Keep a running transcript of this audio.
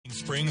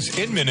Springs,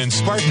 Inman, and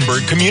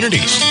Spartanburg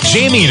communities.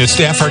 Jamie and his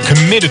staff are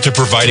committed to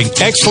providing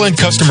excellent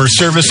customer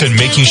service and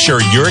making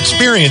sure your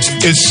experience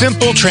is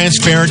simple,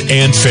 transparent,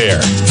 and fair.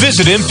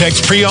 Visit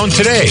Impex Pre-Owned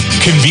today,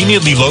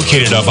 conveniently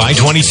located off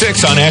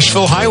I-26 on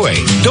Asheville Highway.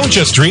 Don't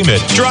just dream it,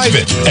 drive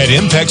it at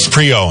Impex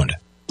Pre-Owned.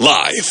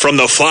 Live from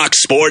the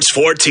Fox Sports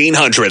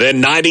 1400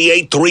 and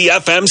 98.3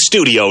 FM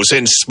studios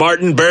in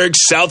Spartanburg,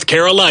 South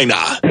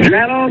Carolina.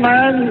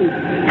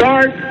 Gentlemen,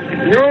 start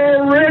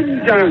your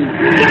engine.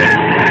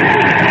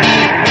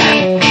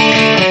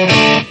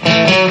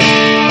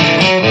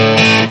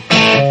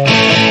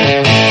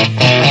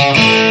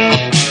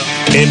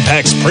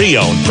 Impex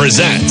Pre-Owned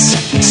presents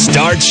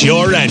Start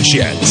Your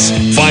Engines.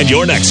 Find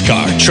your next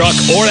car, truck,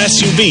 or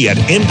SUV at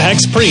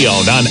Impex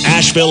Pre-Owned on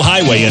Asheville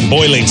Highway in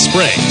Boiling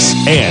Springs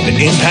and at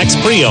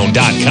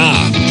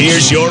ImpexPreowned.com.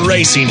 Here's your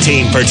racing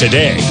team for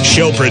today.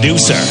 Show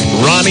producer,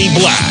 Ronnie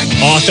Black.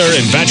 Author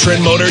and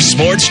veteran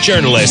motorsports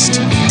journalist,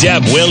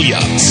 Deb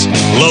Williams.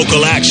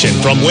 Local action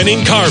from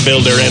winning car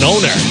builder and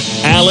owner,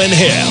 Alan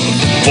Hill.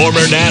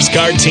 Former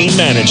NASCAR team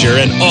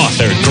manager and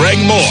author, Greg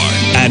Moore.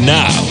 And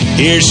now,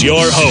 here's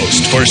your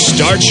host for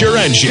Start Your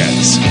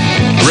Engines,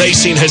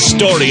 racing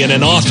historian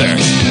and author,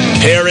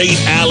 Perry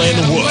Allen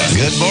Wood.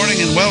 Good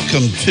morning and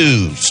welcome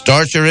to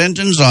Start Your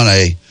Engines on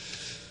a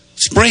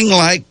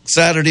spring-like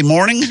Saturday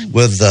morning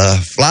with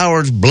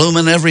flowers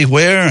blooming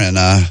everywhere. And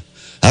I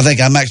think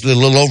I'm actually a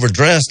little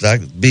overdressed. I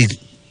could be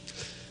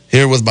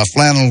here with my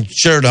flannel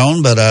shirt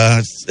on, but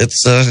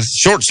it's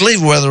short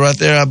sleeve weather right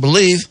there, I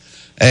believe.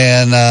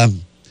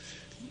 And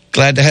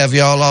glad to have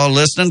y'all all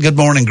listening. Good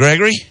morning,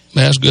 Gregory.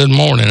 That's good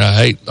morning.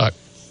 I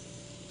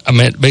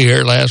meant to be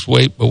here last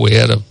week, but we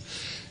had a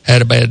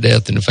bad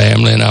death in the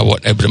family, and I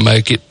wasn't able to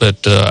make it.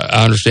 But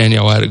I understand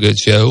y'all had a good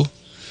show,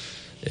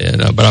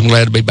 and but I'm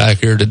glad to be back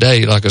here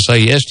today. Like I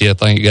say, yesterday I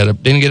think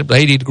it didn't get up to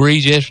 80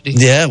 degrees yesterday.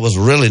 Yeah, it was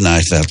really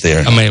nice out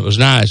there. I mean, it was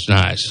nice.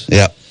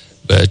 Yep.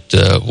 But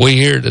we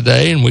here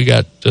today, and we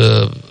got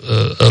a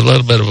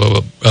little bit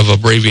of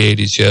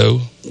abbreviated show.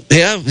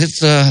 Yeah,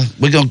 it's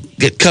we're going to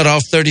get cut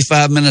off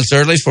 35 minutes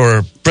early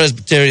for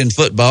Presbyterian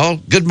football.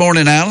 Good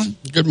morning, Alan.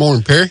 Good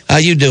morning, Perry. How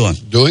you doing?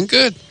 Doing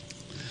good.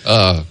 Wish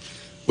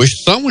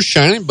the sun was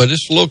shining, but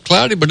it's a little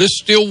cloudy, but it's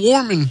still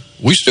warm, and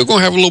we still going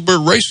to have a little bit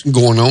of racing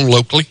going on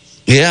locally.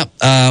 Yeah.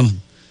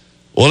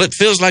 Well, it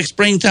feels like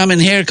springtime in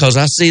here because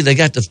I see they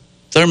got the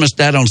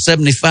thermostat on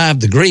 75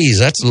 degrees.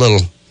 That's a little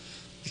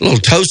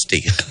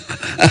toasty.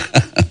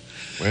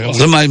 Well,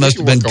 somebody must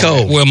have been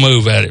cold. We'll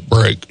move at it,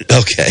 break.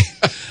 Okay.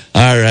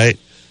 All right.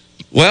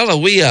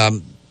 Well, we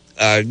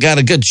got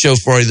a good show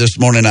for you this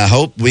morning, I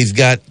hope. We've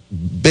got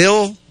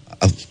Dustin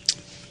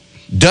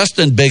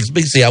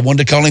Bigsby. See, I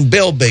wanted to call him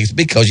Bill Bigsby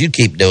because you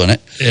keep doing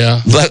it.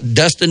 Yeah. But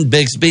Dustin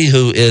Bigsby,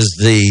 who is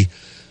the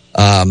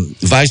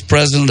Vice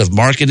President of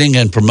Marketing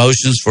and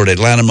Promotions for the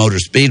Atlanta Motor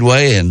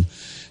Speedway, and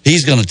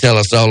he's going to tell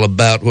us all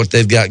about what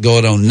they've got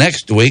going on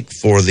next week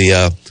for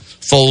the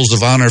Foals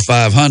of Honor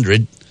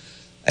 500.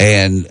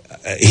 And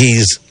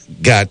he's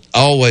got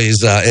always,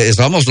 it's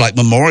almost like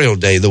Memorial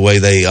Day, the way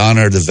they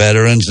honor the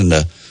veterans and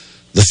the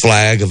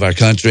flag of our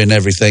country and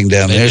everything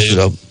down there.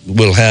 So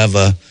we'll have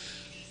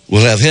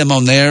him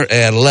on there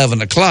at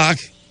 11 o'clock.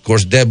 Of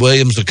course, Deb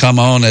Williams will come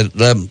on at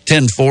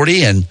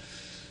 10:40, and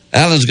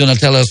Alan's going to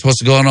tell us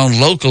what's going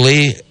on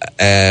locally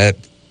at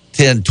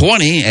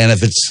 10:20. And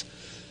if it's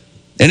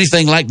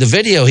anything like the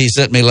video he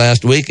sent me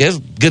last week, there's a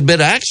good bit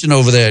of action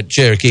over there at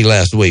Cherokee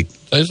last week.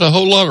 There's a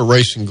whole lot of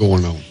racing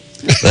going on.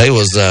 They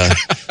was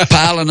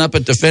piling up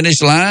at the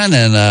finish line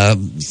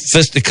and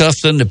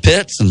fisticuffs in the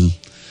pits, and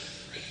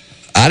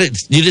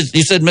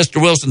you said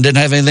Mr. Wilson didn't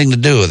have anything to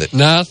do with it.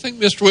 No, I think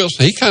Mr.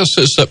 Wilson, he kind of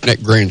sits up in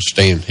that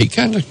grandstand. He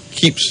kind of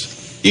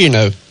keeps,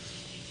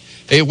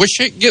 I wish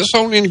he gets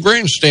on in the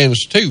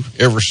grandstands too,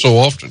 ever so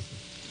often.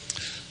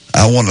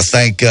 I want to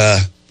thank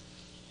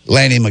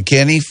Lanny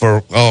McKinney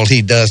for all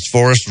he does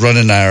for us,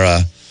 running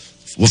our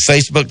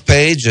Facebook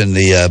page and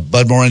the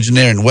Budmore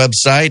Engineering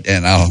website,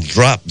 and I'll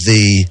drop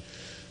the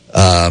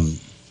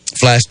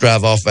flash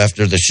drive off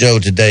after the show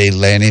today,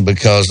 Lanny,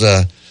 because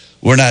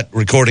we're not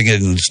recording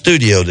it in the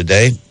studio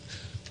today.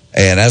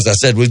 And as I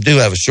said, we do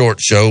have a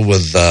short show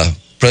with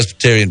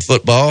Presbyterian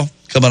football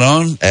coming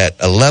on at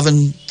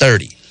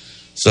 11:30.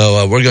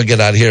 So we're going to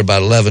get out of here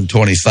about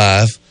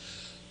 11:25.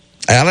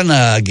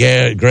 Alan,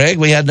 Greg,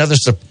 we had another,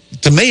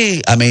 to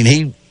me, I mean,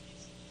 he,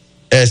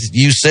 as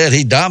you said,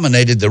 he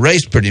dominated the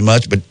race pretty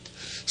much, but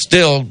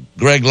still,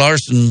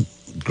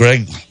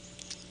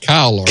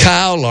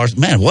 Kyle Larson.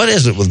 Man, what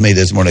is it with me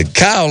this morning?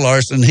 Kyle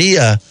Larson, he's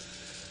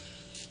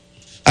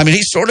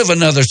sort of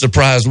another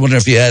surprise winner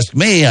if you ask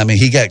me. I mean,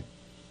 he got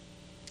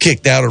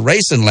kicked out of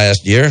racing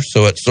last year,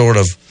 so it sort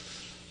of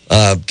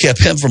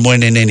kept him from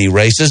winning any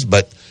races.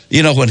 But,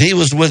 when he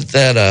was with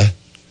that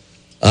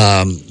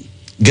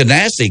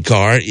Ganassi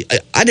car,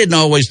 I didn't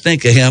always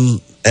think of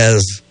him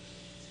as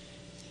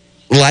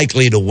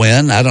likely to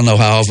win. I don't know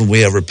how often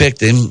we ever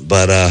picked him,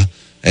 but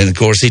and of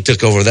course he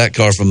took over that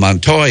car from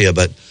Montoya.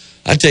 But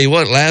I tell you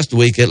what, last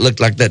week it looked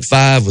like that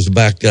 5 was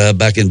back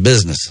in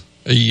business.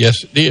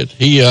 Yes, it did.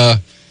 He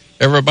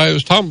everybody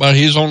was talking about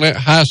he's on that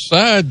high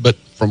side, but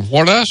from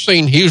what I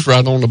seen, he was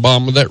right on the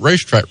bottom of that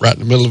racetrack, right in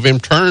the middle of them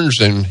turns,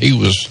 and he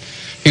was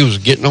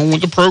getting on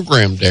with the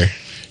program there.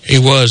 He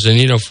was, and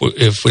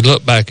if we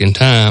look back in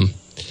time,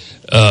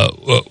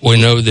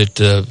 we know that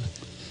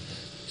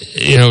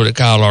that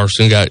Kyle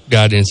Larson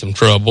got in some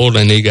trouble,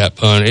 and he got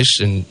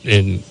punished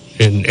and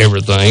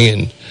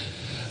everything,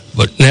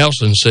 but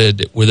Nelson said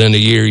that within a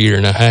year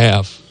and a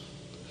half,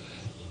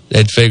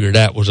 they'd figured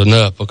that was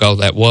enough because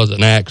that was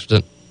an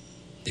accident,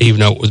 even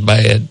though it was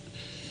bad.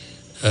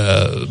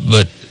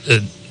 But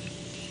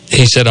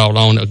he said all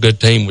along a good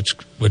team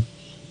would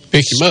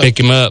pick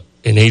him up,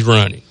 and he's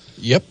running.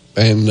 Yep,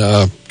 and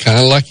kind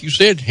of like you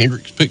said,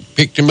 Hendricks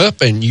picked him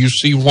up, and you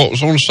see what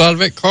was on the side of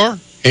that car,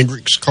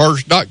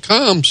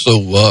 HendricksCars.com.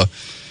 So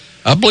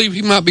I believe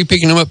he might be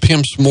picking him up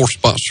him some more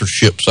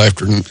sponsorships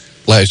after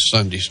last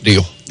Sunday's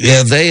deal.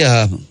 Yeah, they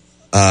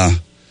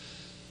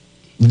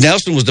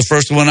Nelson was the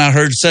first one I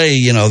heard say,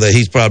 that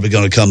he's probably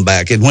going to come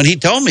back. And when he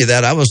told me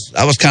that, I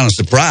was kind of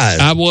surprised.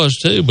 I was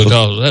too,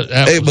 because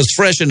it was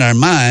fresh in our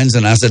minds,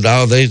 and I said,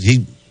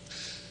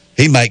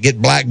 he might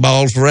get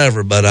blackballed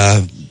forever, but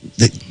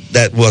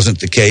that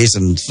wasn't the case,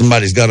 and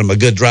somebody's got him a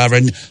good driver.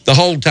 And the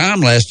whole time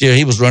last year,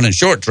 he was running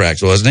short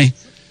tracks, wasn't he?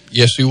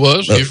 Yes, he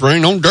was. He was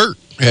running on dirt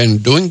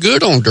and doing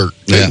good on dirt,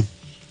 too. Yeah.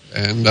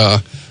 And,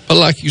 but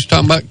like you was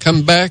talking about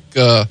coming back,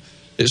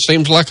 it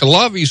seems like a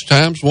lot of these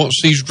times, once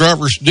these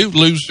drivers do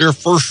lose their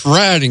first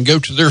ride and go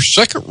to their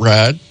second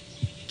ride,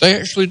 they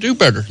actually do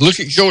better. Look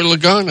at Joey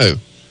Logano.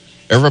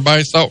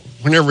 Everybody thought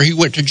whenever he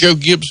went to Joe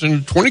Gibbs in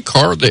the 20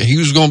 car that he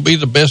was going to be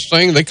the best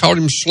thing. They called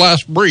him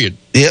sliced bread.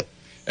 Yep.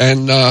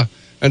 And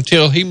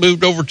until he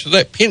moved over to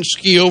that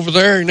Penske over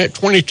there in that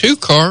 22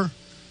 car,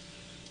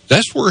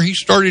 that's where he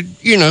started,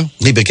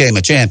 He became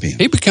a champion.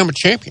 He became a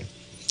champion.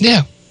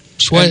 Yeah.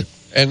 Sweat.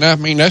 And I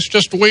mean, that's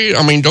just the way,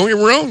 don't get me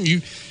wrong,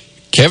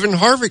 Kevin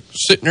Harvick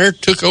sitting there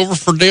took over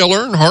for Dale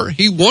Earnhardt.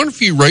 He won a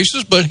few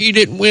races, but he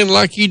didn't win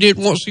like he did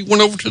once he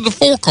went over to the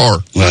 4 car.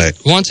 Right.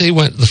 Once he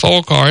went to the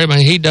 4 car,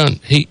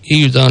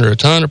 he was under a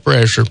ton of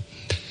pressure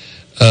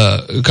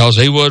because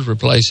he was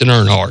replacing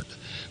Earnhardt,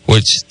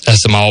 which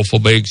that's some awful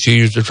big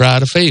shoes to try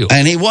to fill.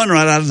 And he won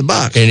right out of the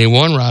box.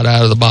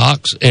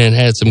 And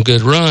had some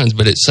good runs,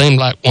 but it seemed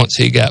like once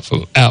he got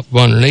out from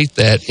underneath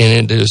that and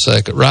into the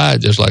second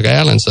ride, just like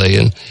Alan's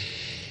saying,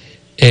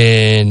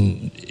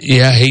 and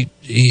yeah, he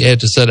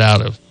had to sit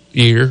out a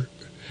year,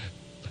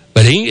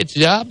 but he can get the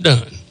job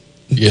done.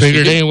 Yes,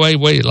 Figured anyway,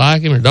 whether you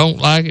like him or don't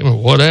like him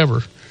or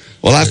whatever.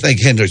 Well, I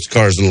think Hendrick's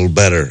car is a little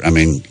better. I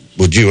mean,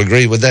 would you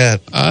agree with that?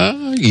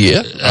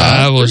 Yeah.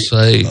 I would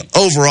say.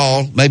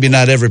 Overall, maybe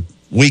not every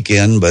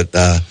weekend, but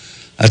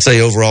I'd say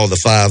overall the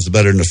 5's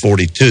better than the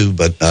 42.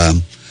 But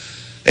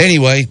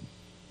anyway,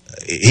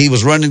 he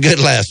was running good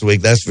last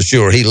week, that's for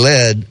sure. He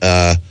led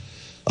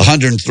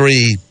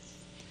 103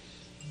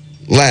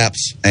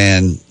 laps,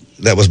 and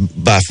that was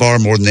by far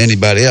more than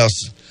anybody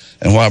else.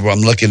 And while I'm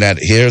looking at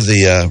it here,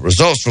 the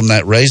results from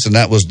that race, and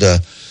that was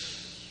the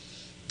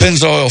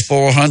Pennzoil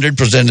 400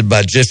 presented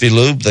by Jiffy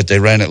Lube that they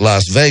ran at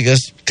Las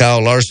Vegas.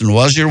 Kyle Larson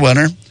was your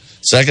winner.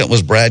 Second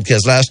was Brad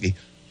Keselowski.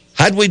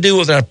 How'd we do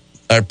with our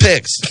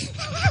picks?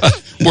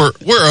 We're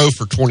 0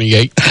 for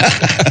 28.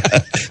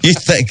 You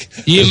think?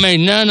 You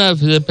mean none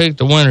of us have picked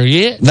the winner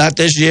yet? Not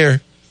this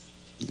year.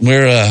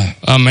 We're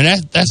I mean,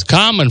 that's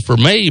common for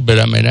me, but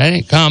I mean, that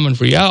ain't common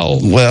for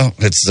y'all. well,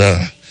 it's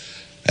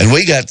and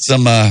we got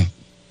some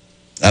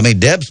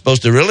Deb's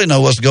supposed to really know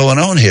what's going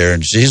on here,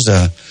 and she's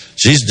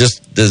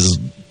just as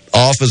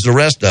off as the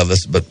rest of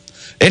us. But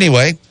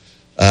anyway,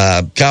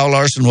 Kyle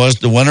Larson was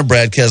the winner.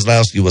 Brad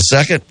Keselowski was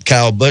second.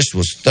 Kyle Busch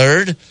was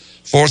third.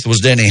 Fourth was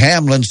Denny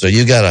Hamlin. So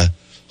you got a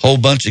whole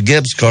bunch of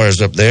Gibbs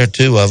cars up there,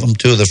 2 of them,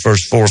 2 of the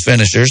first 4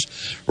 finishers.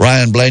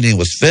 Ryan Blaney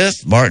was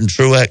 5th. Martin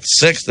Truex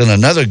 6th in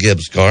another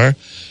Gibbs car.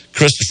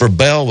 Christopher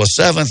Bell was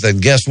 7th,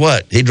 and guess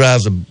what? He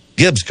drives a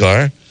Gibbs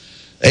car.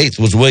 8th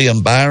was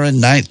William Byron.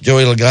 9th,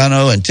 Joey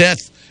Logano. And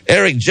 10th,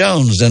 Eric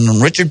Jones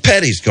in Richard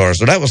Petty's car.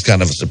 So that was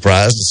kind of a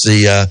surprise to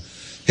see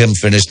him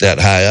finish that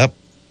high up.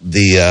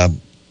 The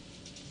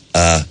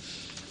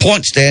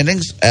point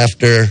standings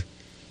after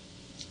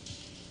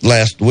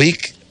last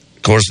week,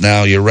 of course,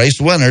 now your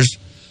race winners.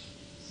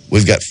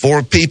 We've got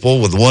 4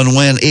 people with 1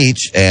 win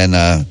each,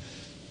 and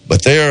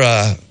but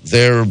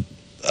they're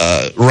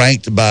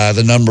ranked by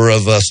the number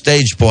of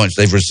stage points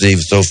they've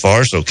received so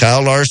far. So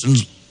Kyle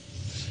Larson's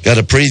got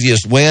a previous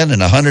win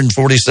and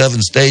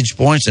 147 stage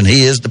points, and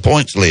he is the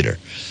points leader.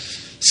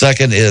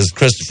 Second is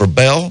Christopher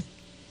Bell.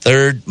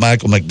 Third,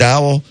 Michael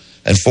McDowell.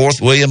 And fourth,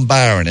 William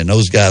Byron. And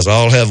those guys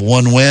all have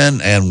 1 win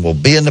and will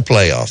be in the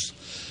playoffs.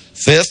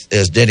 Fifth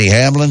is Denny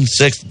Hamlin.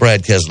 Sixth,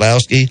 Brad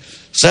Keselowski.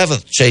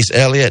 7th, Chase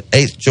Elliott.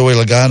 8th, Joey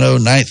Logano.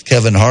 9th,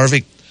 Kevin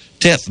Harvick.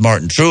 10th,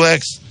 Martin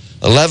Truex.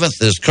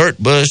 11th is Kurt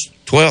Busch.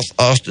 12th,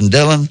 Austin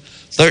Dillon.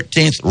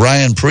 13th,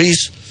 Ryan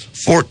Preece.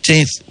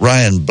 14th,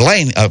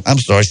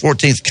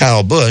 14th,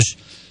 Kyle Busch.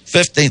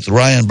 15th,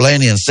 Ryan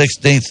Blaney. And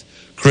 16th,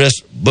 Chris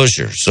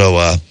Buescher.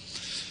 So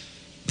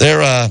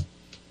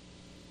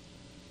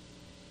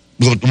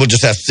we'll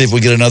just have to see if we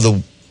get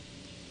another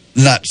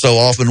not so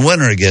often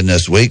winner again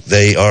this week.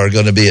 They are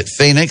going to be at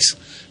Phoenix,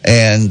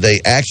 and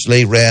they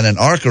actually ran an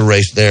ARCA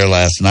race there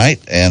last night.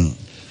 And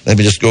let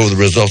me just go over the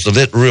results of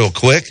it real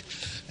quick.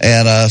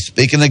 And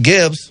speaking of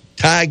Gibbs,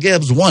 Ty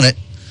Gibbs won it.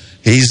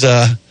 He's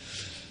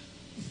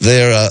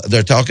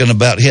they're talking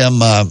about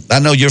him. I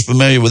know you're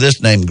familiar with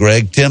this name,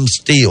 Greg, Tim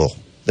Steele,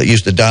 that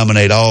used to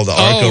dominate all the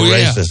ARCA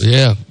races.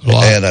 Yeah,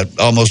 and I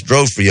almost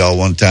drove for y'all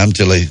one time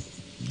till he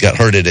got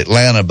hurt at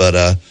Atlanta.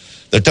 But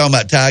they're talking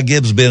about Ty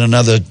Gibbs being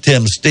another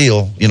Tim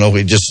Steele. You know,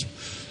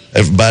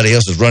 everybody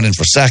else is running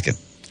for second.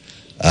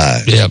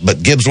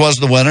 But Gibbs was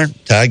the winner,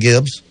 Ty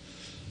Gibbs.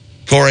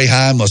 Corey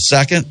Heim was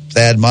second,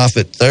 Thad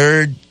Moffitt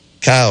third,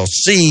 Kyle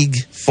Sieg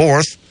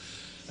fourth,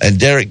 and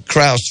Derek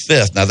Kraus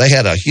fifth. Now, they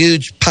had a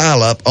huge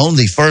pileup on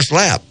the first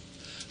lap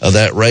of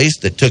that race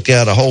that took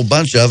out a whole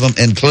bunch of them,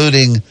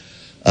 including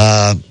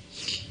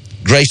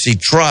Gracie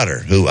Trotter,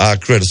 who I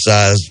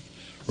criticized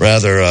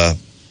rather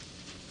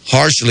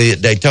harshly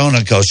at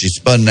Daytona because she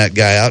spun that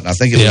guy out, and I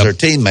think it was her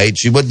teammate.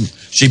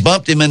 She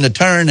bumped him in the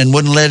turn and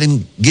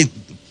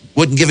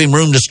wouldn't give him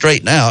room to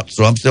straighten out.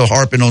 So I'm still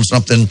harping on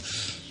something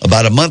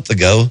about a month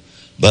ago,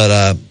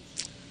 but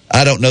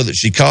I don't know that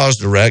she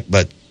caused the wreck.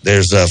 But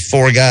there's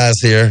four guys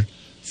here,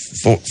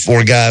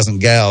 four guys and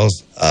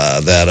gals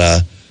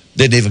that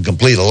didn't even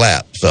complete a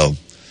lap. So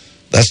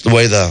that's the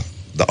way the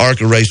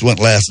ARCA race went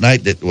last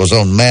night. It was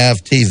on MAV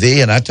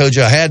TV, and I told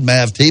you I had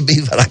MAV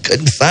TV, but I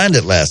couldn't find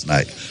it last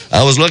night.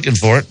 I was looking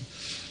for it.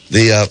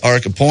 The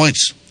ARCA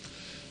points,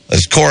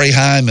 as Corey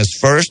Heim is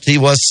first. He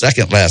was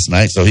second last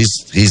night, so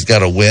he's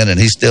got a win, and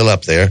he's still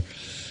up there.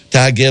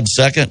 Ty Gibbs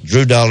second,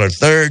 Drew Dollar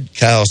third,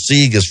 Kyle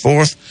Sieg is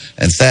fourth,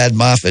 and Thad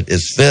Moffitt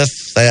is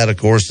fifth. Thad, of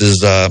course,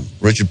 is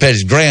Richard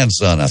Petty's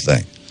grandson, I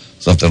think,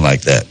 something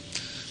like that.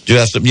 Do you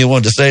have something you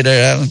wanted to say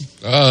there,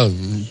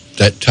 Alan?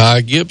 That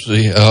Ty Gibbs,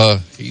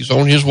 he's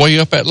on his way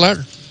up that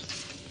ladder.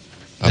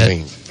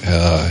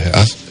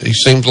 He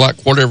seems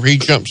like whatever he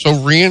jumps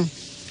over in,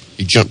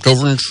 he jumped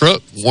over in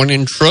truck, won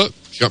in truck,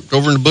 jumped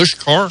over in the Busch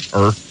car,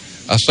 or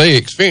I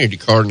say Xfinity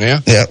car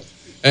now. Yeah.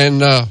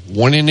 And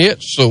won in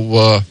it,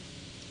 so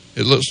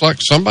it looks like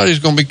somebody's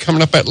going to be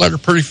coming up that ladder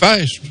pretty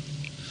fast.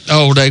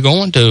 Oh, they're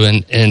going to,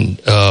 and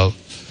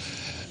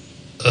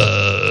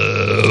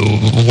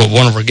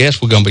one of our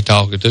guests we're going to be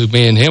talking to,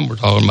 me and him were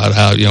talking about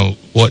how,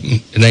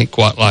 it ain't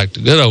quite like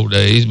the good old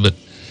days, but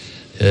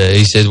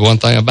he said one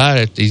thing about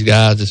it, these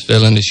guys that's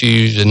filling the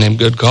shoes in them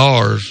good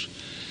cars,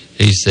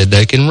 he said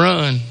they can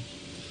run.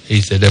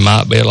 He said there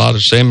might be a lot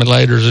of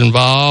simulators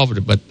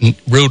involved, but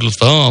rule of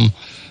thumb,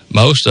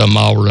 most of them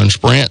all run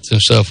sprints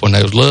and stuff when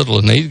they was little,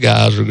 and these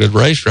guys are good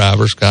race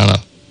drivers, kind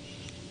of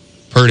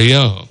pretty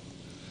young.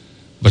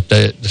 But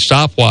the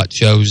stopwatch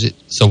shows it.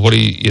 So what do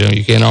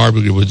you can't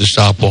argue with the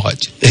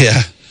stopwatch.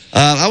 Yeah.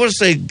 I want to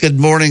say good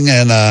morning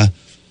and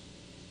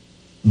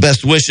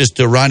best wishes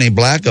to Ronnie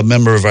Black, a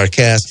member of our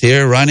cast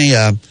here. Ronnie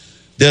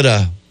did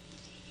a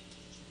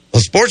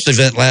sports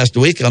event last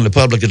week on the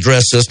public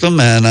address system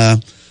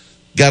and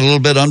got a little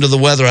bit under the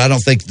weather. I don't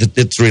think that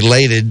it's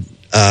related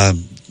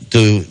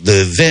to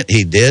the event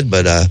he did,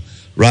 but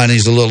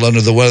Ronnie's a little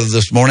under the weather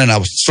this morning. I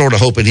was sort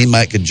of hoping he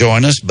could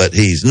join us, but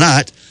he's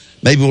not.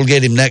 Maybe we'll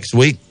get him next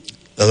week.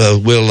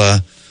 We'll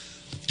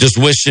just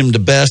wish him the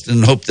best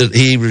and hope that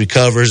he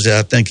recovers.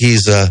 I think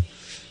he's going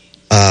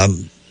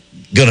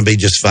to be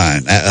just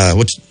fine.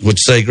 What you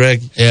say,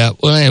 Greg? Yeah.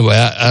 Well, anyway,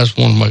 I just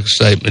want to make a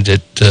statement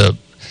that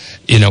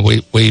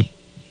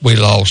we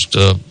lost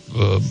a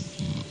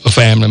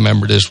family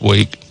member this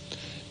week,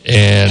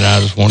 and I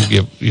just want to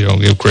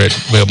give credit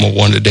to Bill.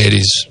 One of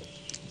Daddy's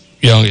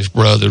youngest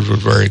brothers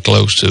was very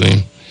close to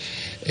him,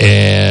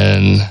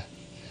 and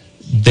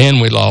then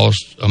we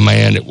lost a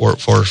man that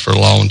worked for us for a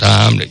long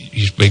time that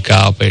used to be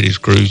Kyle Petty's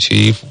crew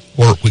chief,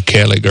 worked with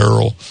Kelly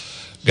Girl,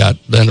 got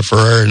Linda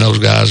Ferrer and those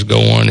guys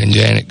going, and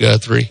Janet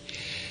Guthrie,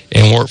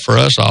 and worked for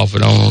us off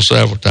and on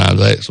several times.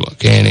 That's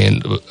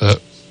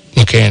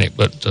mechanic,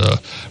 but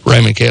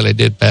Raymond Kelly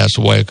did pass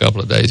away a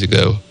couple of days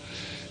ago,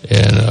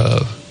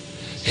 and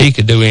he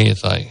could do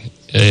anything.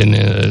 And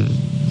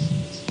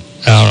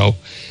I don't know.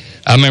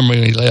 I remember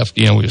when he left,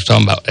 we was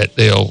talking about that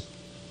deal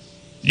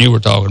you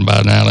were talking about,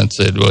 and Alan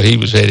said, well, he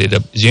was headed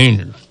up to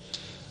Junior.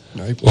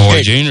 No,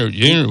 Junior.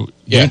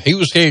 Yeah, he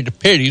was headed to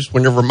Petty's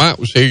whenever Mike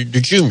was headed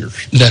to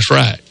Junior's. That's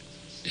right.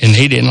 And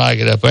he didn't like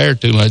it up there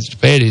too much to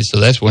Petty's, so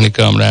that's when he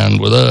come down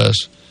with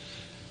us.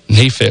 And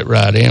he fit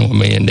right in with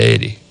me and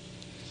Daddy.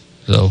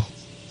 So,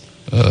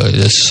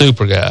 he's a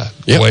super guy.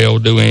 Yep. Way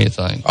old do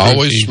anything.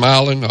 Always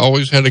smiling,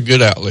 always had a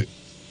good outlet.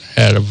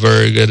 Had a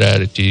very good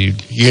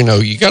attitude. You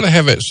got to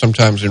have it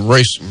sometimes in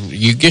racing.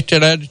 You get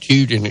that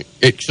attitude, and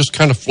it just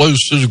kind of flows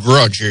through the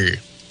garage area.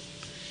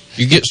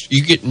 You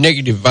get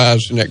negative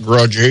vibes in that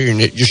garage area,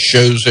 and it just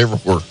shows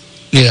everywhere.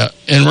 Yeah,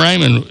 and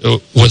Raymond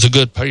was a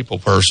good people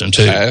person,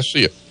 too. That's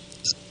it.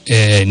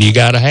 And you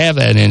got to have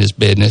that in this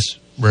business,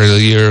 whether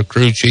you're a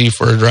crew chief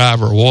or a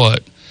driver or what.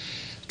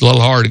 It's a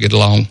little hard to get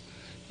along.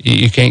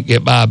 You can't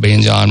get by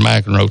being John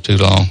McEnroe too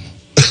long.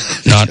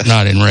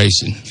 Not in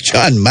racing.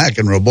 John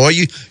McEnroe, boy,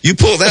 you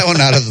pull that one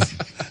out of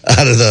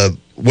the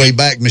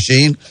Wayback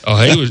Machine. Oh,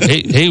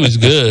 he was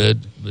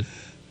good, but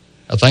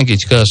I think he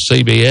cussed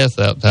CBS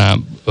that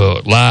time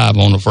live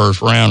on the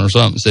first round or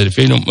something. Said, if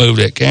you don't move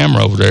that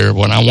camera over there,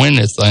 when I win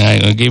this thing, I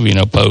ain't going to give you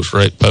no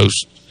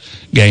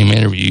post-game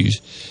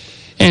interviews.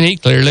 And he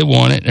clearly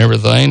won it and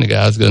everything. The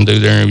guy's going to do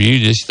their interview,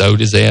 just throwed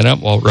his head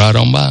up, walked right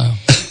on by him.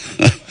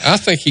 I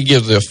think he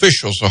gives the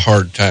officials a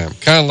hard time,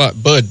 kind of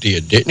like Bud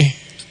did, didn't he?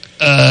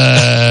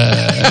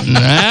 That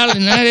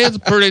is a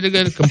pretty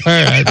good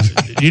comparison.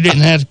 You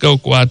didn't have to go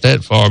quite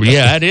that far, but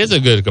yeah, that is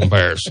a good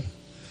comparison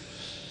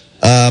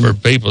for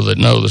people that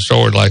know the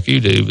story like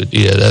you do. But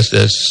yeah,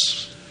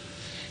 that's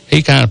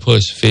he kind of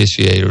pushed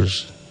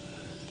officiators.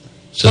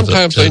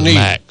 Sometimes they need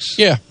max.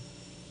 Yeah.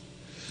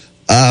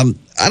 I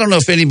don't know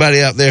if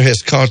anybody out there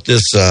has caught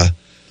this. I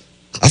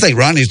think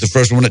Ronnie's the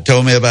first one that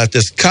told me about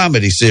this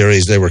comedy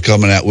series they were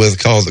coming out with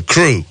called The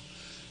Crew.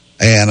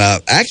 And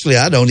actually,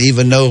 I don't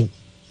even know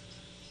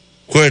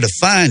where to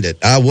find it.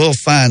 I will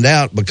find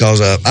out because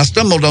I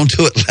stumbled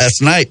onto it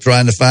last night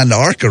trying to find the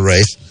ARCA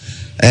race.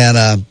 And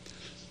I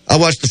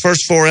watched the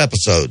first 4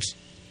 episodes.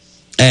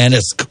 And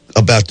it's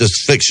about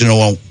this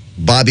fictional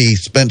Bobby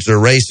Spencer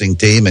racing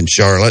team in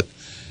Charlotte.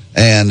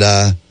 And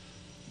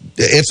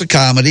it's a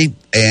comedy.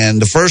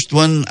 And the first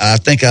one, I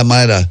think I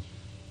might have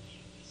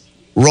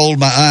rolled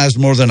my eyes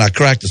more than I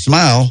cracked a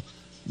smile.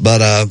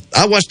 But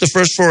I watched the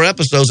first 4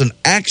 episodes, and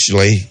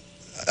actually,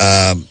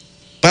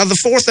 by the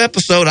 4th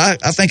episode, I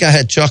think I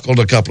had chuckled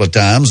a couple of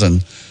times,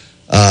 and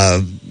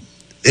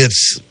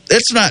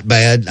it's not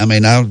bad. I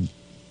mean, I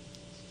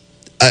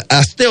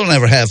still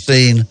never have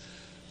seen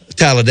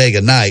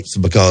Talladega Nights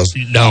because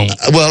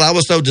I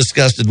was so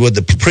disgusted with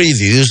the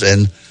previews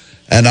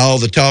and all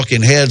the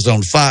talking heads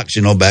on Fox,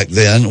 back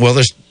then. Well,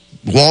 there's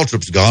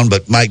Waltrip's gone,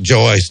 but Mike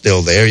Joy's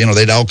still there.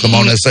 They'd all come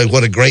on and say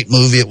what a great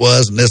movie it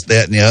was, and this,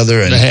 that, and the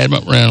other. And they had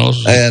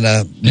McReynolds. And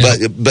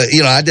but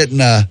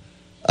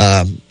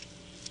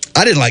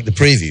I didn't like the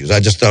previews.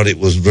 I just thought it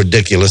was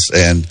ridiculous.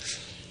 And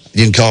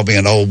you can call me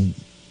an old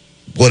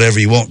whatever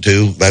you want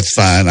to. That's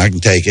fine. I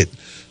can take it.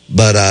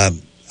 But I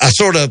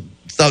sort of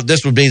thought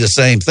this would be the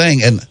same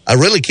thing, and I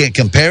really can't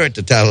compare it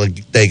to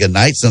Talladega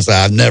Nights since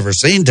I've never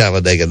seen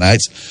Talladega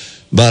Nights.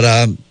 But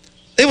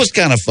it was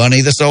kind of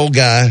funny. This old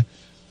guy,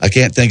 I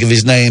can't think of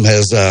his name,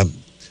 has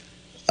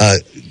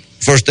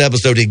first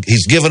episode,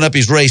 he's given up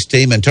his race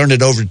team and turned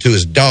it over to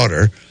his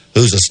daughter,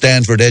 who's a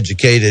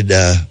Stanford-educated,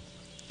 has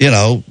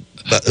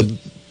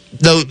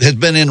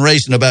been in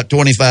racing about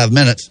 25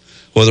 minutes,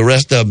 while the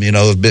rest of them,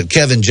 have been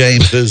Kevin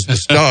James, who's the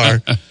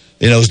star,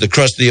 is the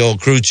crusty old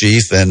crew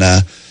chief, and,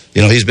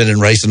 he's been in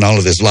racing all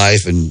of his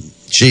life, and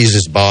she's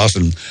his boss,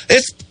 and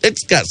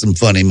it's got some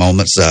funny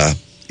moments,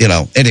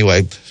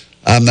 Anyway,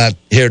 I'm not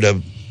here to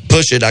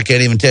push it. I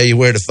can't even tell you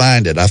where to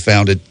find it. I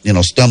found it,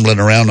 stumbling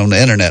around on the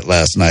internet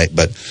last night.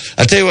 But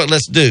I tell you what,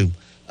 let's do.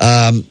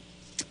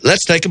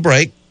 Let's take a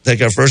break,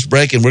 take our first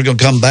break, and we're going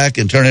to come back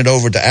and turn it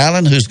over to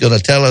Alan, who's going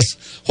to tell us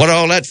what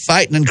all that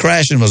fighting and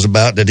crashing was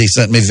about that he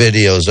sent me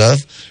videos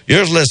of.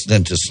 You're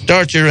listening to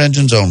Start Your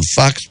Engines on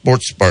Fox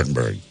Sports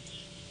Spartanburg.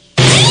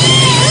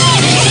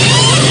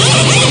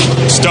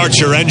 Start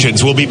Your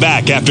Engines will be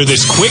back after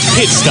this quick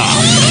pit stop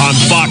on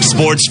Fox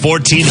Sports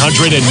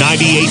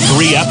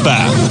 1498.3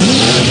 FM.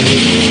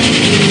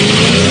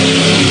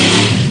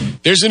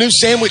 There's a new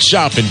sandwich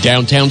shop in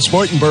downtown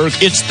Spartanburg.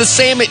 It's the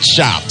Sandwich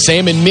Shop.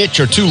 Sam and Mitch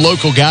are 2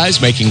 local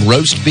guys making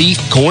roast beef,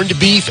 corned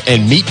beef,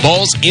 and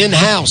meatballs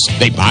in-house.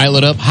 They pile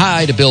it up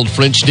high to build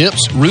French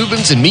dips,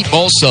 Reubens, and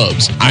meatball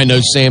subs. I know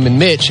Sam and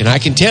Mitch, and I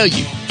can tell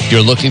you, if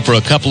you're looking for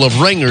a couple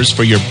of ringers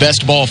for your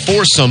best ball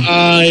foursome,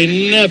 I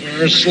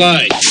never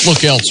slide.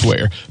 Look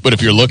elsewhere. But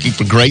if you're looking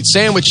for great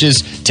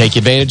sandwiches, take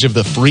advantage of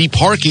the free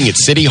parking at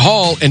City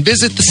Hall and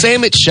visit the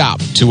Sandwich Shop,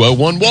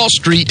 201 Wall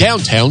Street,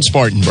 downtown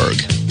Spartanburg.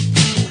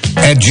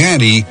 At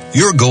Janney,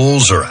 your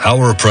goals are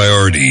our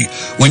priority.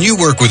 When you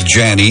work with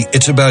Janney,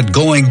 it's about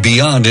going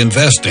beyond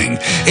investing.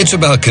 It's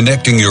about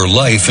connecting your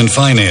life and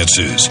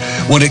finances.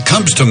 When it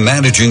comes to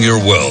managing your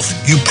wealth,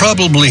 you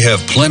probably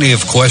have plenty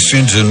of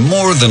questions and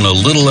more than a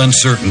little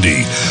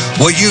uncertainty.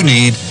 What you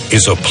need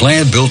is a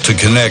plan built to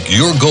connect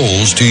your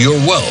goals to your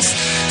wealth.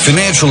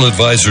 Financial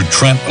advisor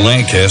Trent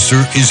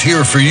Lancaster is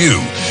here for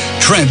you.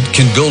 Trent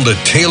can build a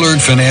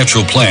tailored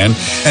financial plan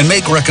and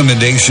make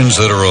recommendations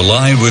that are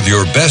aligned with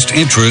your best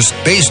interests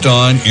based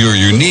on your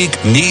unique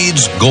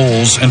needs,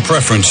 goals, and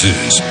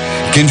preferences.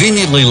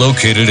 Conveniently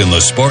located in the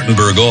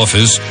Spartanburg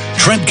office,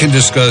 Trent can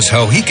discuss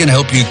how he can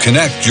help you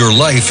connect your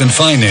life and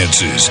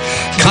finances.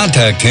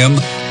 Contact him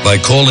by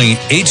calling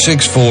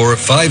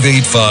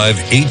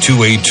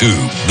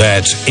 864-585-8282.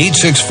 That's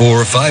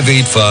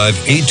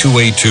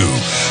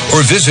 864-585-8282.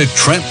 Or visit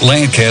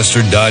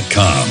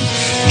TrentLancaster.com.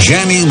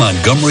 Janney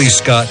Montgomery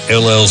Scott,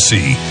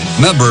 LLC.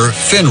 Member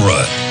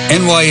FINRA,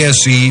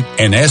 NYSE,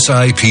 and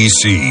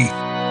SIPC.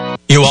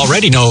 You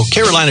already know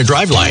Carolina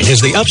Driveline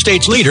is the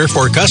upstate's leader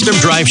for custom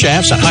drive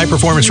shafts and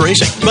high-performance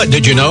racing. But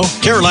did you know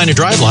Carolina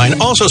Driveline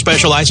also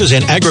specializes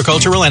in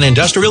agricultural and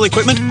industrial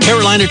equipment?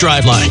 Carolina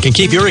Driveline can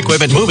keep your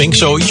equipment moving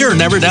so you're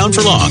never down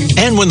for long.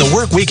 And when the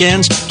work week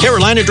ends,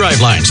 Carolina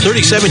Driveline's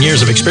 37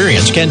 years of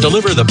experience can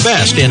deliver the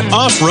best in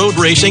off-road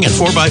racing and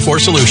 4x4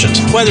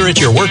 solutions. Whether it's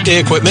your workday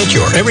equipment,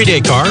 your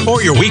everyday car,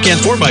 or your weekend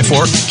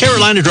 4x4,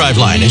 Carolina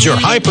Driveline is your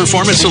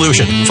high-performance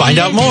solution. Find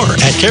out more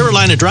at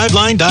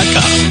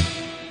carolinadriveline.com.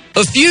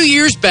 A few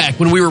years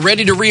back, when we were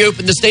ready to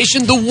reopen the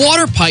station, the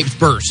water pipes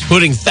burst,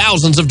 putting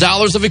thousands of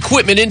dollars of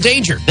equipment in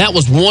danger. That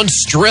was one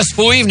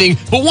stressful evening,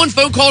 but one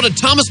phone call to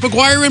Thomas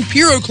McGuire and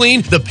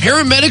PuroClean, the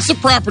paramedics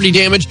of property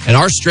damage, and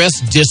our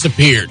stress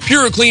disappeared.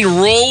 PuroClean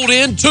rolled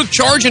in, took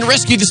charge, and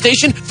rescued the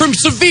station from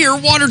severe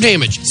water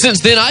damage.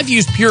 Since then, I've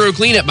used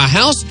PuroClean at my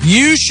house.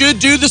 You should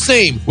do the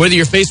same. Whether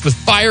you're faced with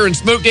fire and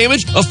smoke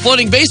damage, a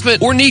flooding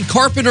basement, or need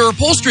carpet or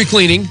upholstery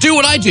cleaning, do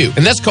what I do,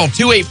 and that's called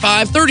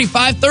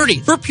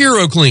 285-3530 for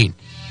PuroClean.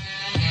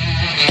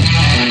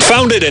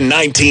 Founded in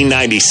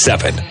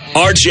 1997,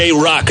 RJ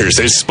Rockers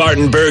is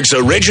Spartanburg's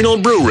original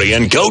brewery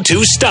and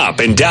go-to stop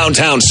in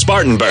downtown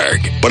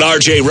Spartanburg. But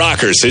RJ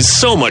Rockers is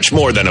so much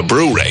more than a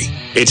brewery.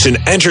 It's an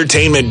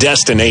entertainment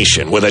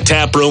destination with a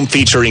tap room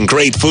featuring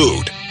great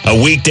food,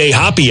 a weekday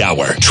happy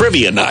hour,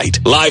 trivia night,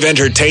 live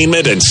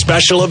entertainment, and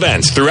special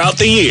events throughout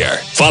the year.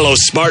 Follow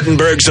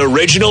Spartanburg's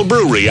original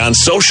brewery on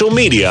social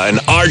media and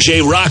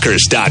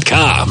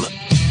rjrockers.com.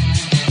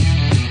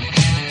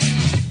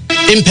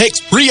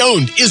 Impex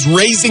Pre-Owned is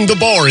raising the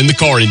bar in the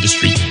car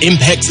industry.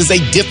 Impex is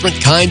a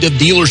different kind of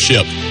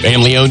dealership.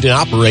 Family owned and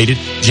operated,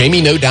 Jamie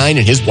Nodine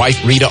and his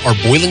wife Rita are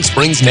Boiling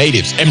Springs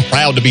natives and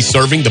proud to be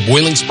serving the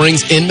Boiling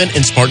Springs, Inman,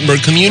 and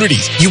Spartanburg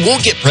communities. You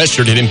won't get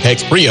pressured at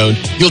Impex Pre-Owned.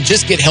 You'll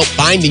just get help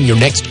finding your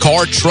next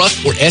car, truck,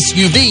 or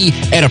SUV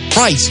at a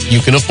price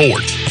you can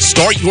afford.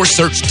 Start your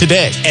search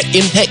today at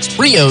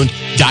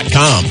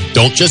ImpexPreowned.com.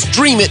 Don't just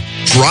dream it,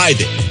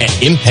 drive it at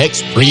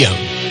Impex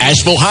Pre-Owned.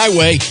 Asheville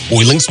Highway,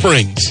 Boiling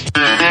Springs.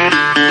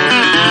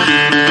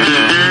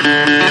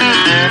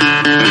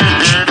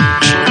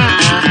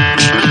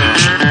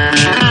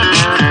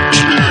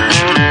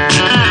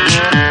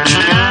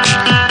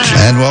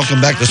 And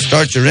welcome back to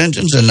Start Your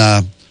Engines.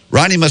 And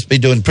Ronnie must be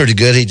doing pretty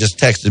good. He just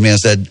texted me and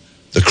said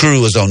the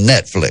Crew is on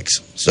Netflix.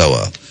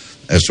 So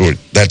that's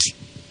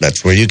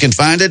where you can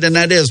find it, and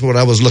that is what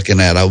I was looking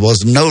at. I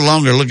was no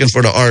longer looking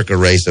for the ARCA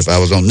race if I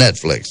was on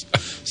Netflix.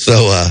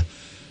 So,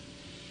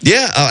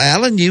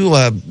 Alan, you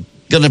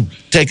going to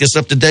take us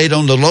up to date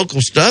on the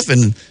local stuff,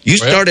 and you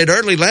started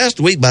early last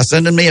week by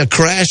sending me a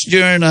crash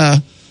during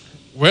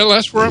well,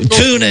 that's where I'm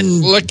going.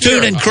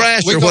 Tune and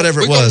crash or whatever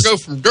it was. We're going to go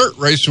from dirt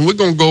racing. We're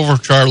going to go over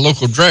to our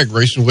local drag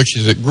racing, which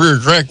is at Greer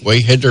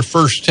Dragway. Had their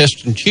first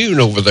test and tune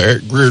over there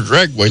at Greer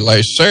Dragway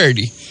last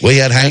Saturday. We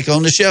had Hank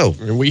on the show.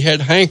 And we had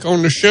Hank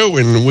on the show,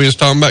 and we was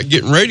talking about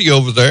getting ready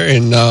over there.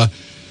 And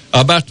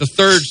about the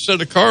third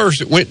set of cars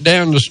that went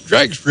down this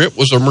drag strip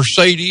was a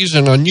Mercedes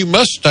and a new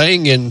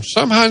Mustang, and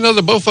somehow or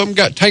another both of them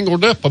got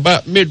tangled up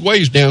about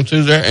midways down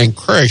through there and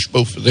crashed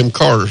both of them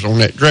cars on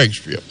that drag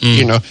strip,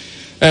 you know.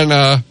 And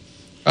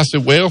I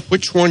said, well,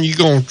 which one you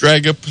going to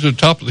drag up to the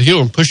top of the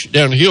hill and push it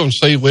down the hill and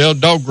say, well,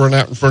 dog run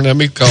out in front of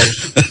me?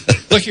 Because,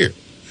 look here,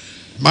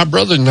 my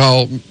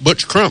brother-in-law,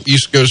 Butch Crump,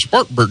 used to go to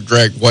Spartanburg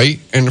Dragway,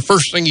 and the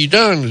first thing he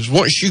done is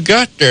once you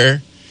got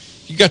there,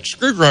 you got the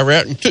screwdriver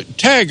out and took the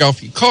tag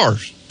off your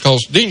cars.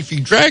 Because then if you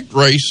drag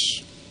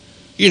race,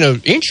 you know,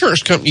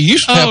 insurance company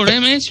used to have...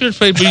 them insurance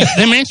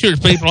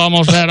people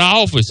almost had an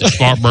office at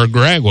Spartanburg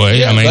Dragway.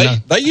 Yeah, I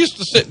mean, they used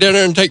to sit down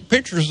there and take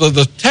pictures of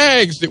the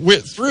tags that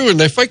went through, and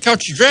if they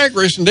caught you drag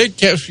racing, they'd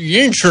cancel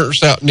your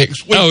insurance out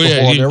next week. Oh,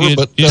 yeah,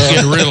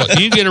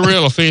 you get a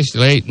real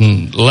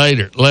officiating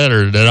letter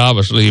that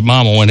obviously your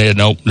mama went ahead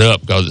and opened up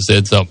because it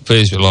said something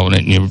official on it,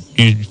 and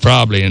you're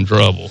probably in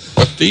trouble.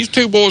 But these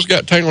two boys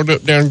got tangled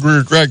up down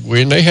Greer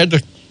Dragway, and they had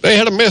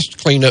a mess to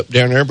clean up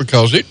down there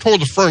because it tore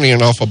the front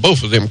end off of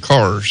both of them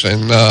cars.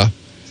 And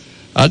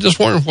I just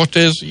wondered what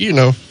is, you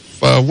know,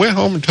 if I went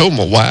home and told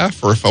my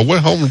wife or if I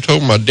went home and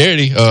told my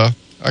daddy I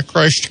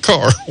crashed the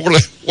car,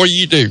 what do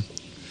you do?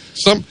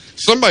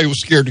 Somebody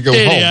was scared to go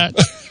home.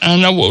 I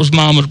know what was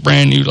Mama's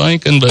brand new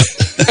Lincoln, but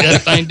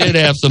that thing did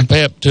have some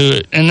pep to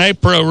it. And they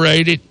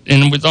prorated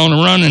and was on a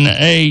run in the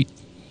 8.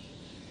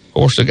 Of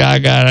course, the guy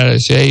got out of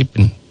shape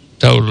and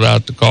totaled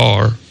out the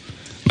car.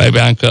 Maybe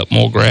I can cut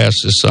more grass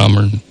this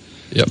summer and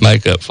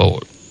make up for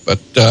it. But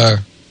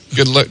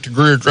good luck to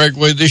Greer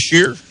Dragway this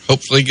year.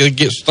 Hopefully they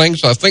get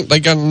things. I think they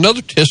got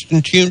another test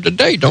and tune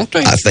today, don't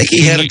they? I think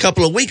he had a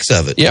couple of weeks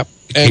of it. Yep.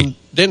 And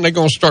then they're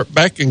going to start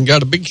back and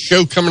got a big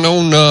show coming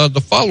on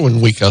the following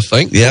week, I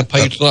think. Yep.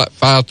 They'll pay like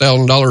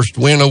 $5,000 to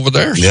win over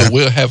there. So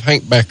we'll have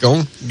Hank back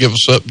on, give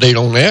us an update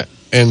on that.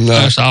 And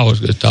that's always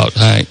good to talk to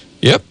Hank.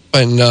 Yep.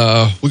 And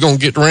we're going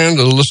to get around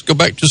to, let's go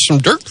back to some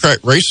dirt track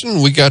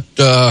racing. We got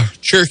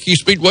Cherokee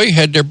Speedway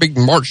had their big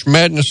March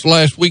Madness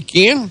last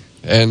weekend,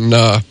 and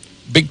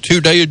big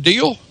 2-day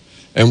deal.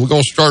 And we're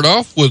going to start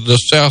off with the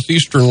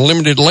Southeastern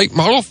Limited Late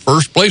Model.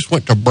 First place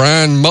went to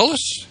Brian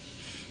Mullis.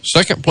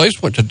 Second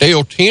place went to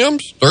Dale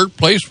Timms. Third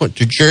place went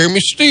to Jeremy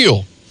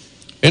Steele.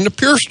 In the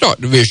Pure Stock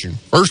Division,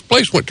 first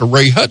place went to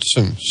Ray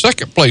Hudson.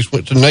 Second place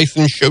went to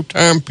Nathan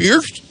Showtime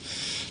Pierce.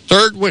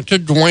 Third went to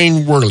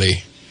Dwayne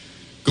Worley.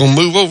 Going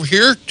to move over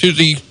here to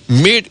the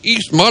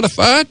Mid-East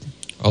Modified.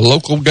 A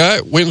local guy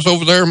that wins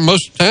over there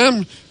most of the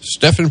time,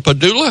 Stephen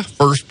Padula,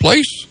 first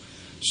place.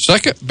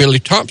 Second, Billy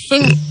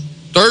Thompson.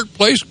 Third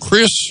place,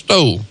 Chris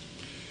Stowe.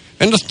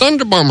 And the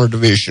Thunder Bomber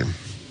Division.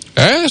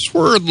 That's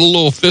where the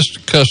little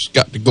fisticuffs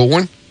got to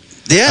going.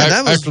 Yeah,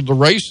 that was... After the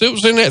race, it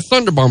was in that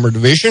Thunder Bomber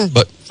Division,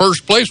 but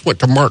first place went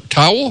to Mark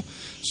Towell.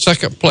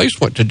 Second place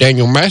went to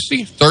Daniel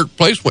Massey. Third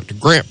place went to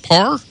Grant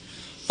Parr.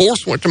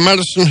 Fourth went to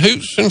Madison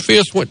Hoots. And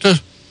fifth went to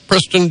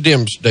Preston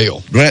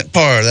Dimsdale. Grant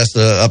Parr, that's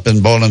up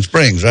in Bowling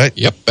Springs, right?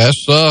 Yep,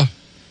 that's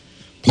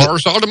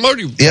Parr's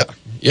Automotive.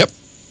 Yep.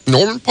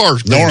 Norman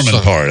Parr's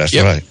Norman Parr, that's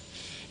right.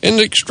 In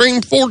the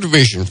Extreme 4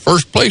 Division,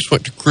 first place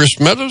went to Chris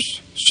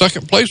Meadows.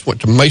 Second place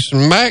went to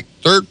Mason Mack.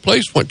 Third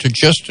place went to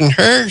Justin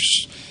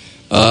Harris.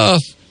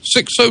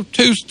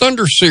 602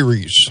 Thunder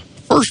Series,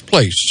 first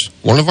place.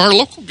 One of our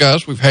local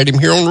guys, we've had him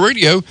here on the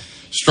radio,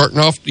 starting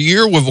off the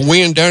year with a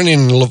win down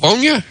in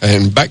Livonia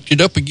and backed it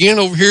up again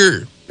over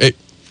here at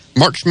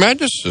March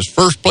Madness. His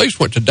first place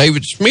went to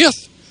David Smith.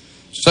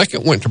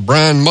 Second went to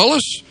Brian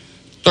Mullis.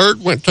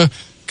 Third went to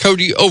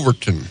Cody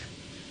Overton.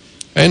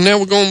 And now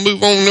we're going to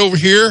move on over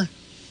here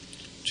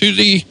to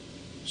the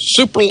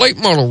Super Late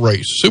Model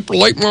Race. Super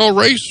Late Model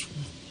Race,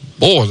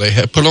 boy, they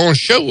had put on a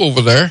show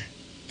over there.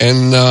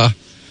 And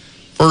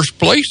first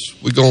place,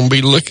 we're going to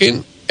be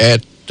looking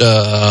at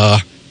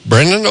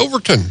Brendan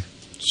Overton.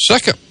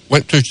 Second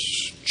went to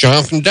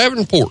Jonathan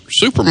Davenport,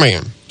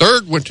 Superman.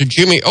 Third went to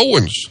Jimmy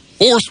Owens.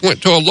 Fourth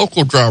went to a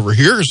local driver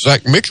here,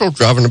 Zach Mitchell,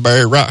 driving the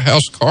Barry Wright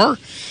House car.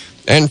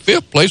 And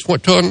fifth place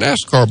went to a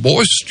NASCAR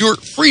boy, Stuart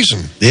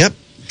Friesen. Yep,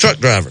 truck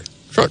driver.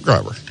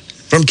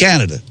 From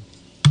Canada.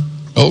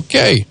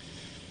 Okay.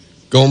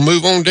 Going to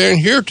move on down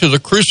here to the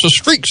Crusoe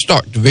Street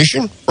Stock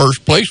Division.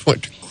 First place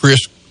went to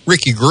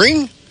Ricky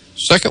Green.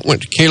 Second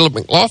went to Caleb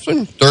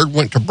McLaughlin. Third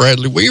went to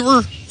Bradley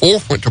Weaver.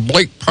 Fourth went to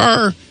Blake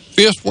Pryor.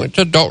 Fifth went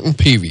to Dalton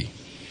Peavy.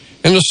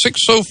 And the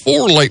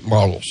 604 late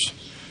models.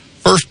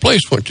 First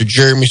place went to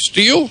Jeremy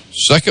Steele.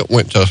 Second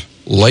went to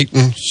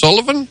Leighton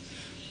Sullivan.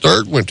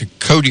 Third went to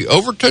Cody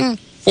Overton.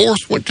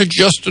 Fourth went to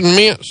Justin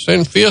Mintz.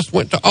 And fifth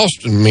went to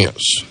Austin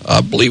Mintz.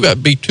 I believe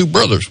that'd be two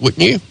brothers,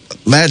 wouldn't you?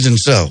 Imagine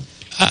so.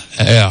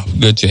 Yeah,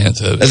 good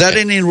chance of it. Is that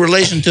any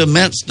relation to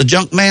Mintz, the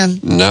junk man?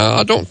 No,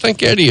 I don't think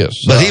that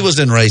is. But he was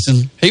in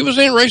racing. He was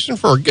in racing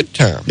for a good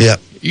time. Yeah.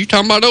 You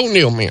talking about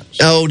O'Neill Mintz?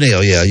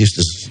 O'Neill, yeah. I used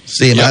to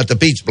see him out at the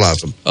Peach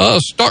Blossom.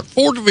 Stock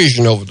 4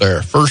 Division over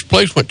there. First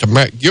place went to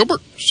Matt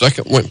Gilbert.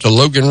 Second went to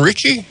Logan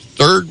Ritchie.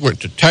 Third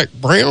went to Tack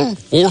Brown.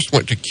 Fourth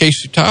went to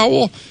Casey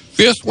Towell.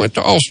 Fifth went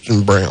to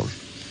Austin Brown.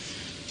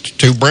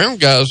 Two Brown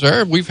guys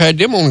there. We've had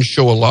them on the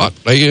show a lot.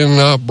 They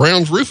in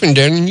Brown's Roofing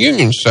down in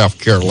Union, South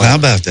Carolina. How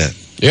about that?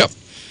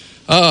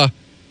 Yep.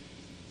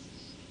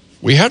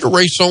 We had a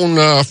race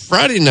on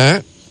Friday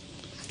night,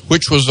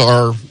 which was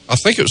I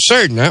think it was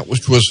Saturday night,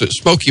 which was at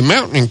Smoky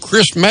Mountain, and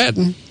Chris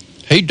Madden,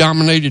 he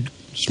dominated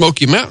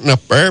Smoky Mountain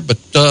up there, but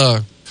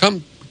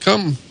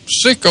come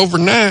sick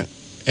overnight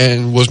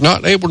and was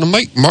not able to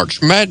make March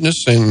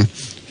Madness, and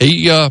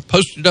he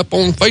posted up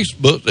on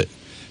Facebook that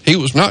he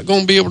was not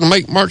going to be able to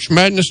make March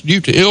Madness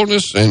due to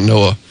illness and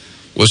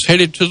was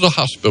headed to the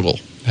hospital.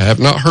 I have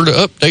not heard an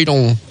update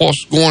on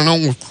what's going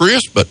on with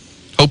Chris, but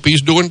hope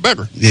he's doing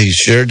better. Yeah, you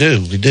sure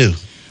do. We do.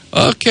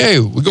 Okay,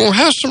 we're going to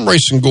have some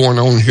racing going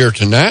on here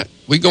tonight.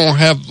 We're going to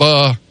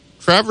have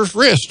Traverse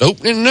Rest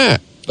opening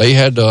night. They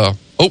had an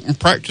open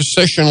practice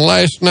session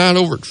last night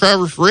over at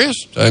Traverse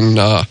Rest, and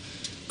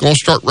going to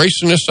start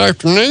racing this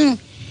afternoon.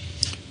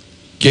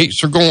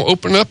 Gates are going to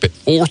open up at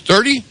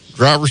 4:30.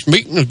 Driver's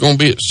meeting is going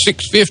to be at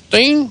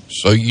 6:15,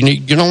 so you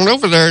need to get on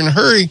over there in a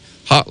hurry.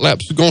 Hot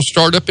laps are going to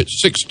start up at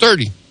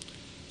 6:30.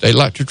 They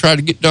like to try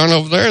to get done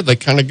over there. They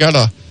kind of got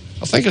I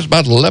think it's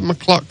about 11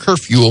 o'clock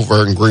curfew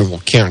over in Greenville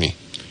County.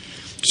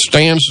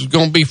 Stands is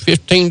going to be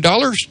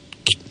 $15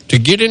 to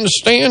get in the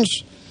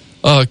stands.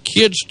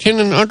 Kids 10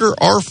 and under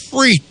are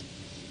free.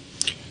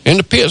 And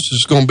the pits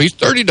is going to be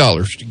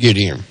 $30 to get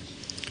in.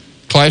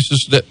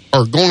 Classes that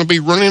are going to be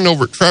running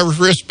over at Traverse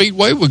Rest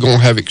Speedway, we're going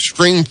to have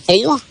Extreme 4,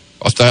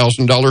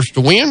 $1,000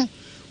 to win.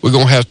 We're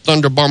going to have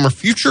Thunder Bomber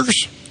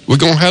Futures. We're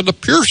going to have the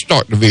Pure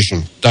Stock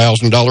Division,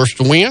 $1,000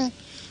 to win.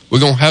 We're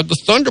going to have the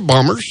Thunder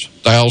Bombers,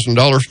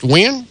 $1,000 to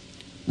win.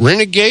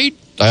 Renegade,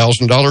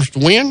 $1,000 to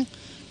win.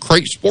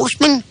 Crate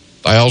Sportsman,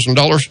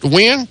 $1,000 to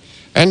win.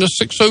 And the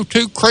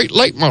 602 Crate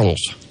Late Models,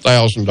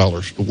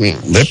 $1,000 to win.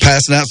 They're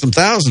passing out some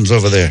thousands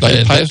over there.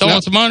 They're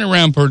throwing some money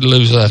around for the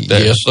lose out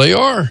there. Yes, they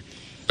are.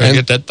 Better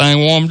get that thing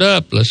warmed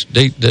up. Let's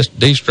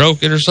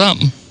de-stroke it or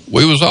something.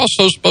 We was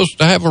also supposed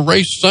to have a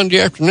race Sunday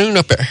afternoon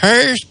up at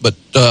Harris, but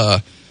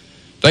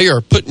they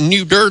are putting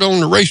new dirt on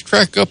the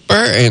racetrack up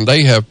there, and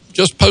they have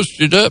just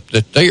posted up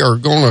that they are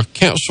going to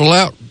cancel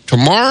out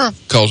tomorrow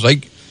because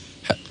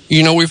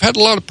we've had a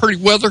lot of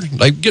pretty weather.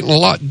 They're getting a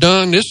lot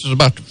done. This is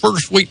about the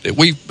first week that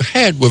we've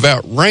had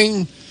without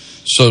rain.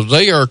 So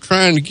they are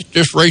trying to get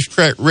this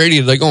racetrack ready.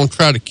 They're going to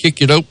try to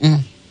kick it open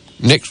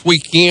next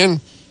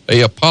weekend.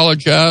 They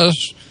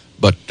apologize,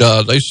 but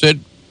they said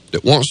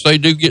that once they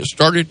do get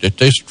started, that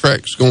this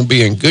track's going to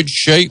be in good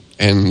shape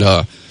and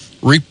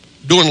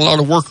doing a lot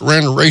of work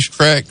around the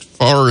racetrack as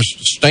far as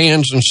the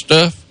stands and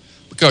stuff,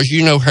 because,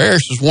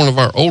 Harris is one of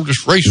our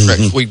oldest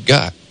racetracks we've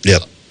got.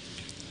 Yep.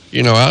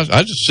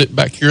 I just sit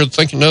back here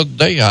thinking the other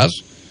day,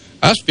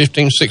 I was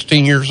 15,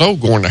 16 years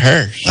old going to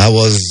Harris. I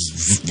was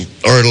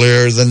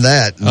earlier than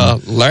that.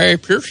 Larry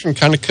Pearson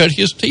kind of cut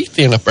his teeth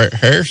in up at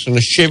Harris in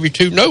a Chevy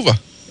 2 Nova.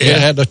 Yeah. It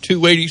had a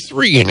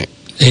 283 in it.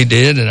 He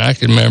did, and I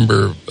can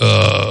remember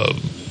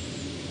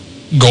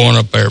going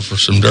up there for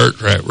some dirt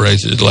track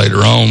races later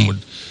on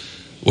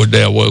with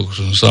Dale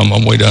Wilkerson and some of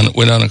them. We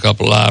done a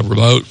couple of live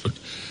remotes, but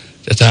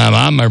the time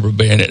I remember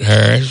being at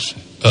Harris,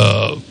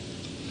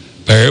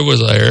 Perry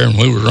was there, and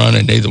we were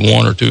running either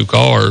one or two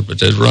cars, but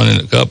they was running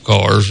the Cup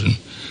cars, and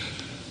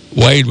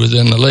Wade was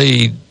in the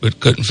lead, but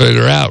couldn't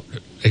figure out.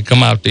 They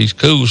come out these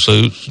cool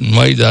suits, and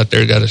Wade's out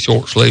there got a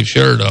short sleeve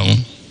shirt on.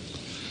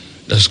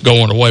 That's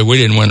going away. We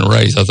didn't win the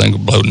race. I think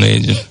we blowed an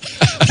engine,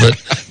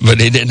 but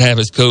he didn't have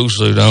his cool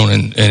suit on,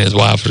 and his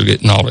wife was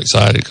getting all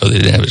excited because he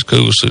didn't have his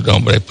cool suit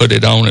on. But they put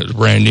it on. It was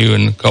brand new,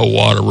 and the cold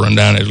water run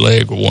down his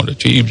leg where one of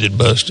the tubes had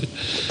busted.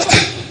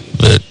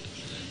 But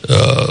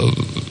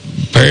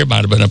Perry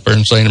might have been up there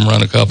and seen him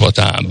run a couple of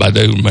times. But I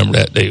do remember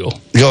that deal.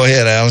 Go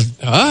ahead, Alan.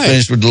 All right.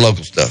 Finish with the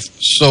local stuff.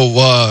 So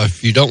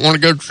if you don't want to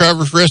go to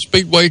Traverse Rest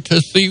Speedway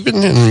this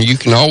evening, and you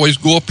can always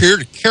go up here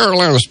to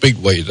Carolina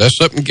Speedway.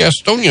 That's up in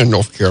Gastonia,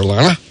 North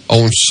Carolina,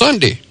 on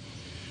Sunday.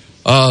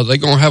 They're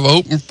going to have an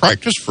open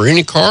practice for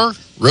any car,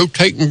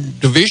 rotating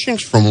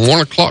divisions from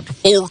 1 o'clock to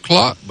 4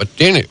 o'clock. But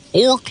then at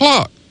 4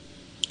 o'clock,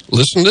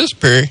 listen to this,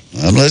 Perry.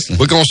 I'm listening.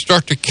 We're going to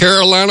start the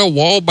Carolina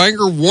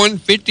Wallbanger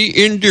 150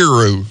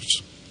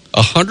 Enduros.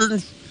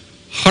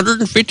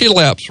 150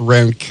 laps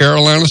around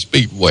Carolina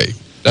Speedway.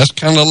 That's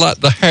kind of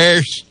like the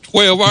Harris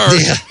 12 hours.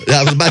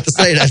 Yeah, I was about to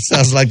say that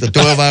sounds like the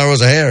 12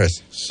 hours of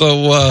Harris. So,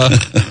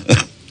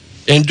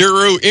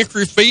 Enduro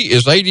entry fee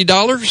is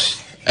 $80,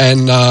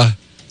 and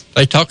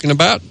they talking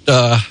about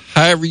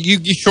however you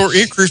get your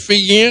entry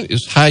fee in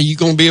is how you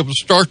going to be able to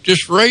start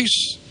this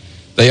race.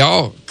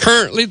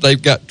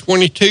 They've got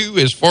 22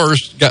 as far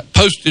as got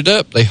posted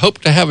up. They hope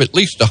to have at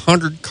least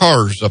 100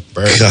 cars up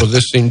there for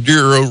this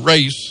enduro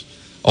race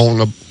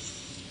on a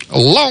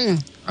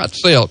long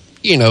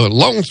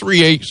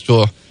 3/8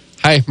 to a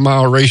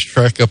half-mile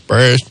racetrack up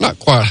there. It's not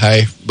quite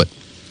half, but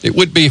it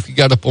would be if you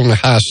got up on the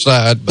high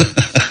side. But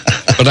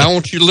but I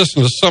want you to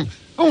listen to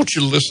I want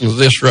you to listen to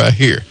this right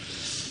here.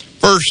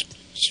 First,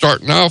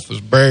 starting off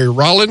was Barry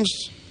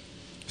Rollins.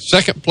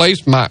 Second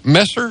place, Mike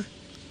Messer.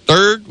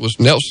 Third was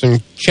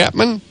Nelson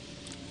Chapman.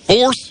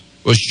 Fourth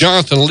was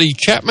Jonathan Lee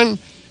Chapman.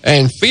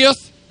 And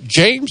fifth,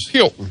 James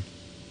Hilton.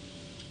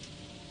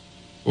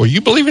 Well,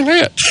 you believe in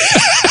that?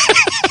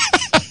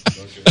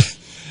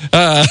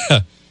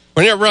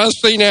 Whenever I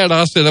seen that,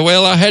 I said,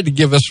 well, I had to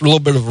give us a little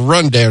bit of a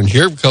rundown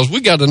here because we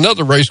got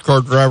another race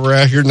car driver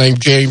out here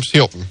named James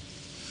Hilton.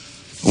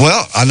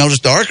 Well, I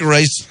noticed the ARCA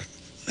race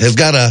has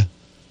got a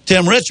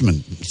Tim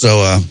Richmond, so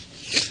I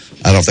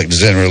don't think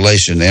there's any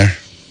relation there.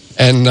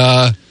 And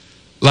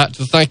like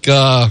to thank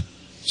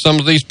some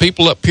of these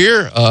people up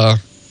here.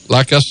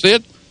 Like I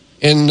said,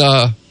 in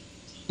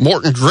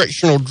Morton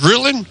Directional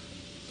Drilling,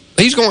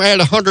 he's going to add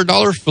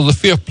 $100 for the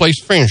fifth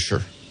place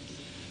finisher.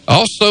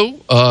 Also,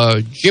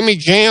 Jimmy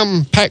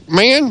Jam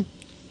Pac-Man,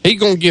 he's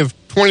going to give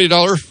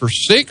 $20 for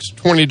sixth,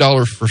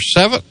 $20 for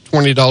seventh,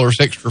 $20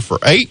 extra for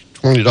eighth,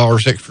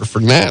 $20 extra for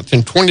ninth,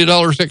 and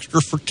 $20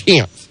 extra for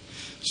 10th.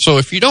 So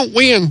if you don't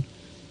win,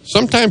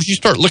 sometimes you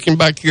start looking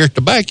back here at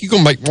the back, you're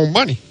going to make more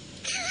money.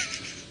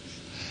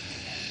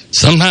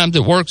 Sometimes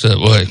it works that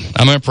way.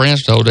 I remember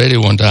Prince told Eddie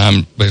one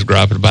time, he was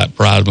griping about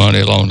prize money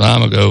a long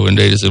time ago, and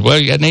Eddie said, well,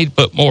 you need to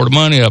put more of the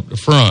money up the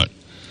front.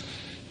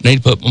 You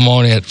need to put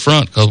more money at the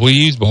front because we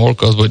use more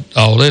because with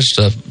all this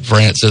stuff,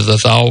 France says,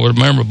 that's all we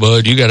remember,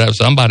 bud. You got to have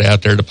somebody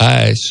out there to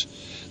pass.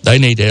 They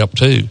need help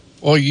too.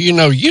 Well,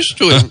 used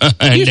to it. And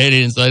Eddie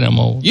didn't say no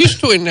more. Used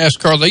to in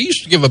NASCAR, they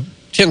used to give a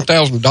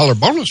 $10,000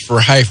 bonus for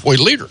a halfway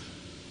leader.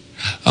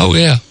 Oh,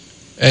 yeah.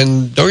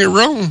 And don't get me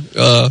wrong,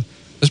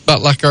 it's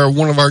about like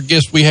one of our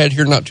guests we had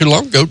here not too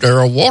long ago,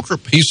 Darrell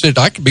Waltrip. He said,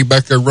 I could be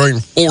back there running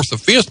fourth or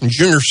fifth. And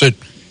Junior said,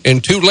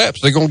 in 2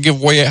 laps, they're going to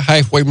give away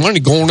halfway money.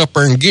 Go on up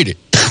there and get it.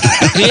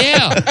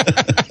 Yeah.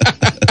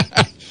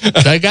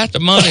 They got the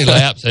money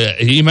laps.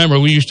 You remember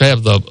we used to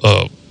have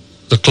the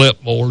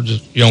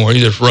clipboards, where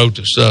you just wrote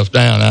the stuff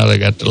down. Now they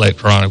got the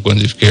electronic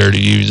ones if you're scared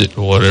to use it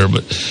or whatever.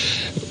 But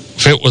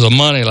if it was a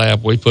money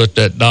lap, we put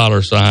that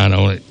 $ sign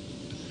on it.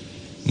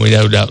 We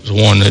know that was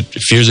the one that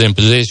if you was in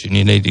position,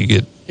 you need to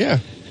get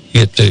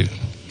to.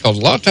 Because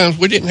a lot of times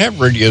we didn't have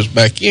radios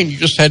back in. You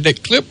just had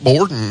that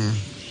clipboard, and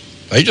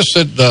they just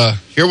said,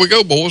 here we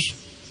go, boys.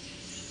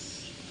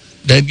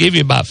 They'd give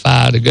you about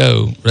 5 to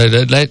go.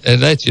 They'd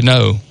let you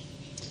know.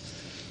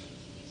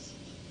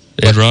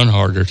 They'd run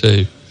harder,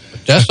 too.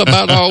 that's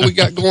about all we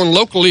got going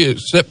locally,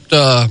 except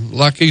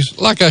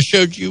like I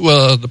showed you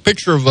the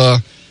picture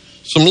of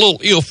some little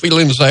ill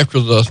feelings after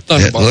the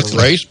Thunderbomber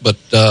race, but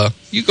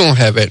you're going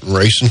to have it in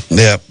racing.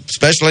 Yeah,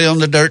 especially on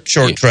the dirt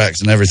short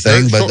tracks and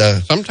everything.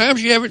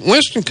 Sometimes you have it in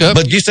Winston Cup.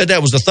 But you said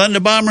that was the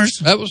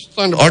Thunderbombers? That was the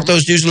Thunderbombers. Aren't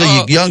those usually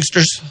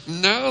youngsters?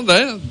 No,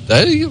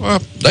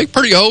 they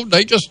pretty old.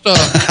 They just...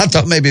 I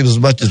thought maybe it was as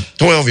much as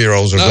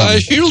 12-years or something.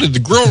 It's usually the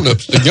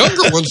grown-ups.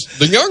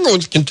 The younger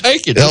ones can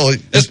take it.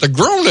 It's the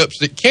grown-ups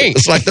that can't.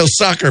 It's like those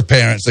soccer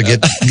parents that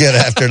get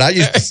after it. I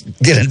used to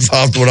get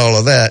involved with all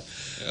of that.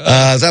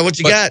 Is that what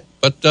you got?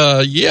 But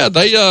they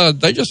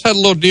just had a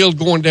little deal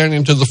going down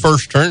into the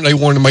first turn. They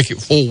wanted to make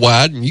it full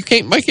wide, and you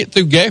can't make it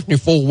through Gaffney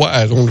full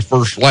wide on the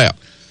first lap.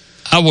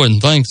 I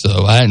wouldn't think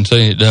so. I hadn't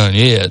seen it done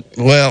yet.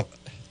 Well,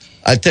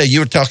 I tell you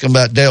were talking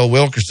about Dale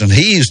Wilkerson.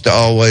 He used to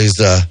always,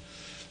 I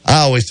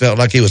always felt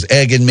like he was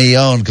egging me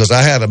on because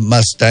I had a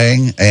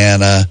Mustang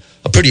and a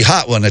pretty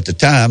hot one at the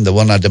time, the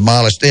one I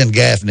demolished in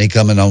Gaffney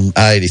coming on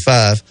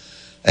I-85,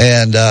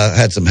 and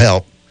had some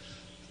help.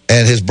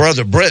 And his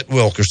brother, Brett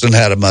Wilkerson,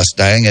 had a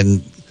Mustang,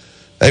 and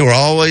they were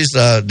always,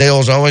 Dale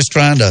was always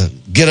trying to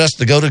get us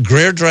to go to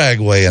Greer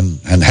Dragway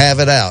and have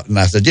it out. And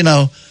I said,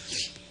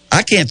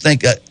 I can't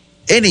think of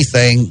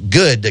anything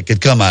good that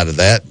could come out of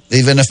that.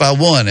 Even if I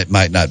won, it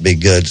might not be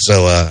good.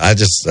 So I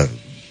just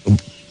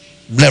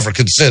never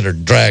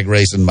considered drag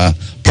racing my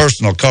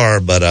personal car.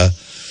 But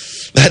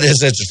that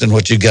is interesting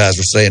what you guys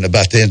were saying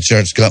about the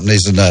insurance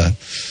companies and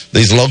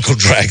these local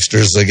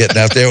dragsters getting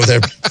out there with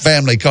their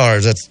family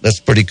cars.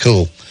 That's pretty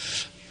cool.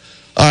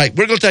 All right,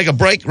 we're going to take a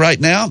break right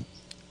now,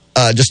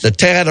 just a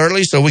tad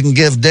early so we can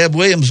give Deb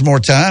Williams more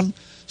time.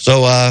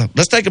 So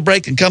let's take a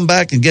break and come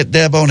back and get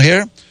Deb on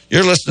here.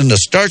 You're listening to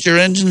Start Your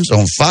Engines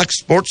on Fox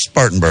Sports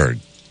Spartanburg.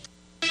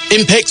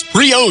 Impex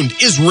Pre-Owned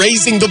is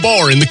raising the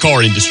bar in the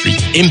car industry.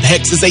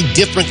 Impex is a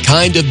different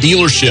kind of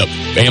dealership.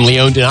 Family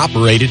owned and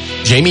operated,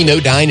 Jamie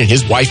Nodine and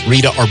his wife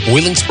Rita are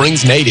Boiling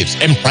Springs natives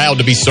and proud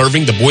to be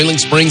serving the Boiling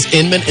Springs,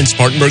 Inman, and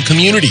Spartanburg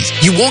communities.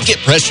 You won't get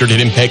pressured at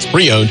Impex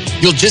Pre-Owned.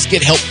 You'll just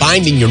get help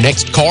finding your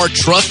next car,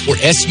 truck, or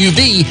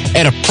SUV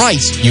at a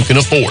price you can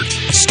afford.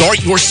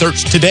 Start your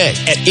search today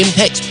at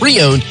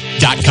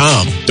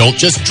ImpexPreowned.com. Don't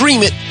just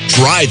dream it,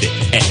 drive it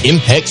at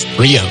Impex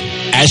Pre-Owned.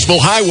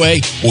 Asheville Highway,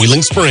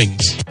 Boiling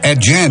Springs. At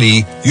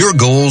Janney, your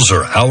goals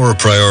are our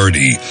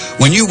priority.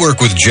 When you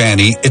work with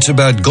Janney, it's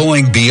about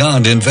going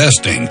beyond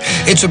investing.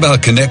 It's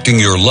about connecting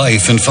your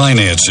life and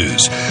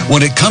finances.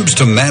 When it comes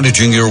to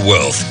managing your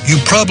wealth, you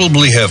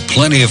probably have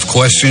plenty of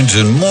questions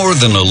and more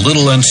than a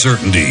little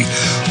uncertainty.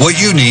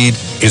 What you need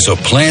is a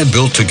plan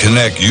built to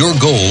connect your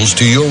goals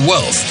to your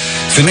wealth.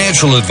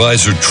 Financial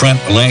advisor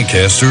Trent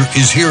Lancaster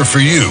is here for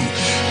you.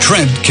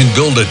 Trent can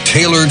build a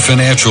tailored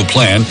financial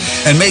plan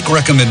and make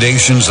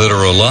recommendations that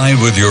are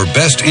aligned with your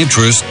best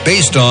interests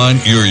based on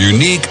your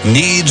unique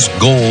needs,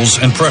 goals,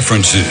 and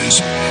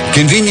preferences.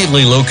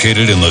 Conveniently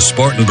located in the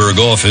Spartanburg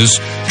office,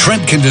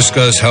 Trent can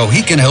discuss how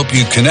he can help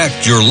you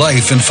connect your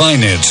life and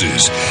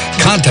finances.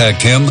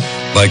 Contact him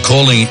by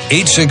calling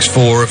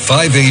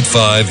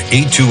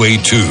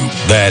 864-585-8282.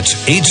 That's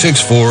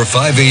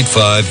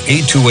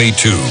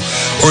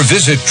 864-585-8282. Or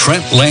visit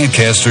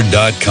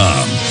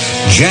TrentLancaster.com.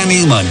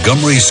 Janney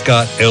Montgomery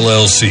Scott,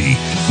 LLC.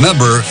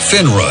 Member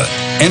FINRA,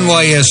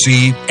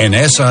 NYSE, and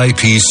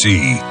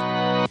SIPC.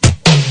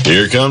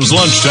 Here comes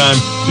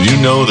lunchtime. Did you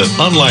know that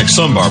unlike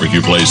some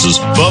barbecue places,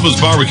 Bubba's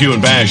Barbecue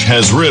and Bash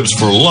has ribs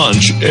for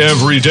lunch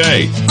every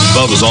day?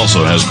 Bubba's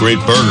also has great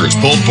burgers,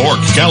 pulled pork,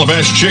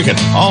 calabash chicken,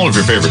 all of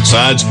your favorite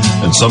sides,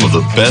 and some of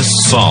the best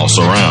sauce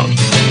around.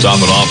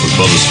 Top it off with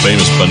Bubba's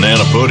famous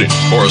banana pudding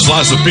or a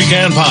slice of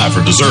pecan pie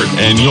for dessert,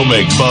 and you'll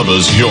make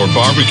Bubba's your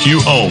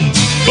barbecue home.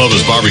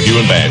 Bubba's Barbecue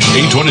and Bash,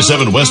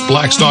 827 West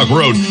Blackstock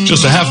Road,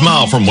 just a half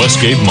mile from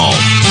Westgate Mall.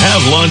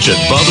 Have lunch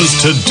at Bubba's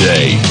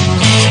today.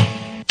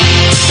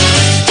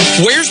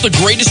 Where's the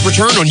greatest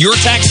return on your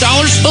tax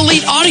dollars?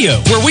 Elite Audio,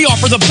 where we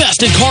offer the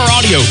best in car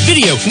audio,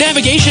 video,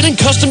 navigation, and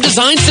custom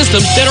design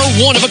systems that are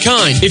one of a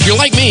kind. If you're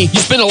like me, you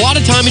spend a lot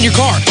of time in your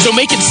car, so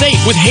make it safe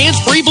with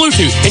hands-free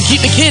Bluetooth and keep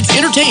the kids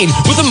entertained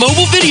with a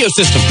mobile video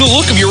system. The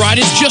look of your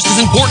ride is just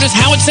as important as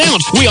how it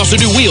sounds. We also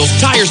do wheels,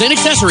 tires, and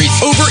accessories.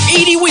 Over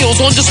 80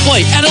 wheels on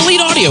display at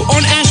Elite Audio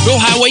on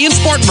Asheville Highway in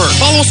Spartanburg.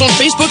 Follow us on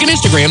Facebook and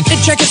Instagram and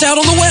check us out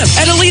on the web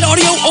at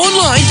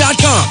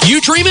EliteAudioOnline.com.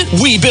 You dream it,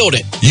 we build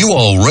it. You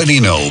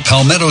already know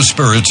Palmetto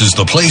Spirits is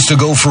the place to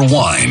go for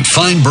wine,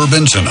 fine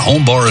bourbons, and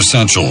home bar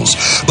essentials.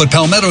 But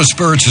Palmetto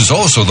Spirits is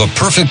also the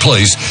perfect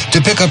place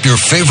to pick up your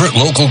favorite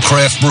local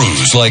craft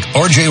brews like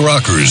RJ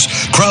Rockers,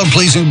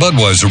 crowd-pleasing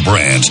Budweiser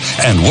brands,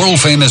 and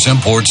world-famous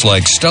imports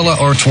like Stella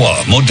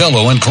Artois,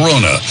 Modelo, and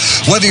Corona.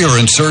 Whether you're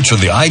in search of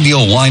the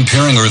ideal wine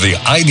pairing or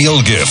the ideal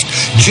gift,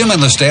 Jim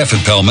and the staff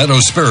at Palmetto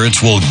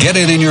Spirits will get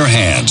it in your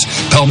hands.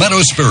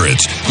 Palmetto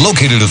Spirits,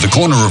 located at the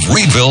corner of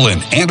Reedville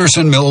and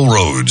Anderson Mill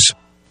Roads.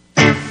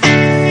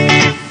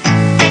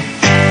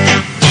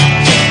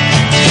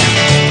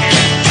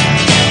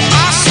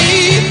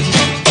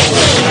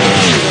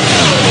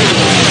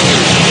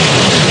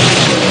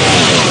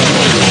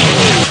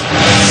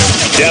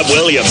 Deb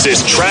Williams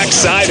is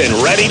trackside and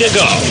ready to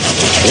go.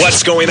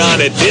 What's going on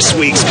at this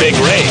week's big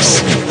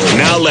race?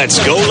 Now let's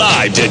go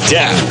live to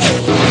Deb.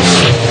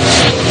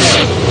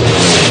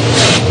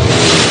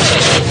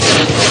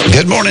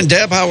 Good morning,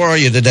 Deb. How are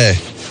you today?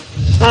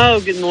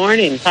 Oh, good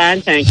morning. Fine,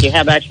 thank you.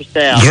 How about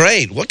yourself?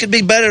 Great. What could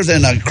be better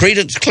than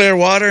Credence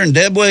Clearwater and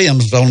Deb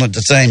Williams on at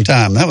the same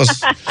time? That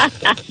was.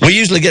 We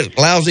usually get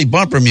lousy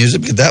bumper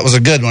music, but that was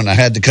a good one. I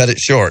had to cut it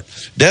short.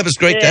 Deb, it's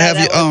great to have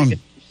you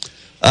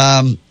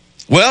on.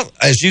 Well,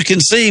 as you can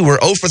see, we're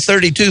 0 for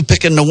 32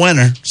 picking the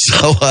winner.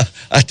 So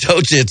I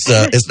told you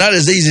it's not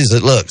as easy as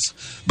it looks.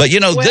 But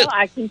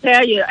I can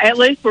tell you, at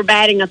least we're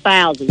batting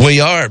 1,000.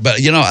 We are, but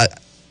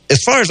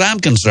as far as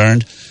I'm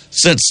concerned,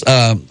 since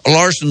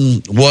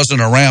Larson wasn't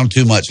around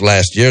too much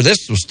last year,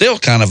 this was still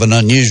kind of an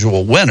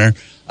unusual winter.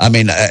 I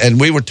mean, and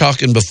we were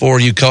talking before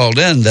you called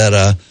in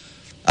that,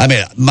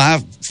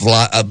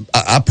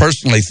 I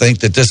personally think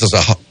that this is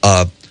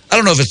I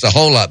don't know if it's a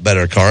whole lot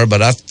better car,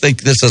 but I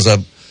think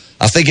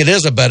it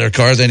is a better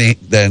car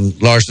than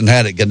Larson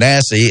had at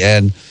Ganassi.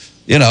 And,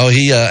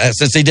 he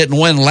since he didn't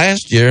win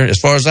last year, as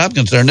far as I'm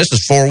concerned, this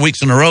is 4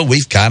 weeks in a row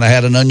we've kind of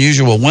had an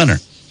unusual winter.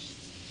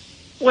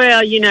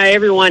 Well,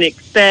 everyone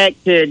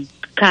expected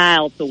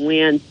Kyle to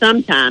win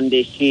sometime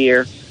this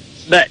year,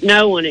 but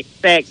no one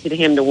expected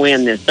him to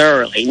win this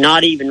early,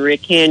 not even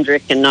Rick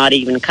Hendrick and not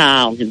even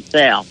Kyle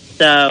himself.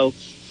 So,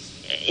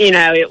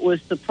 it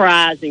was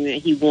surprising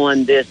that he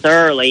won this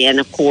early. And,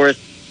 of course,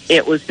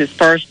 it was his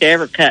first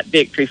ever Cup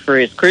victory for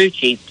his crew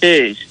chief,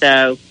 too.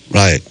 So,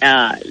 right.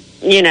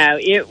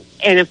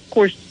 And, of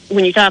course,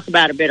 when you talk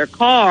about a better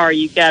car,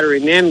 you've got to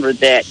remember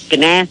that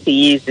Ganassi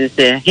uses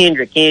the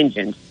Hendrick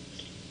engines.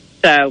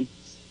 So,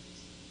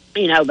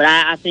 but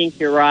I think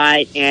you're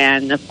right.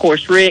 And, of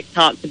course, Rick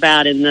talked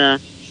about in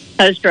the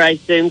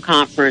post-race Zoom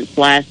conference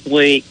last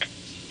week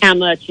how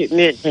much it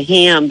meant to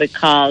him,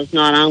 because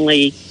not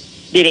only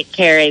did it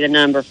carry the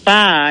number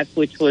 5,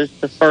 which was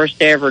the first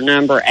ever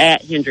number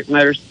at Hendrick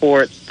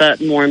Motorsports,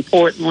 but more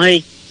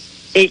importantly,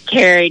 it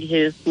carried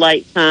his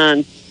late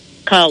son's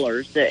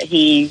colors that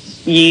he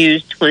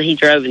used when he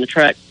drove in the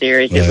truck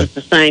series. Right. It was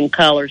the same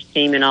colors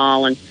scheme and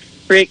all. And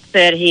Rick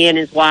said he and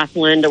his wife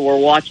Linda were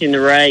watching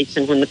the race,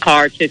 and when the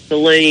car took the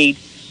lead,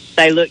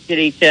 they looked at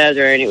each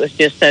other, and it was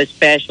just so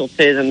special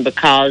to them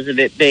because of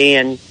it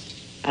being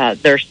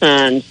their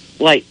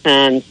late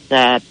son's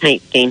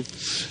paint scheme.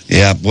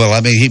 Yeah, well,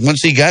 I mean,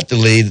 once he got the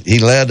lead, he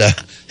led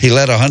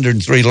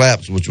 103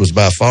 laps, which was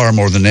by far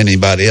more than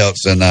anybody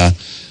else, and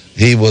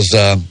he was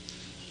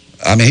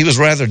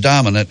rather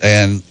dominant,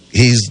 and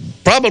he's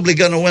probably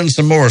going to win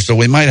some more. So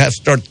we might have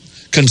to start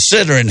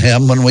considering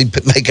him when we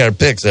make our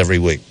picks every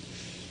week.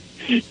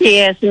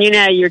 Yes, and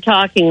you're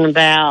talking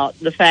about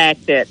the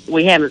fact that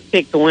we haven't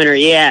picked the winner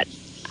yet.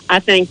 I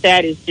think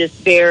that is just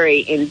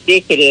very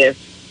indicative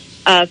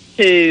of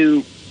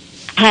to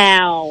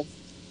how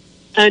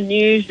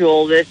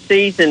unusual this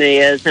season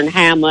is and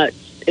how much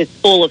it's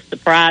full of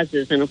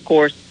surprises. And, of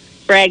course,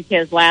 Brad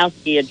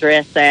Keselowski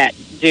addressed that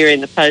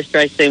during the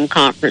post-race Zoom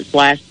conference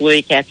last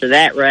week after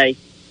that race.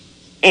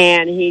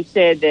 And he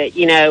said that,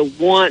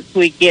 once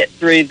we get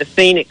through the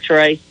Phoenix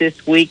race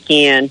this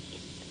weekend,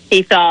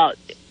 he thought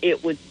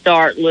it would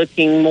start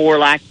looking more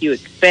like you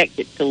expect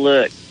it to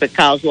look,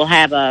 because we'll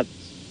have a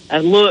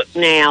look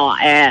now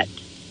at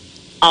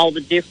all the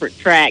different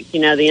tracks.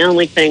 The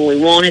only thing we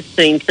won't have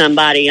seen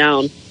somebody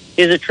on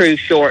is a true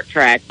short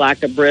track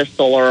like a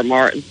Bristol or a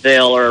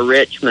Martinsville or a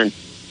Richmond.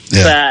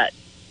 Yeah. But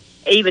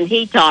even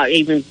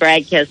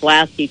Brad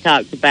Keselowski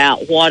talked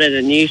about what an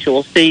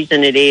unusual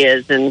season it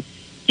is, and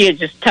it's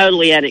just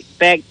totally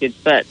unexpected.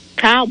 But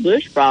Kyle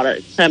Busch brought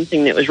up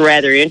something that was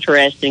rather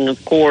interesting,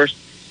 of course.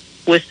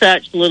 With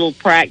such little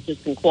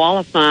practice and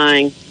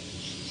qualifying,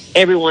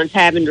 everyone's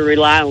having to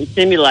rely on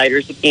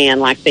simulators again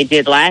like they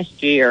did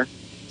last year.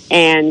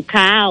 And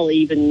Kyle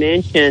even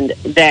mentioned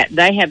that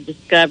they have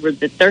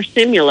discovered that their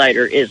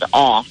simulator is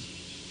off.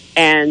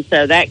 And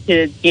so that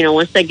could,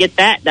 once they get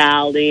that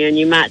dialed in,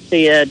 you might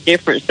see a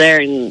difference there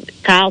in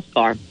Kyle's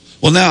car.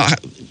 Well, now,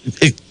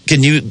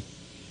 can you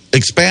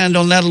expand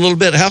on that a little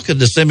bit? How could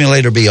the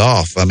simulator be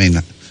off? I mean,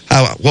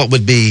 what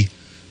would be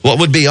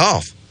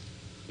off?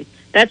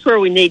 That's where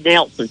we need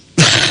Nelson.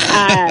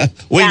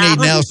 We need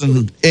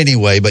Nelson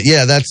anyway, but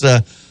yeah, that's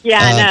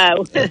I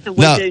know.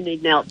 We do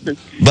need Nelson.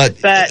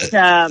 But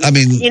I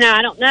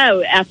don't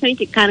know. I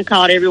think it kind of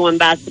caught everyone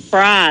by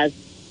surprise.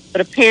 But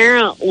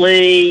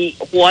apparently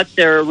what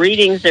their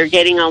readings they're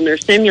getting on their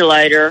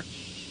simulator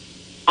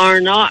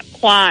are not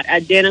quite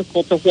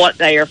identical to what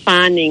they are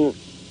finding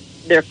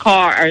their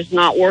car is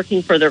not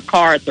working for their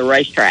car at the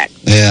racetrack.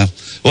 Yeah.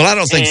 Well, I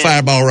don't think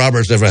Fireball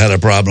Roberts ever had a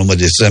problem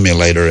with his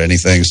simulator or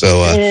anything,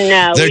 so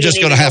no, they're just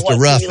going to have to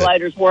rough it.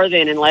 Simulators were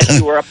then, unless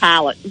you were a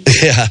pilot.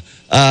 Yeah.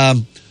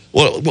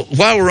 Well,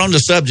 while we're on the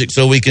subject,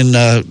 so we can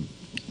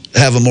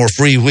have a more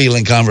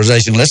freewheeling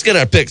conversation, let's get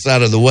our picks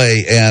out of the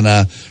way. And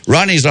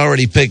Ronnie's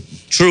already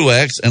picked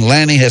Truex, and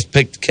Lanny has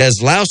picked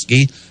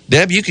Keselowski.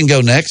 Deb, you can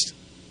go next.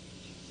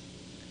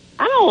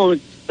 I'm going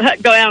to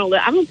go out.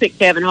 I'm going to pick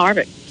Kevin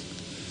Harvick.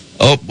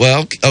 Oh,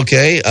 well,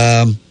 okay.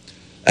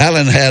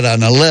 Alan had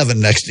an 11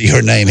 next to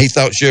your name. He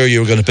thought sure you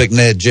were going to pick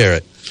Ned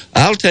Jarrett.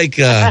 I'll take.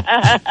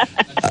 Okay,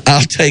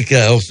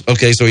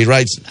 so he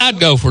writes. I'd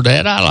go for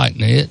that. I like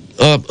Ned.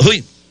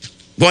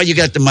 While you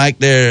got the mic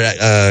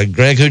there,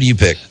 Greg, who do you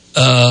pick?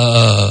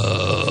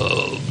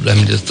 Let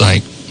me just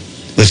think.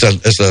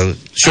 It's a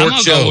short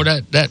I'm show. Go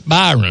with that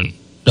Byron.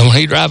 Don't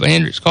he drive a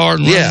Hendricks car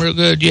and run real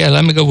good? Yeah,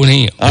 let me go with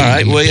him. All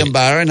right, William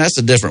Byron. That's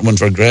a different one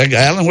for Greg.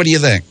 Alan, what do you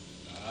think?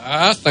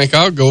 I think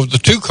I'll go with the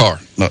 2-car.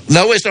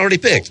 No, it's already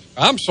picked.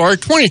 I'm sorry,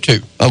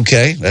 22.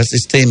 Okay, that's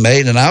his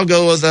teammate, and I'll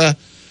go with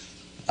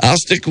I'll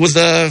stick with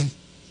the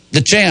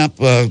champ,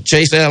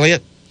 Chase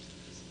Elliott.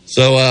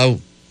 So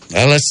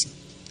that's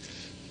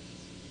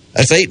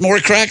 8 more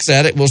cracks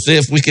at it. We'll see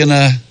if we can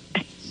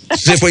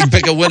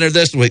pick a winner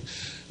this week.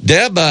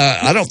 Deb,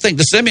 I don't think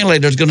the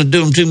simulator is going to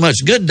do them too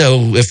much good,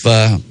 though,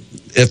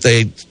 if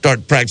they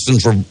start practicing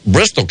for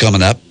Bristol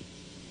coming up.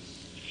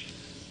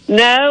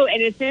 No,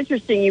 and it's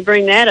interesting you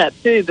bring that up,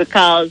 too,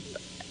 because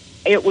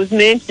it was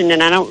mentioned,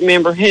 and I don't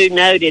remember who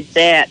noted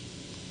that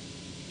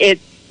you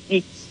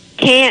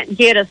can't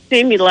get a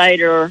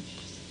simulator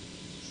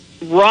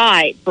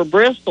right for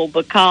Bristol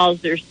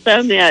because there's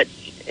so much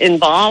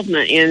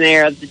involvement in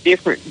there of the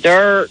different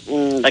dirt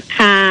and the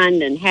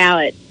kind and how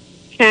it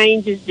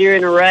changes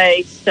during a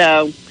race.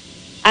 So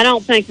I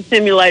don't think the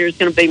simulator is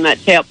going to be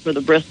much help for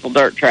the Bristol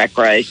dirt track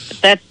race.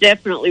 But that's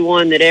definitely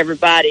one that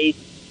everybody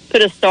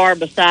put a star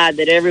beside,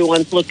 that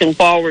everyone's looking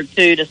forward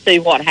to see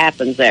what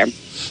happens there.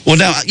 Well,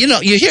 now,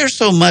 you hear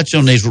so much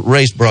on these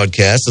race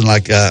broadcasts, and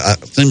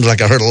it seems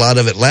like I heard a lot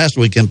of it last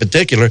week in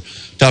particular,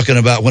 talking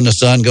about when the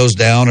sun goes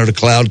down or the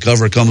cloud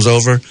cover comes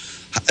over.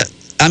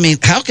 I mean,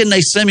 how can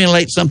they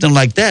simulate something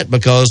like that?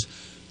 Because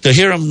to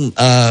hear them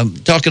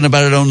talking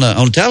about it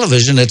on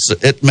television,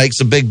 it makes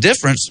a big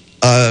difference,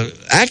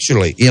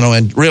 actually,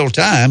 in real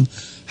time.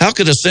 How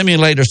could a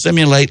simulator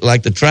simulate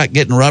like the track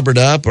getting rubbered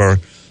up or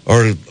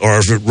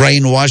if it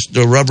rain washed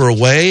the rubber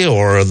away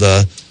or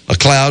a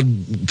cloud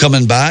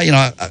coming by?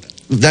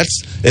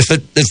 That's if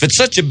it's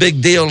such a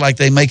big deal like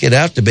they make it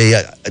out to be,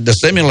 the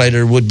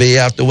simulator would be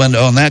out the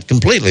window on that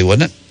completely,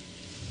 wouldn't it?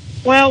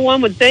 Well,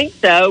 one would think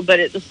so,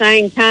 but at the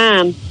same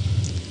time,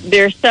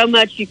 there's so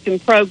much you can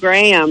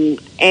program,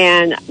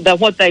 and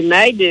what they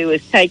may do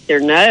is take their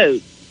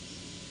notes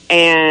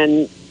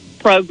and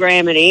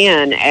program it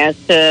in as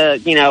to,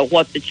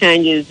 what the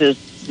changes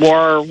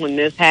were when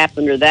this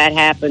happened or that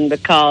happened,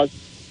 because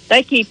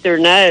they keep their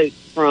notes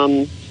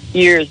from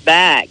years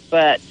back.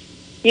 But,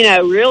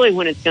 really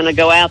when it's going to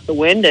go out the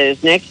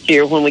windows next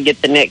year when we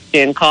get the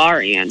next-gen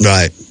car in.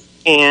 Right.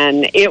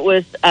 And it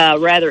was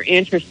rather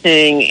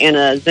interesting in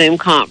a Zoom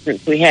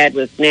conference we had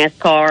with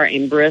NASCAR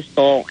in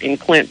Bristol and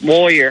Clint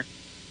Boyer.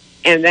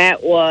 And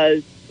that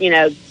was,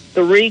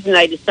 the reason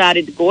they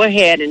decided to go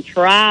ahead and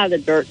try the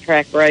dirt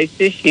track race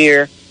this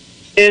year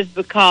is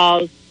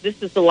because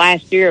this is the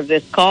last year of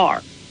this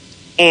car.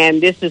 And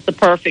this is the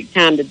perfect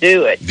time to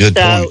do it. Good point.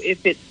 So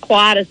if it's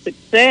quite a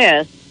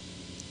success,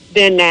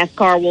 then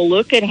NASCAR will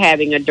look at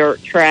having a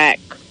dirt track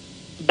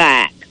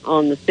back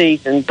on the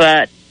season.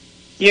 But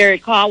Jerry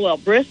Caldwell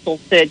Bristol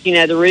said,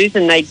 the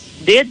reason they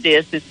did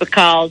this is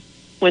because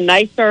when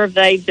they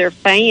surveyed their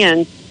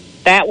fans,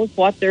 that was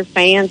what their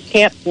fans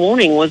kept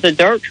wanting, was a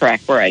dirt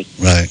track race.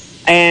 Right.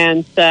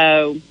 And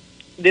so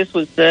this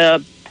was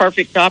the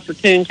perfect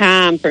opportune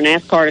time for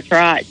NASCAR to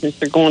try it, since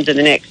they're going to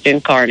the next-gen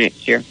car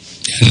next year.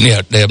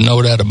 Yeah, they have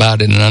no doubt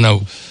about it. And I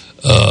know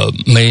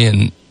me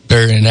and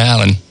Barry and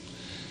Alan,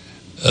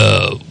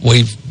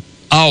 we've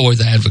always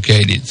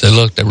advocated. So,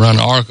 look, they run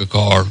an ARCA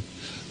car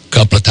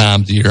couple of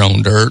times a year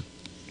on dirt.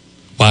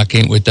 Why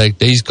can't we take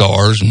these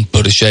cars and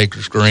put a shaker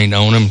screen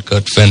on them,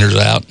 cut the fenders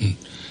out, and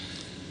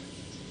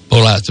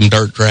pull out some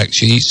dirt track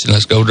sheets and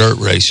let's go dirt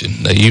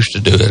racing? They used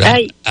to do it.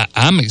 Hey.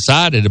 I'm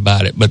excited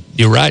about it, but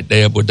you're right,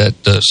 Deb, with that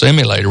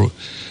simulator.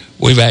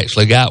 We've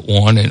actually got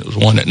one, and it was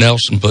one that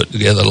Nelson put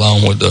together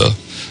along with a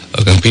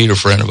computer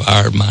friend of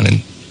ours, mine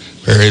and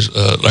Perry's,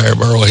 Larry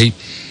Burrow.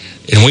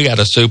 And we got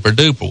a super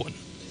duper one,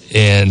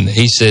 and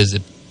he says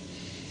that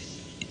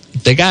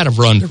they got to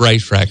run the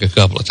racetrack a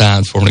couple of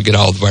times for them to get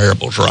all the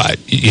variables right.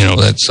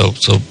 That's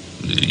so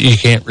you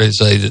can't really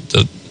say that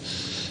the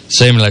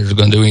simulators are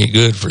going to do any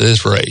good for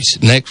this race.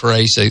 Next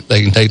race,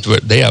 they can take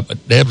the Deb,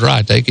 but Deb's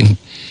right. They can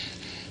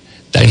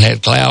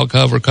have cloud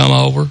cover come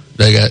over.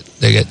 They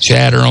got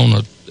chatter on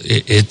the.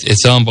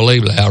 It's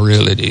unbelievable how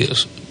real it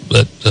is.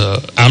 But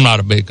I'm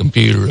not a big a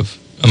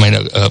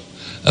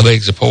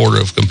big supporter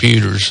of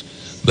computers,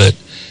 but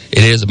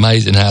it is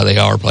amazing how they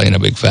are playing a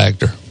big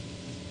factor.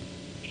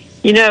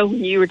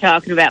 When you were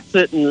talking about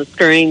putting the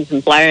screens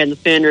and flaring the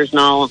fenders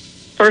and all,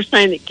 first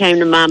thing that came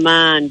to my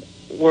mind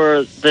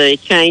were the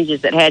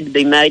changes that had to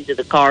be made to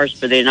the cars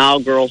for the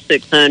inaugural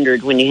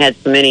 600 when you had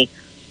so many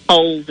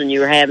holes and you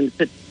were having to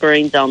put the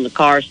screens on the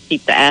cars to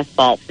keep the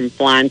asphalt from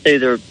flying through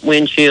the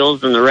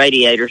windshields and the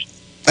radiators.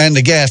 And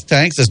the gas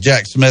tanks, as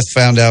Jack Smith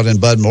found out in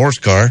Bud Moore's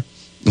car,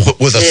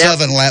 with a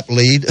 7-lap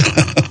lead.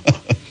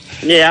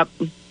 Yep.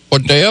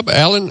 Well, Deb,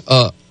 Alan,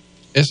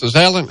 This is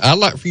Alan. I'd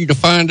like for you to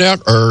find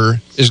out,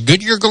 or is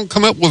Goodyear going to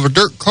come up with a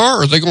dirt car,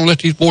 or are they going to let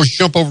these boys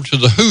jump over to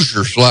the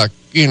Hoosiers like,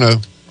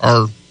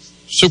 our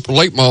super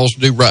late models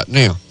do right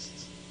now?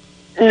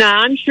 No,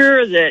 I'm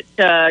sure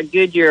that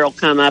Goodyear will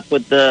come up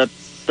with the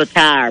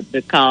tire,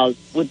 because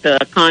with the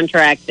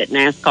contract that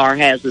NASCAR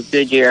has with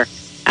Goodyear,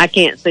 I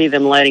can't see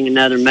them letting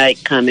another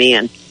make come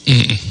in.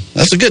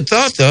 That's a good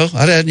thought, though.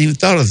 I hadn't even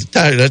thought of the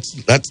tire.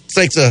 That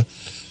takes a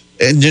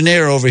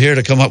engineer over here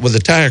to come up with a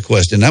tire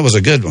question. That was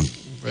a good one.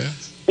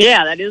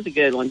 Yeah, that is a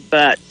good one.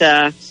 But,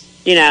 I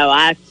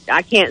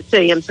can't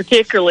see them,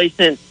 particularly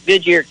since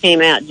Goodyear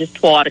came out just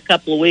a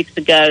couple of weeks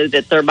ago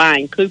that they're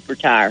buying Cooper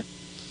tire.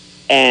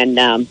 And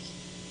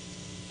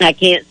I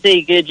can't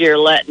see Goodyear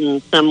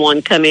letting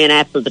someone come in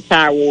after the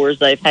tire wars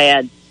they've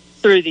had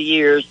through the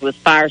years with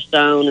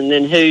Firestone and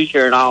then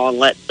Hoosier and all, and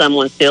let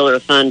someone steal their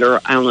thunder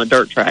on a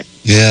dirt track.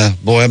 Yeah,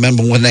 boy, I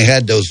remember when they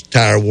had those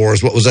tire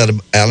wars. What was that,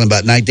 Alan,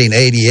 about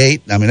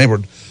 1988? I mean, they were,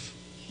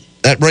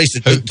 that race,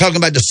 talking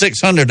about the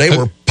 600, they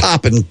were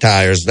popping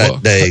tires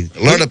that day.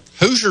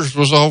 Hoosiers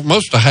was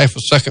almost a half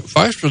a second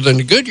faster than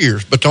the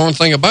Goodyears, but the only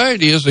thing about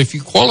it is if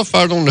you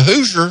qualified on the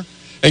Hoosier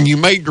and you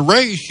made the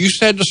race, you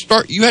had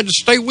to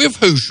stay with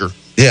Hoosier.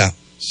 Yeah.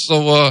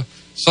 So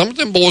some of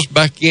them boys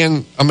back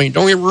in, don't get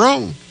me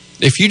wrong,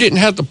 if you didn't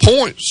have the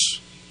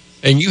points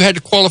and you had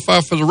to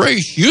qualify for the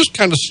race, you was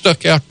kind of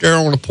stuck out there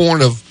on the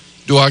point of,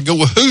 do I go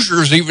with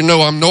Hoosiers even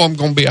though I know I'm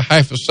going to be a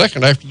half a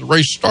second after the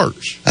race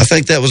starts? I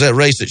think that was that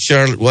race at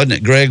Charlotte, wasn't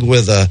it, Greg,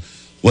 with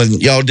when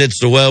y'all did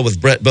so well with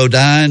Brett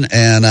Bodine,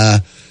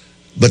 and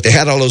but they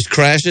had all those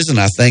crashes, and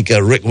I think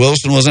Rick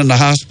Wilson was in the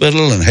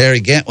hospital, and Harry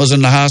Gant was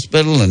in the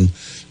hospital, and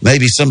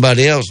maybe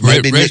somebody else.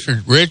 Maybe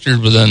Richard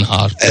was in the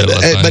hospital.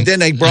 But then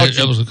they brought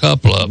there was a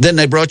couple of them. Then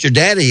they brought your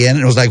daddy in,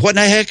 and it was like, what in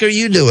the heck are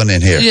you doing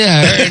in here?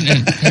 Yeah,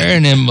 Harry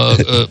and him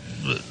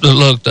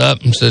looked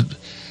up and said,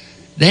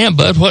 "Damn,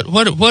 Bud,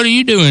 what are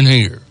you doing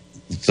here?"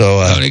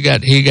 So he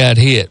got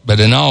hit. But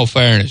in all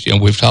fairness,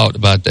 we've talked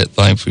about that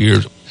thing for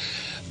years.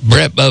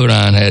 Brett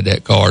Bodine had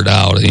that car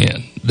dialed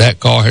in.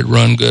 That car had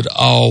run good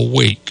all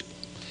week,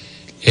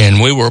 and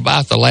we were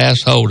about the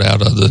last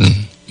holdout other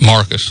than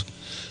Marcus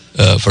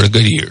for the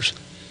Goodyears.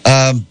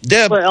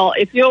 Deb, well,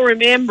 if you'll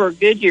remember,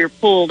 Goodyear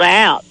pulled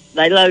out.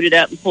 They loaded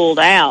up and pulled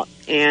out,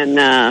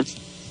 and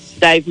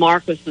Dave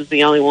Marcus was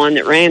the only one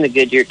that ran the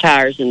Goodyear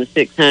tires in the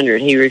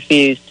 600. He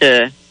refused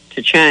to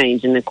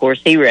change, and of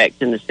course he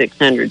wrecked in the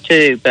 600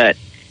 too. But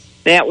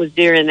that was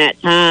during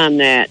that time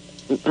that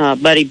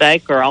Buddy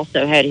Baker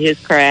also had his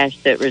crash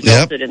that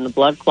resulted in the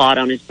blood clot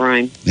on his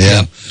brain.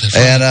 Yeah.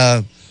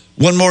 And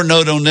one more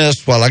note on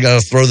this, while I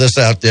got to throw this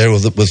out there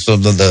with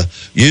some of the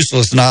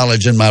useless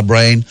knowledge in my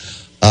brain.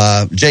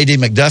 J.D.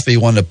 McDuffie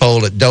won the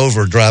pole at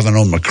Dover driving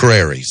on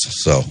McCrary's.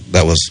 So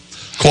that was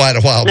quite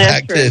a while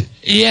back, too.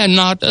 Yeah,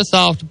 knocked us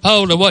off the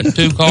pole. There wasn't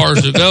two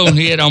cars to go, and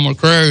he had on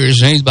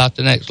McCrary's, and he's about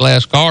the next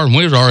last car, and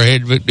we was already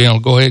headed to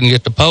go ahead and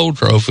get the pole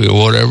trophy or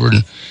whatever,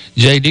 and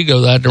J.D.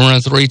 goes out there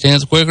run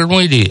 3/10 quicker than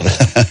we did.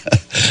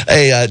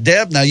 Hey,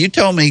 Deb, now you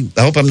told me,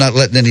 I hope I'm not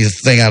letting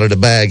anything out of the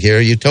bag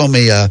here. You told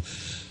me a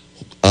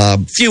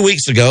few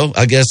weeks ago,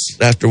 I guess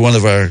after one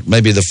of our,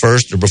 maybe the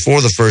first or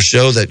before the first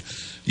show, that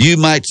you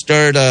might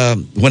start,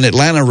 when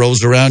Atlanta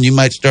rolls around, you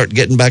might start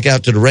getting back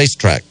out to the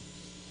racetrack.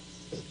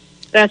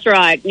 That's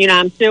right.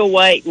 I'm still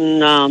waiting.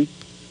 The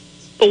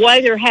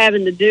way they're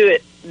having to do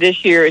it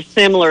this year is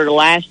similar to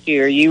last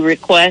year. You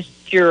request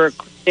your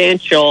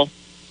credential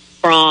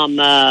from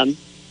the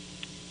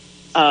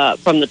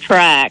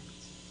track,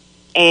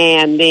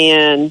 and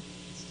then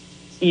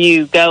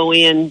you go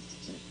in.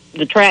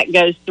 The track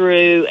goes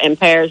through and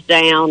pairs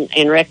down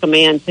and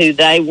recommends who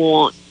they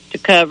want to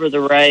cover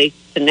the race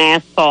to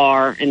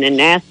NASCAR, and then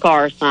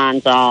NASCAR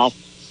signs off.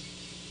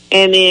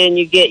 And then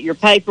you get your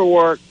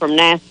paperwork from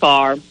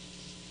NASCAR.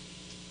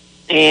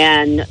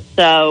 And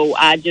so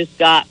I just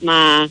got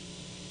my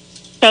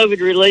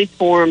COVID release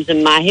forms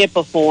and my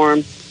HIPAA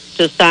forms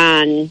to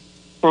sign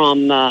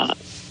from my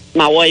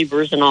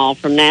waivers and all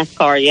from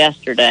NASCAR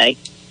yesterday.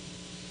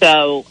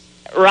 So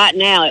right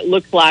now it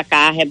looks like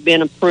I have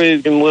been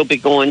approved and will be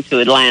going to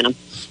Atlanta.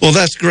 Well,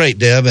 that's great,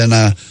 Deb.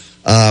 And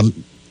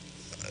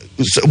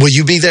so will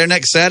you be there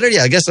next Saturday?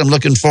 I guess I'm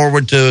looking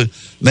forward to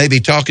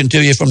maybe talking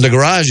to you from the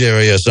garage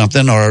area or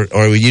something. Or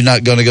are you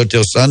not going to go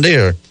till Sunday,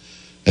 or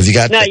have you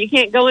got? No, you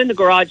can't go in the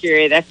garage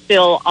area. That's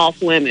still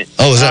off limits.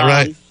 Oh, is that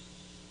right?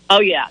 Oh,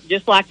 yeah,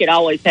 just like it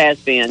always has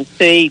been.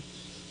 See,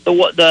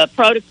 the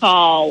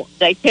protocol,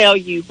 they tell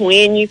you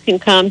when you can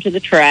come to the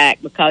track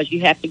because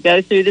you have to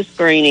go through the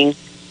screening,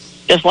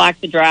 just like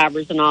the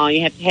drivers and all.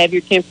 You have to have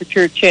your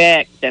temperature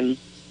checked, and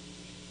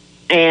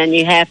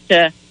you have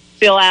to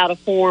fill out a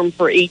form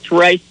for each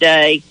race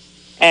day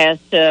as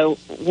to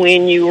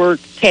when you were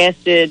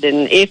tested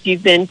and if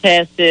you've been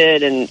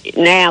tested. And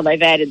now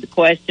they've added the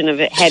question of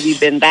have you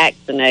been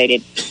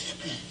vaccinated.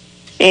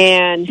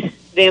 And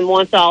then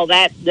once all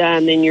that's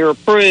done, then you're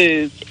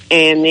approved,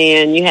 and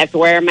then you have to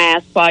wear a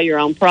mask while you're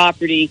on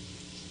property.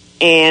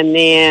 And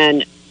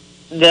then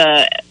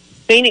the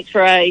Phoenix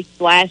race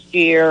last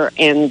year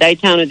and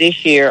Daytona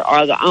this year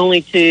are the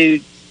only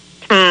two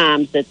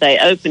times that they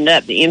opened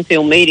up the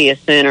Infield Media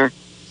Center,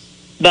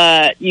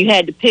 but you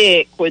had to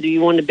pick whether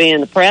you wanted to be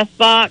in the press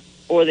box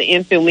or the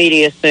Infield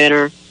Media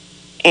Center.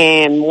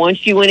 And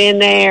once you went in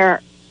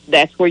there,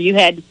 that's where you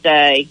had to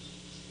stay.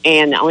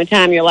 And the only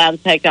time you're allowed to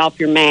take off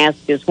your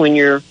mask is when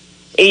you're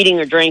eating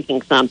or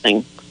drinking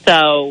something.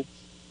 So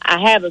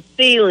I have a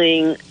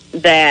feeling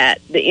that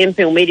the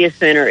Infield Media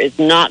Center is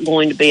not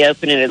going to be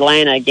open in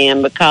Atlanta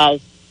again, because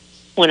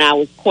when I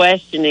was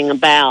questioning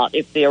about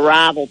if the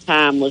arrival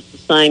time was the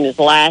same as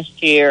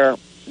last year,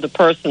 the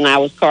person I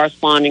was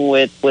corresponding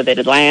with at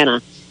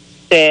Atlanta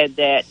said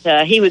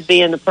that he would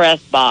be in the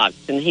press box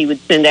and he would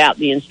send out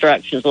the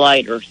instructions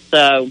later.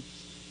 So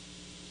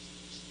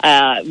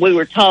we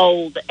were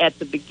told at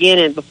the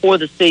beginning, before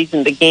the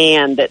season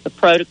began, that the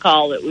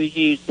protocol that was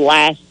used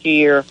last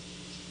year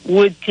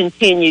would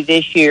continue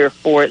this year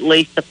for at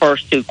least the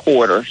first 2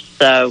 quarters.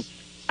 So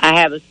I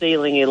have a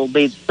feeling it'll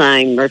be the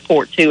same.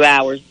 Report 2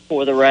 hours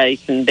before the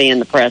race and be in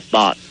the press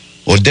box.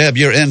 Well, Deb,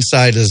 your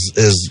insight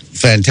is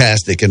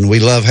fantastic, and we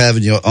love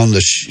having you on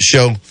the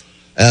show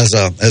as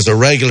a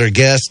regular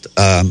guest.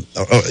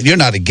 You're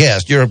not a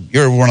guest; you're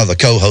one of the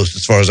co-hosts,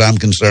 as far as I'm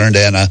concerned.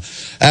 And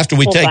after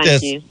we take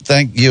this,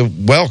 thank you,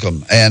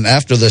 welcome. And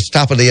after this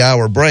top of the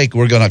hour break,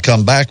 we're going to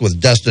come back with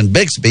Dustin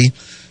Bixby,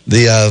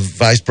 the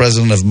Vice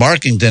President of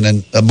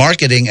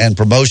Marketing and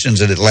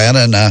Promotions at Atlanta,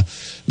 and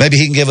maybe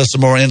he can give us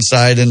some more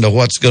insight into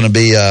what's going to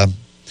be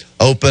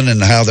open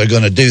and how they're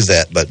going to do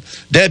that. But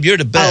Deb, you're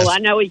the best. Oh, I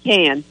know he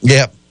can.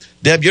 Yep.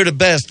 Deb, you're the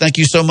best. Thank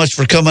you so much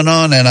for coming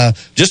on, and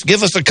just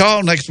give us a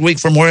call next week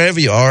from wherever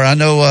you are. I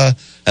know,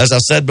 as I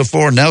said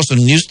before,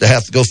 Nelson used to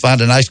have to go find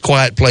a nice,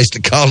 quiet place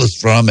to call us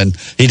from, and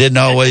he wasn't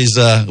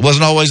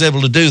always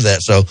able to do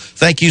that. So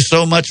thank you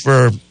so much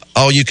for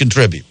all you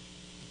contribute.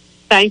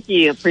 Thank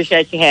you.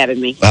 Appreciate you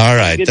having me. All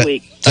right. Good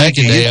week. Thank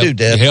you. Deb. You too,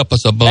 Deb. You help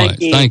us a bunch.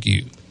 Thank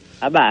you.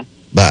 Bye-bye.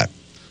 Bye.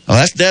 Well,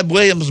 that's Deb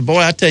Williams. Boy,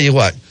 I tell you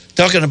what,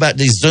 talking about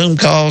these Zoom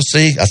calls,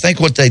 see, I think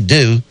what they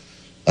do,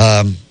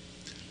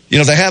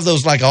 they have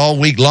those like all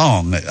week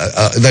long.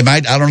 They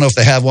might, I don't know if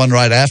they have one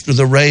right after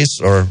the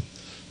race or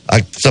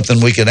something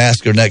we can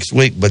ask her next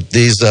week, but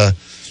these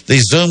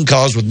Zoom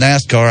calls with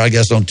NASCAR, I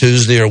guess on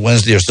Tuesday or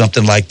Wednesday or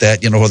something like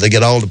that, where they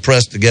get all the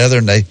press together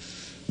and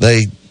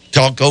they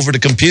talk over the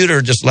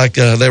computer just like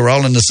they were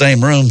all in the same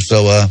room.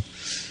 So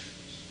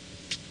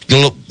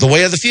the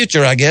way of the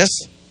future, I guess.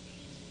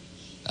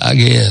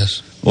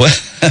 Well,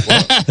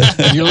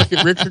 you look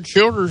at Richard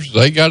Childers;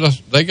 they got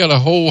a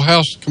whole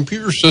house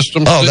computer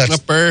system sitting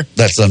up there.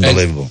 That's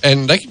unbelievable.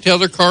 And they can tell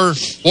their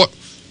cars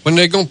when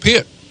they're going to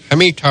pit, how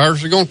many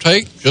tires they're going to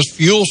take, just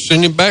fuel,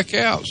 send it back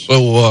out.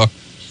 So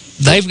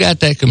they've got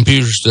that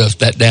computer stuff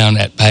down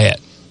that pat.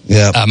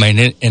 Yeah, I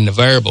mean, and the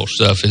variable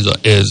stuff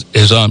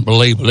is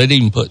unbelievable. It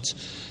even puts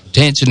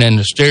tension in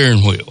the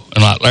steering wheel.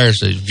 And like Larry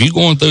says, if you're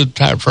going through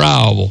the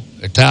trial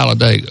at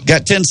Talladega.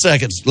 Got 10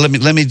 seconds. Let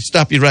me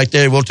stop you right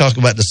there. We'll talk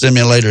about the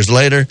simulators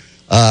later.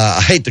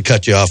 I hate to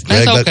cut you off,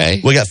 Greg. That's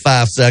okay. But we got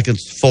 5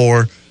 seconds.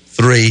 4,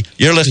 3.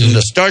 You're listening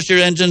to Start Your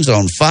Engines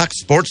on Fox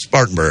Sports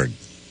Spartanburg.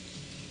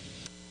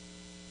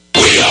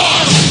 We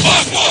are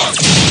Fox.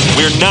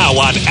 We're now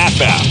on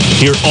FM.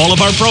 Hear all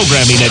of our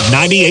programming at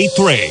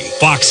 98.3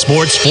 Fox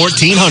Sports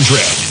 1400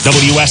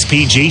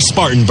 WSPG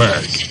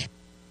Spartanburg.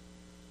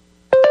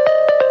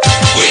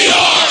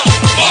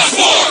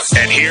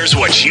 And here's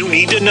what you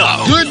need to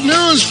know. Good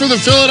news for the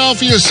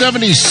Philadelphia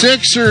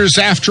 76ers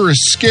after a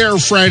scare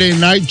Friday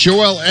night.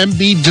 Joel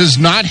Embiid does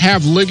not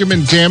have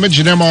ligament damage.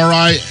 An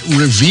MRI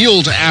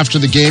revealed after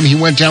the game. He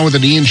went down with a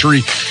knee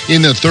injury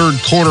in the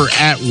third quarter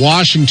at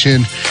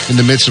Washington in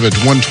the midst of a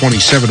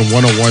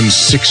 127-101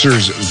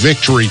 Sixers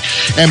victory.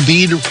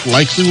 Embiid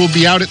likely will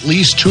be out at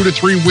least 2 to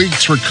 3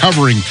 weeks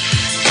recovering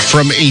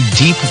from a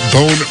deep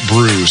bone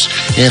bruise.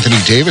 Anthony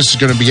Davis is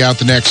going to be out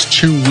the next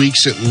 2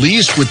 weeks at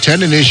least with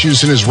tendon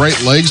issues in his right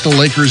legs. The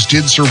Lakers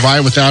did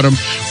survive without him.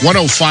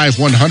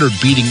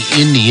 105-100 beating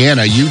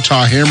Indiana.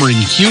 Utah hammering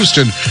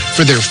Houston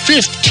for their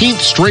 15th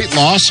straight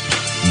loss.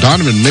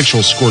 Donovan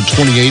Mitchell scored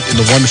 28 in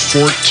the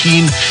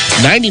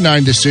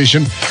 114-99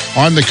 decision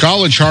on the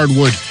college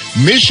hardwood.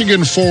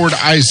 Michigan forward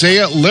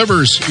Isaiah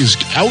Livers is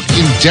out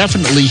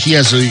indefinitely. He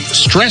has a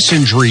stress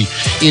injury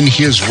in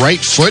his right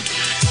foot.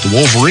 The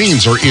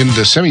Wolverines are in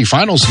the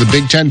semifinals of the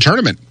Big Ten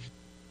tournament.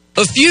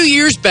 A few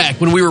years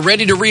back, when we were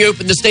ready to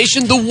reopen the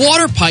station, the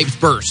water pipes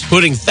burst,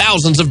 putting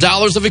thousands of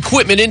dollars of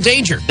equipment in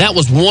danger. That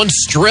was one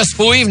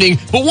stressful evening,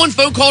 but one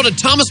phone call to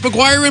Thomas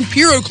McGuire and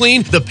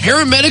PuroClean, the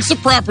paramedics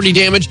of property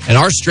damage, and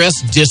our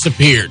stress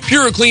disappeared.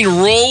 PuroClean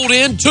rolled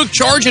in, took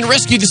charge, and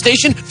rescued the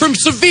station from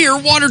severe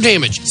water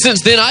damage.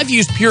 Since then, I've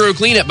used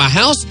PuroClean at my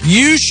house.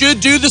 You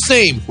should do the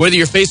same. Whether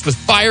you're faced with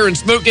fire and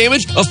smoke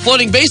damage, a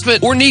flooding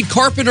basement, or need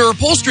carpet or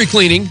upholstery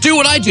cleaning, do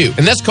what I do,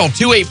 and that's called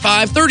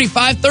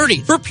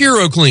 285-3530 for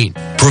PuroClean.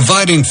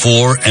 Providing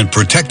for and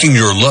protecting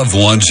your loved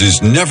ones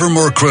is never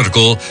more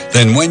critical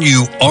than when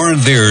you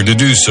aren't there to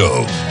do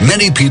so.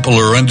 Many people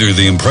are under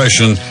the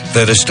impression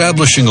that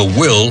establishing a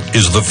will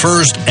is the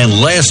first and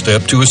last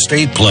step to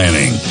estate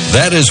planning.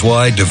 That is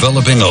why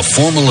developing a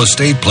formal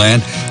estate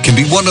plan can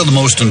be one of the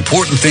most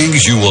important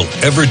things you will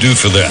ever do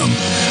for them.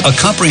 A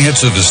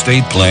comprehensive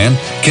estate plan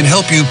can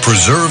help you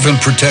preserve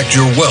and protect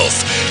your wealth,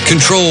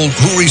 control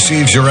who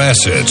receives your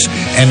assets,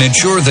 and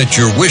ensure that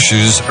your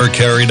wishes are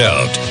carried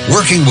out.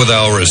 Working with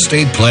our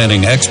estate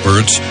planning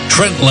experts,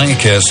 Trent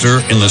Lancaster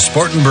in the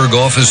Spartanburg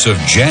office of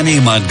Janney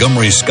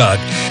Montgomery Scott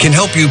can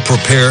help you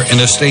prepare an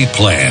estate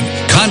plan.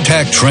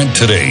 Contact Trent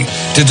today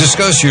to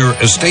discuss your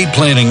estate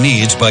planning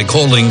needs by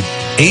calling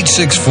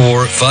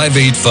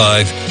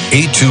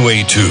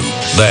 864-585-8282.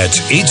 That's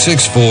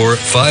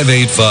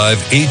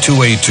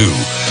 864-585-8282.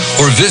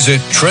 Or visit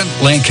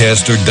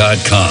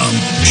TrentLancaster.com.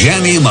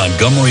 Janney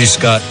Montgomery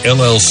Scott,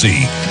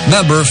 LLC.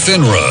 Member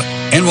FINRA,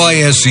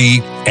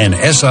 NYSE, and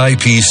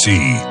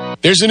SIPC.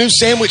 There's a new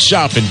sandwich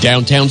shop in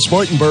downtown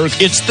Spartanburg.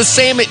 It's the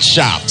Sandwich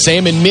Shop.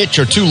 Sam and Mitch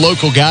are two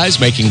local guys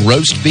making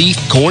roast beef,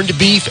 corned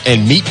beef,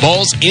 and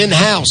meatballs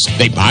in-house.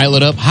 They pile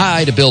it up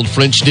high to build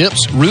French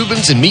dips,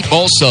 Reubens, and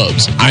meatball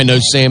subs. I know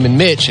Sam and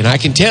Mitch, and I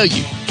can tell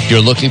you, if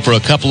you're looking for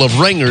a couple of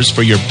ringers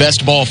for your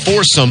best ball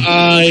foursome,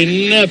 I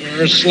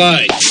never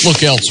slide.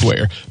 Look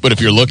elsewhere. But if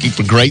you're looking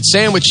for great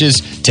sandwiches,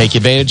 take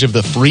advantage of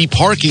the free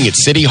parking at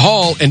City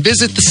Hall and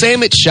visit the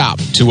Sandwich Shop,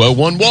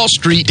 201 Wall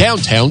Street,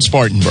 downtown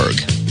Spartanburg.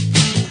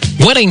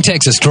 Winning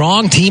takes a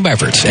strong team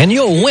effort, and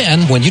you'll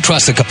win when you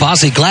trust the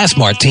Kapasi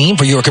GlassMart team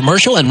for your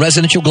commercial and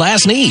residential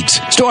glass needs.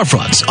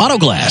 Storefronts, auto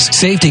glass,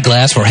 safety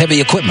glass for heavy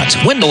equipment,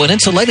 window and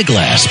insulated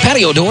glass,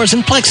 patio doors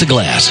and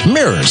plexiglass,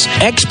 mirrors,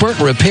 expert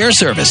repair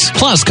service.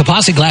 Plus,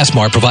 Kapasi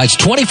GlassMart provides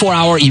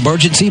 24-hour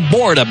emergency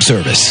board-up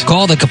service.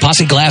 Call the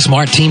Kapasi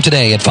GlassMart team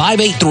today at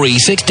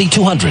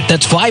 583-6200.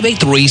 That's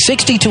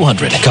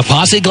 583-6200.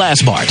 Kapasi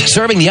GlassMart,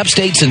 serving the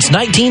upstate since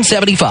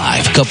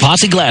 1975.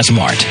 Kapasi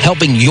GlassMart,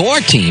 helping your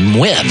team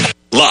win.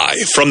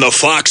 Live from the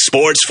Fox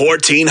Sports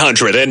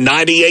 1400 and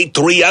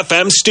 98.3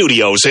 FM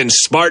studios in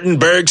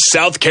Spartanburg,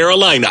 South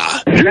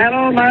Carolina.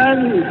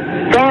 Gentlemen,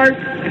 start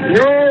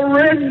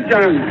your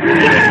engine.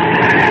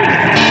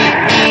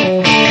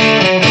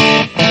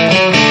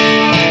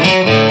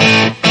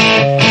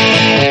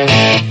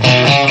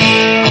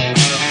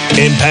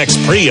 Impex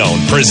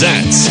Pre-Owned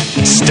presents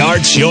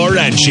Start Your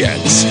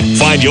Engines.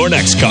 Find your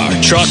next car,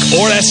 truck,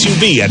 or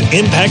SUV at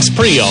Impex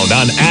Pre-Owned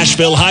on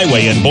Asheville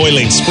Highway in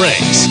Boiling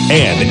Springs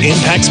and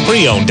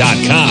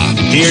ImpexPreowned.com.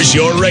 Here's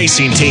your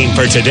racing team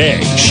for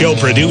today. Show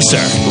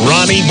producer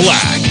Ronnie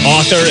Black,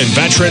 author and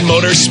veteran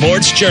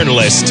motorsports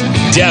journalist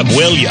Deb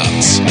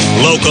Williams.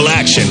 Local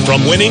action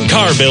from winning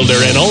car builder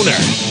and owner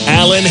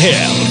Alan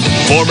Hill,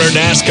 former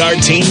NASCAR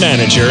team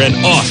manager and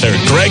author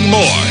Greg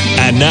Moore.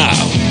 And now,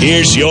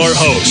 here's your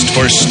host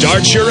for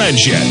Start Your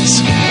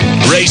Engines,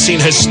 racing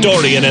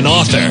historian and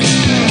author,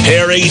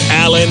 Perry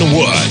Allen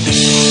Wood.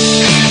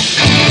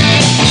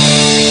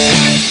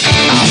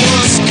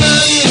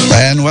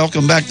 And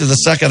welcome back to the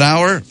second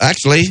hour.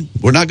 Actually,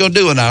 we're not going to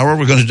do an hour.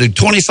 We're going to do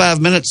 25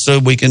 minutes so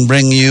we can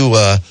bring you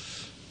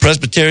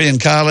Presbyterian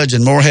College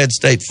and Morehead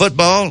State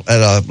football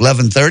at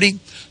 11:30.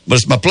 But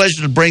it's my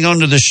pleasure to bring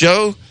onto the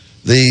show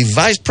the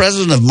Vice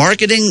President of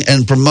Marketing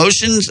and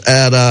Promotions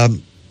at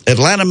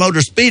Atlanta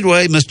Motor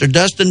Speedway, Mr.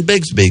 Dustin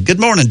Bigsby. Good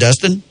morning,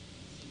 Dustin.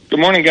 Good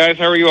morning, guys.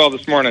 How are you all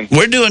this morning?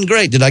 We're doing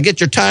great. Did I get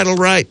your title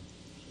right?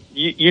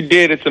 You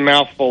did. It's a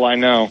mouthful, I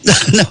know.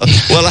 No.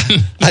 Well,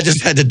 I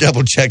just had to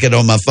double check it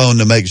on my phone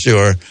to make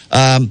sure.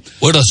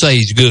 What I say,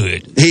 he's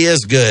good. He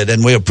is good,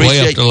 and we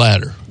appreciate way up the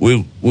ladder.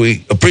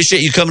 We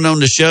appreciate you coming on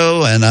the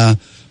show, and I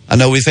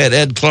know we've had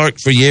Ed Clark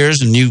for years,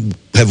 and you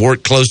have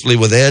worked closely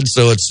with Ed,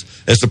 so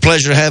it's a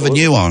pleasure having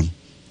you on.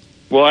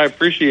 Well, I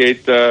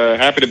appreciate.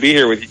 Happy to be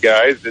here with you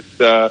guys. It's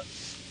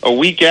a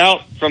week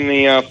out from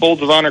the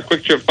Folds of Honor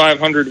Quick Trip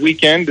 500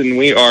 weekend, and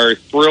we are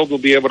thrilled we'll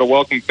be able to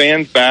welcome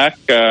fans back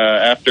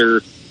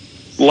after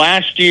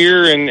last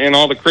year and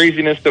all the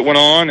craziness that went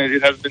on.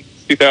 It has been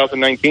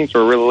 2019,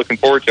 so we're really looking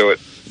forward to it.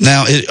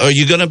 Now, are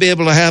you going to be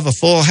able to have a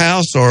full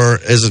house, or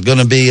is it going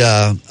to be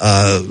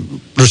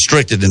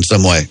restricted in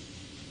some way?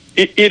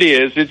 It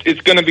is.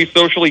 It's going to be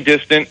socially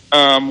distant.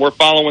 We're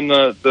following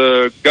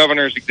the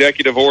governor's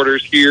executive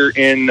orders here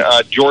in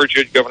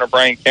Georgia. Governor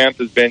Brian Kemp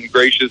has been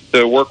gracious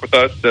to work with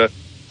us to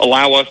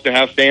allow us to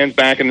have stands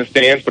back in the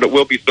stands, but it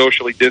will be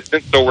socially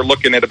distant. So we're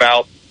looking at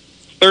about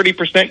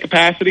 30%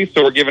 capacity.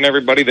 So we're giving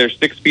everybody their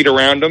 6 feet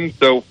around them.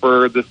 So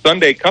for the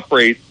Sunday Cup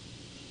race,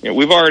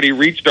 we've already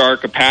reached our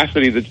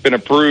capacity that's been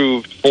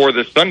approved for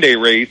the Sunday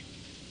race.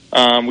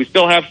 We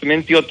still have some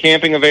infield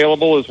camping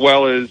available, as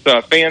well as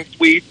fan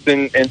suites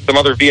and some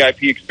other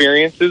VIP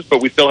experiences, but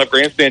we still have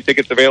grandstand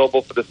tickets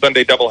available for the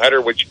Sunday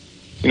doubleheader, which,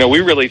 we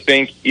really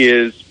think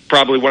is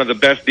probably one of the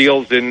best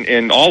deals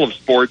in all of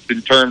sports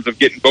in terms of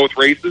getting both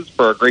races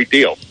for a great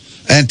deal.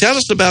 And tell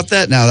us about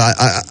that now.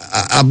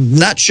 I'm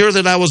not sure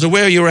that I was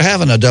aware you were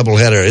having a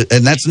doubleheader,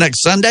 and that's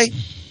next Sunday?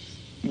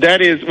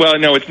 That is, well,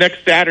 no, it's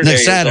next Saturday.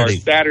 Next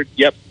Saturday.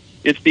 Yep.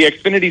 it's the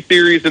Xfinity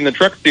Series and the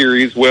Truck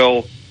Series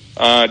will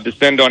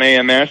descend on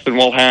AMS, and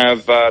we'll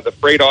have the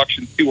Freight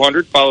Auction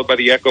 200 followed by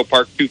the Echo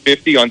Park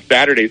 250 on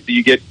Saturday. So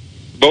you get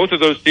both of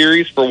those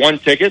series for one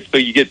ticket, so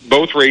you get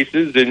both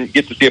races and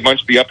get to see a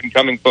bunch of the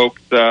up-and-coming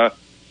folks,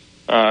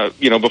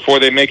 before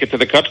they make it to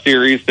the Cup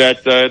Series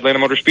at Atlanta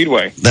Motor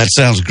Speedway. That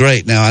sounds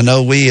great. Now, I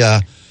know we,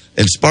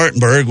 in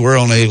Spartanburg, we're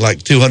only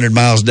like 200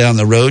 miles down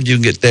the road. You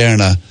can get there in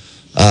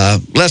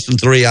less than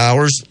 3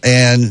 hours.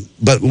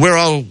 But we're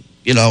all,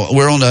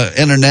 we're on the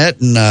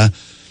internet and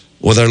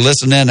with our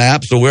Listen-In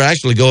app, so we're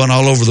actually going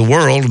all over the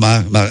world.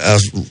 I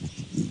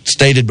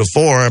stated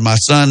before, my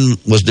son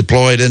was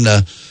deployed in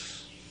the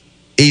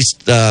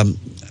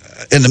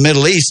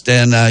Middle East,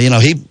 and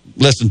he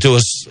listened to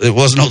us. It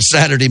wasn't on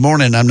Saturday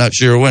morning. I'm not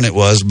sure when it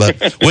was,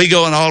 but we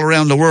going all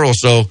around the world.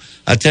 So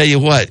I tell you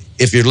what,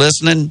 if you're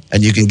listening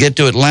and you can get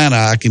to Atlanta,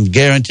 I can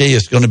guarantee you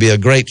it's going to be a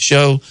great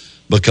show,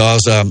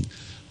 because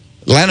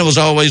Atlanta was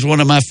always one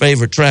of my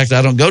favorite tracks.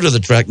 I don't go to the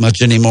track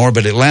much anymore,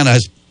 but Atlanta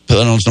has put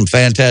on some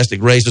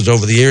fantastic races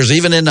over the years,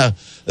 even in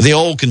the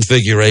old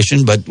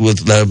configuration. But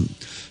with the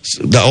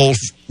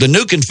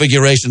new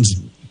configuration's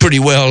pretty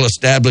well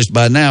established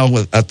by now.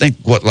 I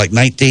think like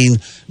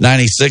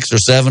 1996 or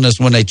 7 is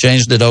when they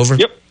changed it over.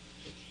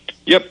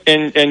 Yep.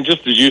 And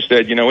just as you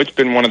said, it's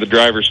been one of the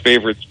drivers'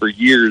 favorites for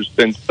years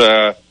since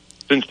that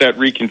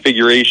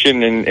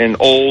reconfiguration, and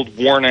old,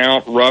 worn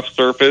out, rough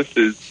surface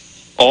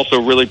is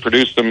also really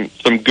produced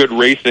some good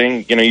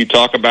racing. You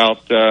talk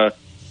about a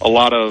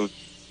lot of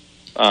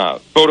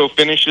photo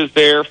finishes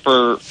there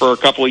for a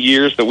couple of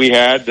years that we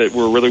had that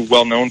we're really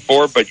well known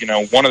for, but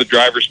one of the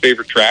drivers'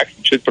 favorite tracks,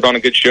 and should put on a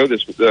good show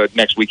this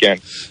next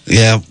weekend.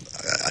 Yeah,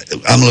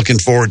 I'm looking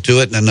forward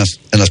to it, and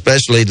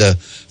especially the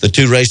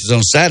 2 races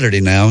on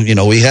Saturday. Now,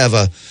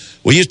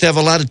 we used to have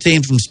a lot of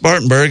teams from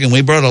Spartanburg, and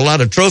we brought a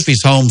lot of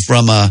trophies home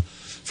from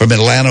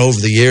Atlanta over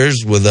the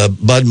years with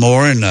Bud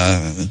Moore and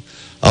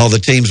all the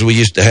teams we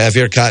used to have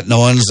here, Cotton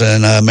Owens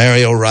and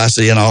Mario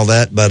Rossi and all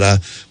that.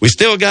 But we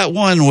still got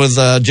one with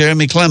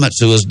Jeremy Clements,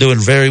 who is doing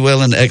very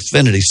well in the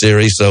Xfinity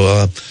Series.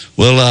 So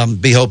we'll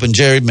be hoping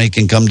Jeremy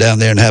can come down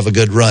there and have a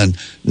good run.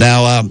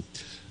 Now,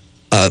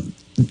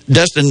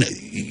 Dustin,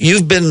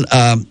 you've been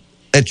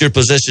at your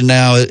position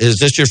now. Is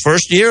this your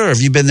first year, or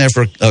have you been there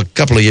for a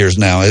couple of years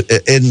now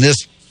in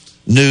this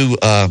new,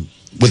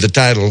 with the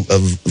title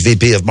of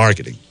VP of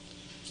Marketing?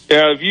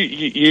 Yeah,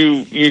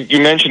 you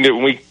mentioned it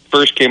when we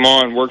first came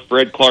on. Worked for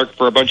Ed Clark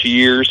for a bunch of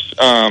years.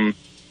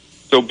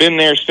 So been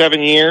there 7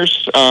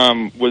 years.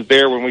 Was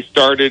there when we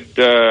started.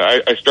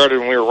 I started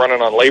when we were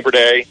running on Labor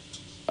Day,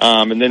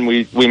 and then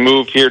we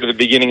moved here to the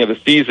beginning of the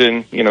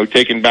season.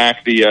 Taking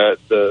back the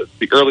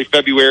early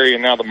February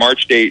and now the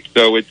March date.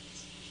 So it's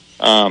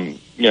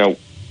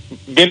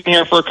been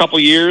here for a couple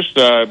of years.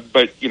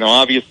 But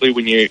obviously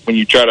when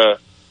you try to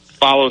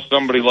follow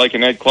somebody like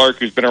an Ed Clark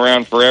who's been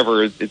around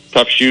forever, it's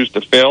tough shoes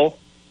to fill.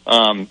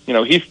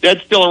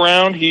 Ed's still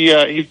around.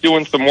 He's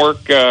doing some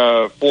work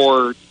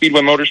for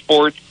Speedway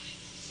Motorsports,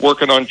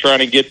 working on trying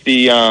to get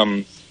the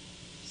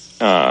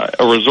a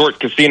resort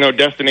casino,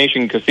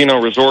 destination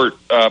casino resort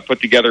put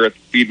together at the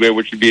Speedway,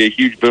 which would be a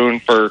huge boon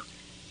for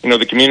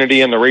the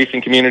community and the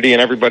racing community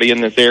and everybody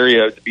in this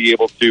area to be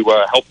able to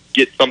help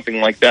get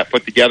something like that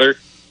put together.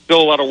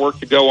 Still a lot of work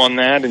to go on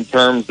that in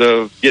terms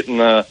of getting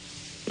the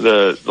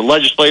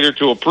legislator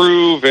to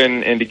approve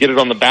and to get it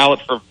on the ballot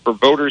for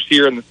voters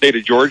here in the state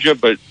of Georgia,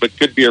 but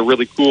could be a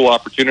really cool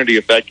opportunity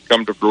if that could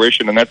come to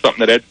fruition. And that's something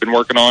that Ed's been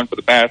working on for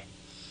the past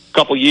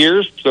couple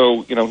years.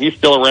 So, he's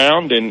still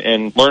around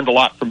and learned a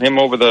lot from him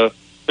over the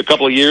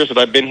couple of years that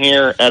I've been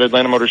here at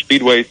Atlanta Motor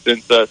Speedway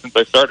since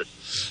I started.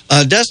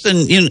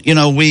 Dustin,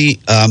 we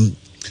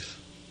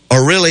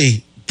are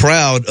really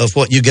proud of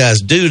what you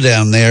guys do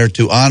down there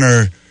to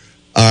honor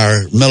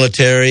our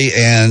military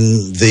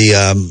and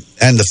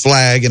the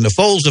flag, and the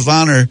Folds of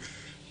Honor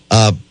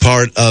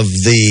part of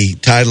the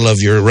title of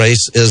your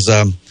race is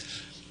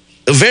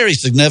very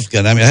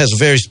significant. I mean, it has a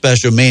very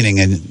special meaning.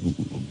 And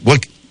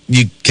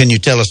can you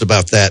tell us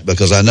about that?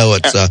 Because I know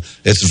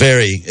it's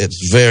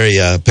very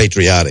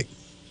patriotic.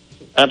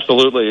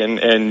 Absolutely,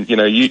 and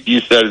you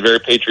said very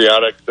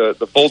patriotic.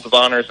 The Folds of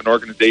Honor is an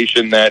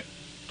organization that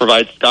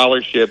provides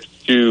scholarships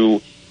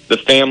to the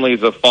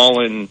families of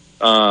fallen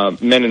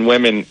men and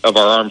women of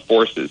our armed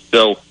forces.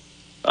 So,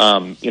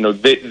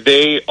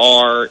 they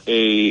are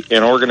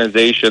an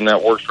organization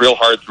that works real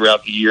hard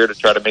throughout the year to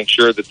try to make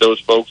sure that those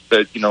folks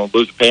that,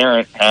 lose a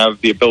parent have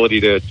the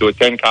ability to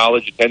attend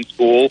college, attend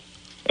school,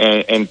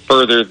 and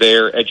further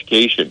their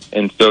education.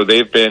 And so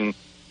they've been,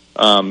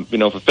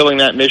 fulfilling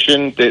that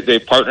mission.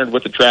 They've partnered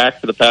with the track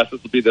for the past.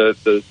 This will be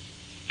the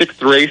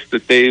 6th race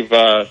that they've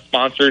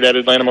sponsored at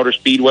Atlanta Motor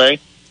Speedway.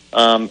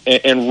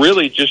 And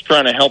really just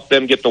trying to help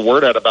them get the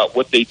word out about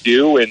what they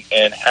do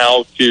and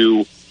how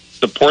to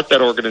support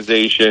that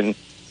organization. You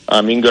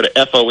can go to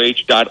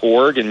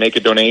FOH.org and make a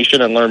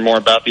donation and learn more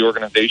about the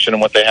organization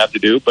and what they have to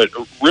do. But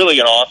really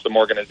an awesome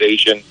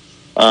organization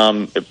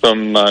from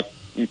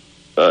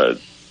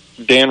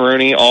Dan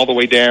Rooney all the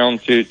way down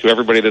to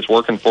everybody that's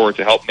working for it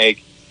to help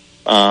make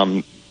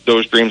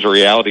those dreams a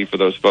reality for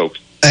those folks.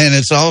 And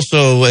it's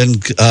also in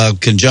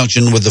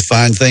conjunction with the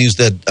fine things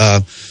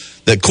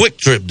that Quick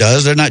Trip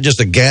does. They're not just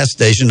a gas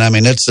station. I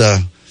mean, it's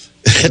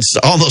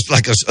almost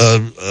like a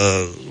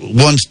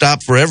one-stop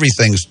for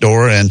everything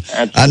store. And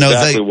That's I know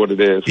exactly what it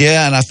is.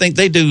 Yeah, and I think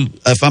they do,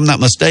 if I'm not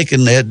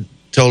mistaken, Ed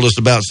told us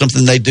about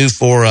something they do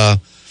for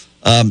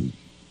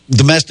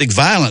domestic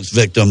violence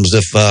victims.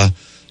 If,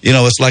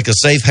 it's like a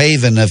safe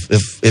haven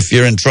if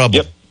you're in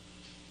trouble.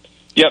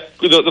 Yep.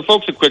 The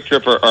folks at Quick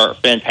Trip are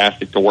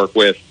fantastic to work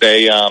with.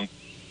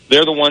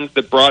 They're the ones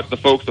that brought the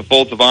folks at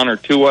Folds of Honor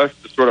to us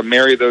to sort of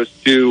marry those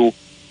two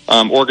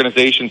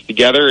organizations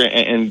together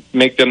and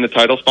make them the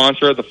title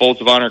sponsor of the Folds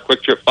of Honor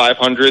Quick Trip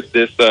 500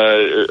 this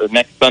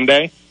next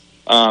Sunday.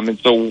 And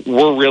so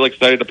we're really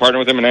excited to partner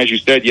with them. And as you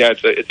said,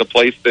 it's a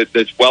place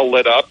that's well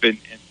lit up and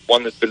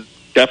one that's been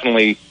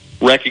definitely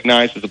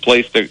recognized as a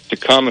place to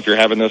come if you're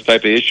having those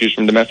type of issues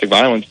from domestic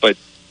violence. But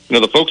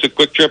the folks at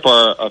Quick Trip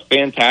are a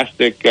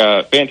fantastic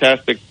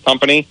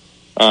company.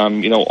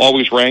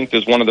 Always ranked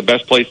as one of the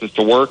best places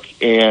to work,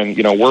 and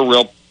we're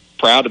real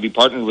proud to be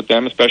partnered with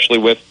them, especially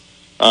with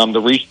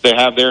the reach they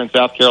have there in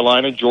South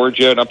Carolina,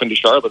 Georgia, and up into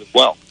Charlotte as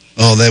well.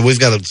 Oh, we've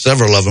got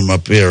several of them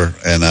up here,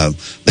 and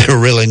they're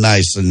really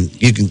nice. And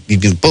you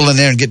can pull in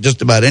there and get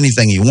just about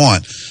anything you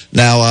want.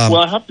 Now,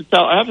 well, I have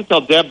to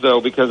tell Deb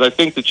though, because I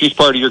think that she's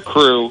part of your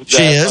crew. That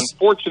she is.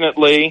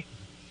 Unfortunately,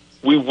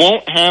 we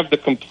won't have the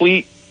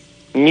complete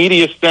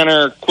media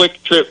center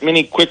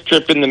mini quick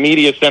trip in the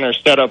media center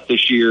set up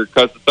this year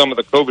because of some of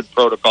the COVID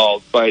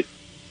protocols, but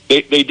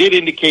they did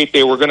indicate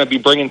they were going to be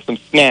bringing some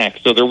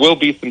snacks, so there will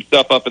be some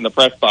stuff up in the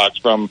press box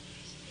from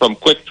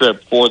Quick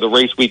Trip for the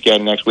race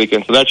weekend next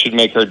weekend, so that should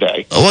make her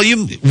day. Well,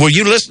 were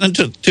you listening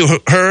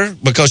to her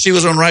because she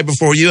was on right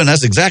before you, and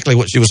that's exactly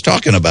what she was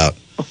talking about.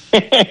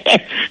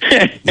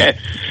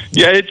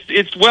 Yeah,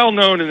 it's well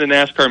known in the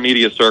NASCAR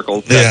media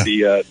circles that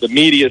the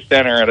media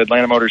center at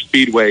Atlanta Motor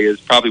Speedway is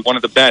probably one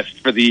of the best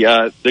for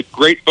the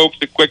great folks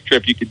at Quick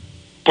Trip. You could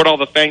put all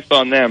the thanks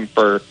on them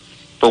for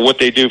what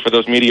they do for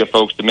those media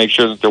folks to make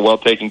sure that they're well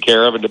taken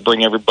care of and to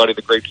bring everybody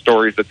the great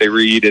stories that they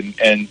read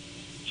and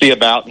see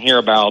about and hear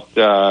about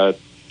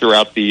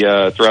throughout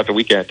the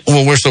weekend.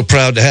 Well, we're so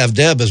proud to have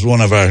Deb as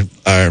one of our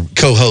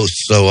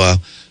co-hosts. So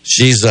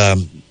she's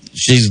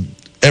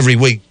every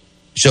week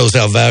shows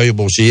how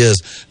valuable she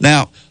is.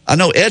 Now, I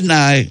know Ed and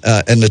I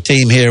and the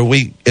team here,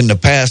 we in the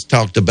past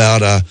talked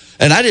about,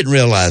 and I didn't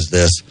realize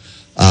this,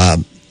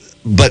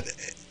 but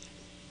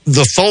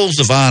the Folds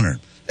of Honor.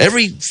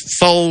 Every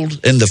fold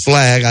in the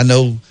flag, I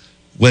know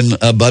when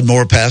Bud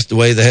Moore passed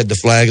away, they had the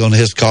flag on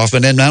his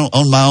coffin. And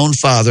on my own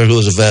father, who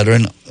was a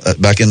veteran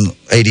back in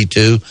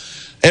 82,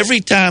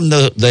 every time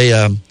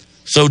they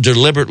so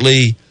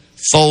deliberately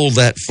fold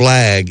that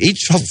flag,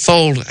 each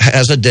fold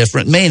has a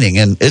different meaning.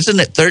 And isn't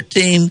it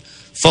 13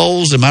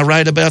 folds? Am I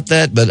right about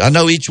that? But I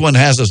know each one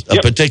has a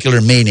particular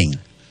meaning.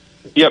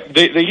 Yep,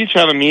 they each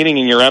have a meaning,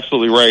 and you're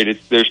absolutely right.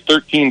 There's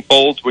 13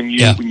 folds when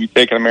you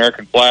take an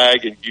American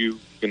flag and you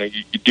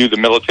do the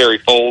military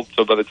fold.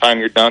 So by the time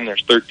you're done,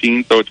 there's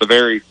 13. So it's a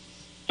very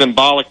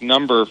symbolic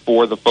number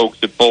for the folks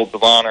at Folds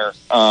of Honor.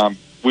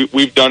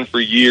 We've done for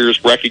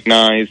years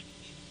recognize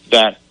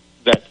that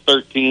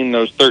 13,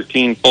 those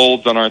 13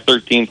 folds on our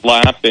 13th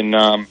lap, and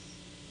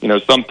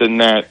something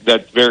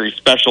that's very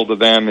special to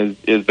them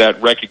is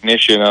that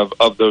recognition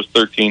of those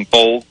 13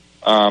 folds,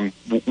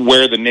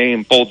 where the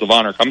name Folds of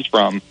Honor comes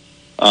from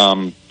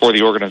for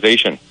the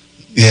organization.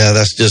 Yeah,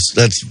 that's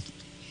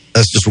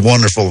just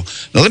wonderful.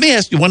 Now, let me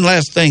ask you one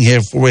last thing here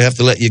before we have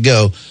to let you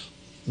go.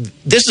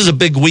 This is a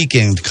big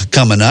weekend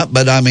coming up,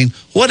 but, I mean,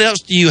 what else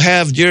do you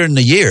have during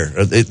the year?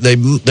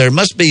 There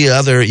must be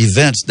other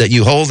events that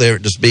you hold there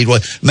at the Speedway,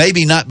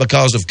 maybe not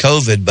because of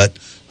COVID, but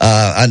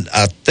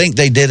I think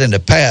they did in the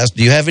past.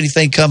 Do you have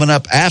anything coming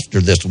up after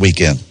this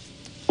weekend?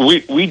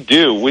 We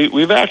do.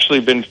 We've actually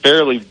been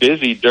fairly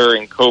busy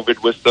during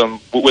COVID with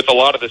a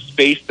lot of the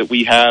space that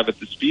we have at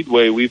the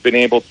Speedway. We've been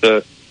able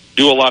to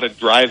do a lot of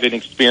drive-in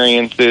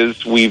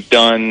experiences. We've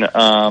done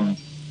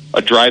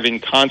a drive-in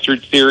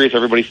concert series.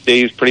 Everybody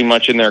stays pretty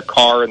much in their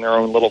car in their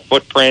own little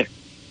footprint.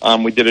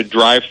 We did a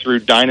drive-through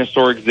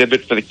dinosaur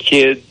exhibit for the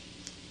kids.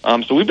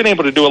 So we've been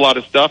able to do a lot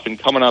of stuff. And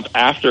coming up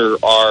after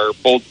our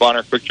Folds of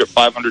Honor Quick Trip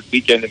 500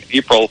 weekend in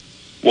April,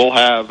 we'll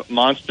have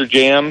Monster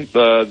Jam,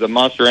 the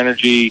Monster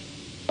Energy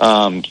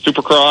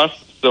Supercross.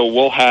 So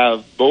we'll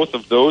have both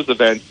of those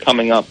events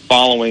coming up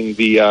following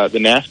the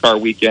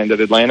NASCAR weekend at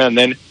Atlanta. And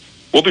then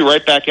we'll be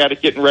right back at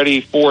it, getting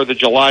ready for the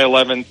July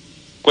 11th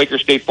Quaker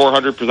State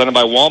 400 presented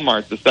by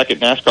Walmart. The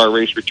second NASCAR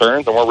race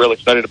returns, and we're really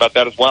excited about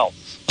that as well.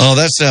 Oh,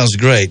 that sounds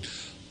great.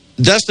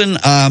 Dustin,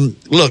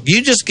 look,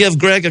 you just give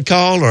Greg a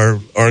call or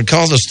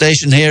call the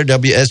station here,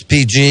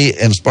 WSPG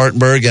in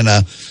Spartanburg, and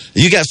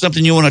you got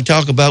something you want to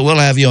talk about, we'll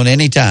have you on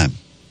any time.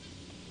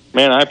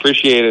 Man, I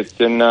appreciate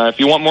it. And if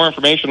you want more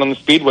information on the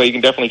Speedway, you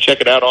can definitely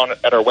check it out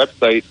at our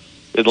website,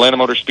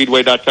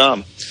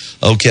 atlantamotorspeedway.com.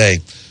 Okay.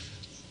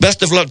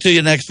 Best of luck to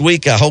you next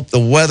week. I hope the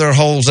weather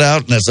holds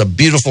out and it's a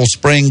beautiful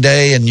spring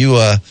day and you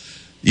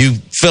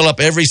fill up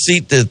every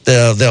seat that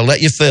they'll let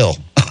you fill.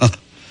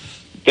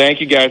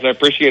 Thank you, guys. I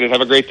appreciate it.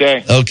 Have a great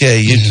day.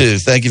 Okay, you too.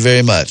 Thank you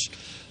very much.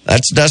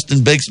 That's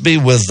Dustin Bixby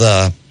with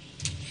the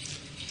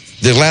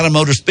Atlanta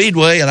Motor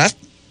Speedway, and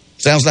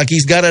sounds like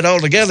he's got it all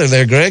together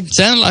there, Greg.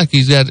 Sounds like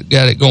he's got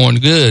it going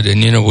good.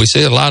 And, we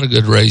see a lot of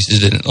good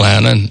races in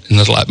Atlanta. And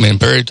it's like me and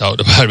Perry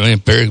talked about. Me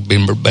and Perry had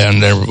been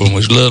bound there when we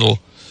was little.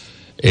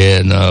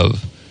 And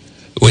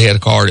we had a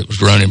car that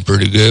was running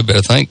pretty good. But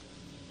I think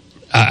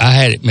I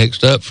had it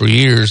mixed up for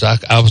years.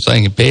 I was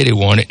thinking Petty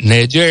won it. And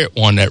Ned Jarrett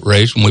won that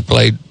race when we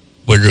played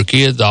with their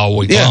kids all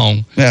week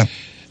long. Yeah.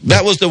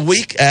 That was the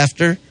week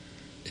after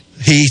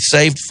he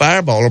saved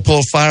Fireball or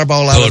pulled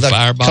Fireball out of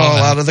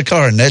the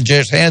car. And Ned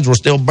Jarrett's hands were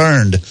still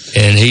burned.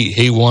 And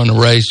he won the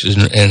race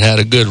and had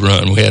a good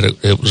run.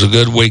 It was a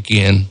good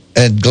weekend.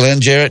 And Glenn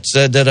Jarrett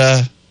said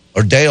that,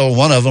 or Dale,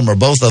 one of them or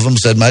both of them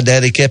said my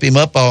daddy kept him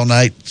up all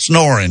night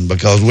snoring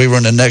because we were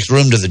in the next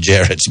room to the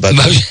Jarretts. But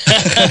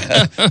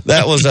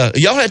that was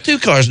y'all had two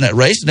cars in that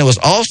race, and it was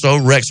also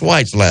Rex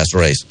White's last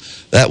race.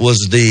 That was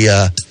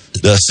the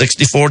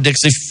 64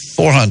 Dixie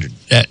 400.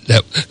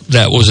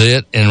 That was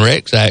it, and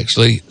Rex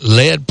actually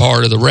led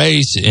part of the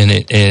race, and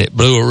it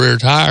blew a rear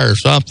tire or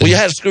something. Well, you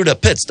had a screwed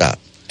up pit stop.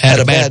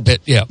 Had a bad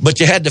pit, yeah. But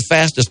you had the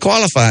fastest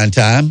qualifying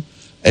time,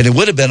 and it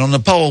would have been on the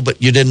pole,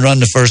 but you didn't run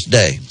the first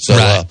day. So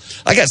right.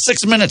 I got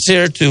 6 minutes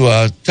here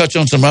to touch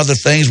on some other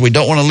things. We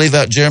don't want to leave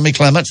out Jeremy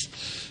Clements.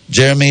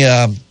 Jeremy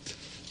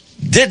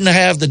didn't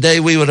have the day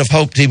we would have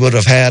hoped he would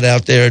have had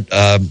out there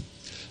at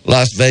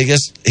Las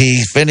Vegas.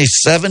 He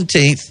finished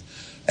 17th.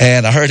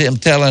 And I heard him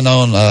telling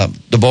on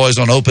the boys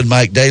on Open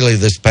Mic Daily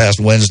this past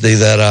Wednesday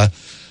that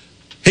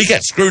he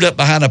got screwed up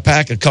behind a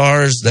pack of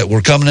cars that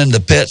were coming into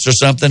pits or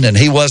something, and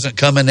he wasn't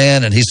coming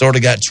in, and he sort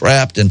of got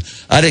trapped. And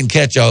I didn't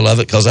catch all of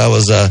it because I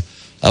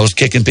was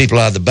kicking people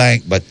out of the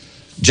bank. But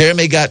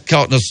Jeremy got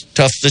caught in a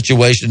tough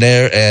situation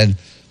there, and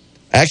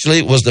actually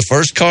it was the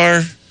first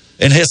car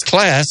in his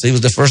class. He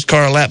was the first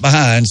car a lap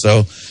behind.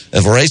 So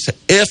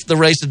if the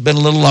race had been a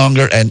little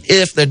longer, and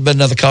if there'd been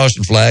another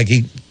caution flag,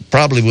 he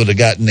probably would have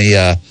gotten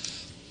the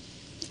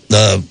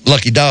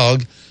lucky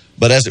dog.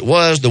 But as it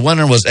was, the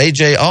winner was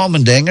A.J.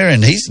 Allmendinger,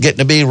 and he's getting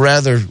to be a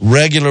rather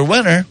regular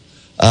winner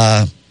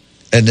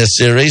in this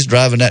series,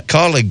 driving that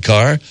colleague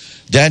car.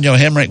 Daniel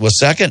Hemrick was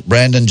second,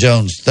 Brandon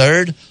Jones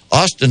third,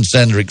 Austin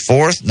Cindric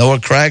fourth, Noah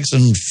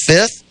Cragson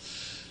fifth,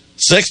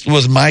 sixth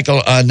was Michael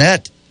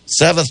Annett,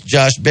 seventh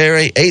Josh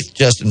Berry, eighth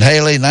Justin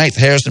Haley, ninth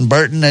Harrison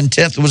Burton, and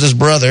 10th was his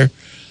brother,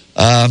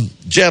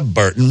 Jeb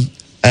Burton.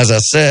 As I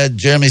said,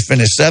 Jeremy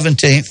finished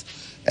 17th,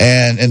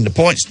 and in the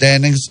point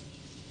standings,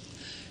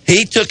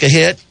 he took a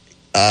hit,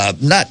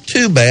 not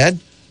too bad,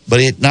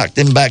 but it knocked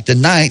him back to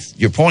ninth.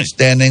 Your point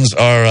standings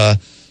are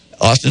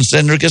Austin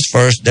Cindric is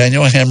first,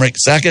 Daniel Hemrick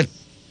second,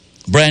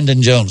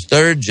 Brandon Jones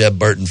third, Jeb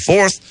Burton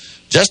fourth,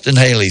 Justin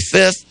Haley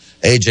fifth,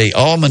 A.J.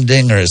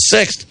 Allmendinger is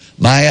sixth,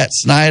 Myatt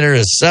Snyder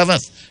is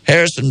seventh,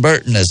 Harrison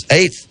Burton is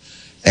eighth,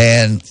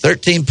 and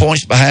 13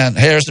 points behind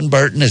Harrison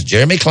Burton is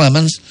Jeremy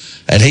Clemens,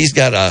 and he's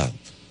got a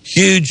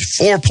huge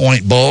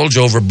 4-point bulge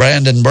over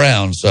Brandon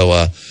Brown.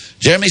 So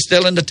Jeremy's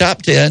still in the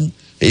top 10.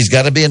 He's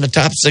got to be in the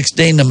top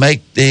 16 to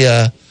make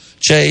the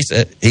chase.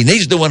 He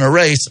needs to win a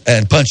race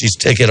and punch his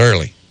ticket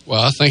early.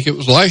 Well, I think it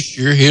was last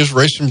year he was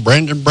racing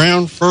Brandon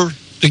Brown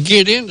to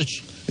get in the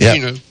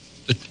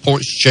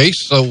points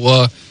chase.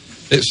 So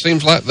it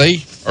seems like they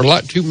are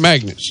like two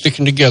magnets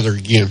sticking together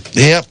again.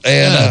 Yep.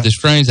 And it's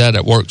strange how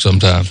that works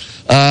sometimes.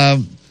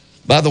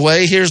 By the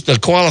way, here's the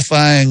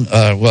qualifying.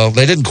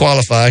 They didn't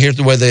qualify. Here's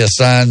the way they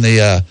assign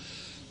the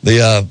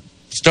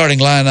starting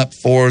lineup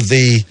for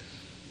the,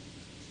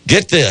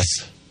 get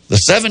this,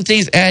 the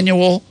 17th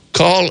annual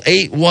Call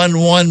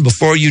 811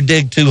 Before You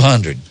Dig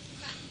 200.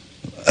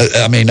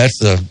 I mean,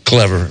 that's a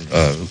clever,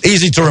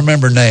 easy to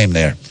remember name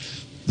there.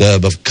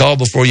 The Call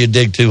Before You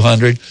Dig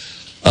 200.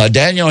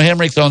 Daniel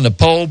Hemrick's on the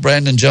pole.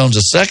 Brandon Jones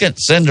is second.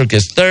 Cindric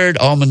is third.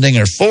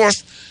 Allmendinger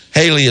fourth.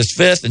 Haley is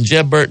fifth, and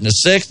Jeb Burton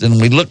is sixth. And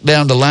we look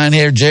down the line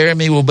here.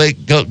 Jeremy will be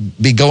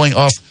going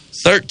off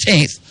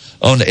 13th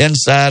on the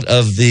inside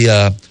of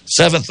the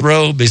seventh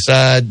row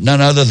beside none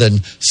other than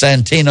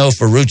Santino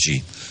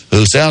Ferrucci,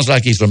 who sounds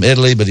like he's from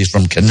Italy, but he's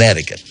from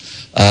Connecticut.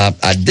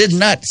 I did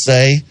not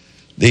say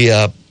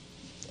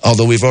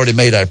although we've already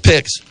made our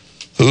picks,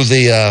 how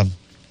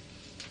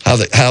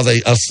they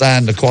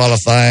assign the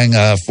qualifying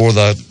for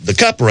the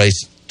Cup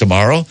race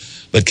tomorrow.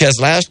 But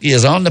Keselowski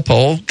is on the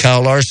pole.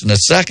 Kyle Larson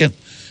is second.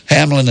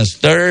 Hamlin is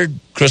third.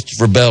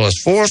 Christopher Bell is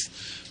fourth.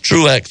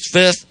 Truex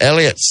fifth.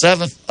 Elliott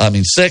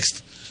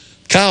sixth.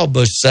 Kyle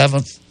Busch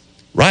seventh.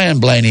 Ryan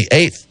Blaney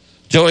eighth.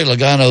 Joey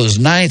Logano is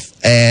ninth.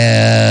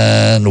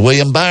 And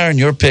William Byron,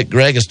 your pick,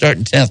 Greg, is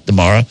starting 10th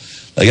tomorrow.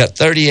 They got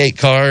 38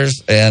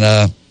 cars,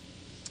 and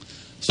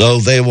so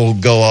they will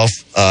go off.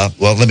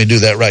 Let me do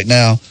that right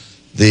now.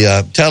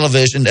 The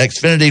television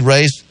Xfinity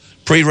race,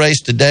 pre-race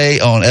today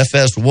on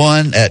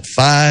FS1 at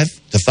 5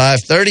 to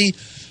 5:30.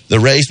 The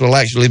race will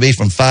actually be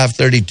from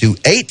 5:30 to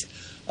 8.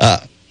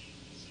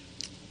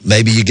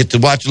 Maybe you get to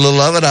watch a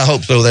little of it. I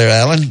hope so there,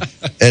 Alan.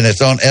 And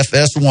it's on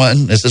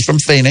FS1. This is from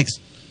Phoenix.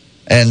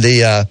 And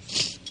the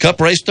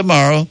Cup race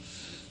tomorrow,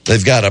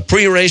 They've got a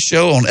pre-race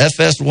show on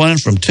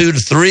FS1 from 2 to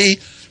 3.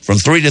 From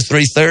 3 to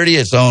 3:30,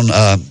 it's on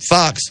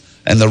Fox.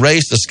 And the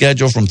race is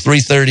scheduled from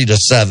 3:30 to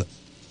 7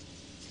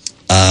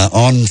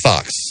 on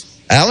Fox.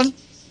 Alan,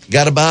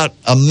 got about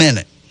a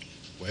minute.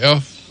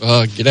 Well,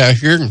 get out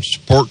here and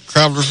support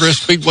Travelers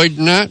Rest Speedway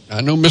tonight.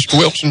 I know Mr.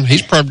 Wilson,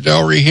 he's probably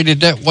already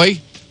headed that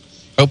way.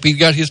 Hope he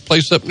got his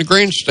place up in the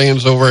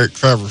grandstands over at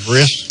Travelers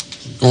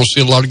Rest. Going to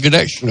see a lot of good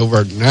action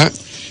over there tonight.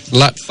 I'd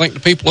like to thank the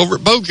people over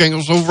at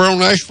Bojangles over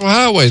on Asheville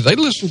Highway. They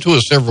listen to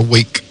us every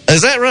week.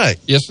 Is that right?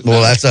 Yes.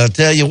 Well, I'll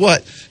tell you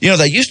what.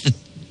 They used to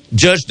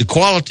judge the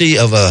quality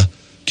of a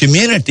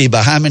community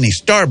by how many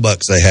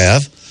Starbucks they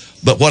have.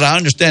 But what I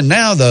understand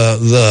now,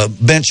 the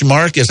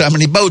benchmark is how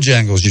many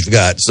Bojangles you've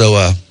got.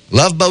 So,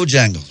 love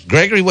Bojangles.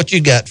 Gregory, what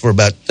you got for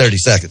about 30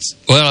 seconds?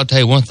 Well, I'll tell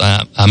you one thing.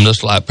 I'm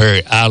just like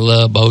Perry. I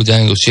love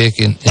Bojangles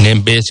chicken and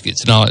them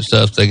biscuits and all that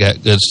stuff. They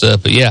got good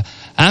stuff. But, yeah,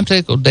 I'm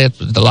tickled to death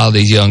with a lot of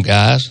these young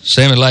guys.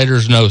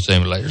 Simulators, no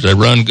simulators. They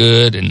run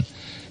good. And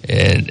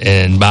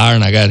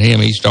Byron, I got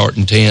him. He's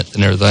starting 10th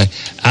and everything.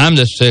 I'm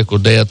just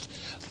tickled to death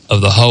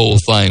of the whole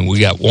thing. We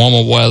got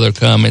warmer weather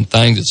coming.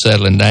 Things are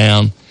settling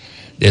down.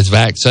 This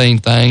vaccine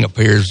thing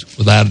appears,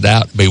 without a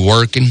doubt, to be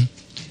working.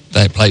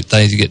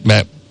 Things are getting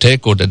back.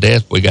 Tickled to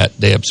death. We got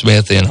Deb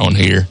Smith in on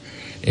here,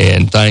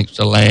 and thanks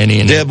to Lanny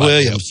and Deb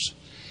Williams.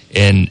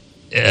 And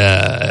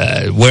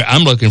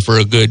I'm looking for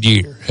a good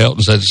year.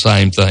 Helton said the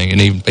same thing, and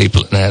even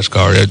people in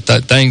NASCAR.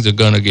 Things are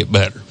going to get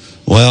better.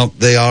 Well,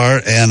 they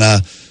are,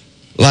 and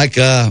like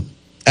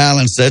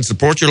Alan said,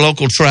 support your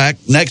local track.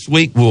 Next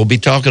week we'll be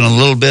talking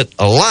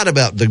a lot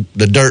about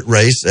the dirt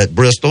race at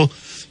Bristol.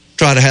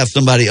 Try to have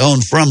somebody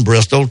on from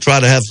Bristol. Try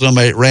to have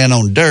somebody that ran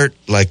on dirt.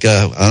 Like,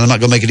 I'm not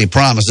going to make any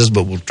promises,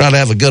 but we'll try to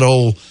have a good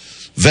old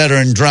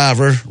veteran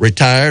driver,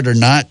 retired or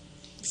not,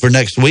 for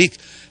next week.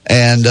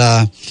 And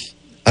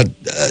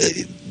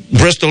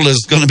Bristol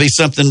is going to be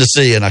something to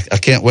see, and I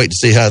can't wait to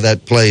see how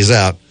that plays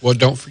out. Well,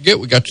 don't forget,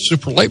 we got the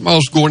Super Late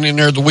Models going in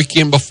there the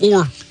weekend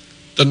before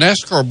the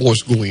NASCAR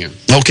boys go in.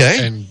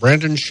 Okay. And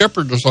Brandon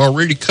Shepard has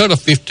already cut a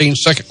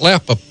 15-second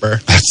lap up there.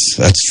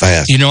 That's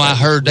fast. I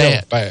heard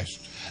that. Fast.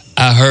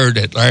 I heard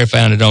that. Larry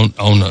found it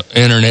on the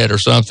internet or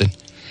something.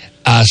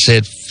 I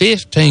said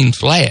 15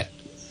 flat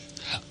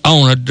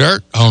on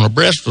a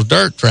Bristol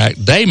dirt track.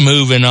 They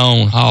moving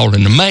on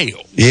hauling the mail.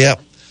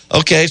 Yep.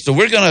 Okay, so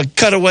we're going to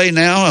cut away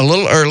now a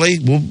little early.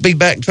 We'll be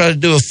back and try to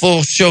do a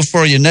full show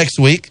for you next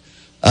week.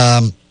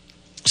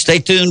 Stay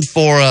tuned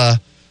for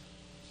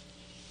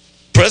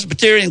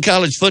Presbyterian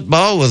College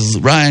football with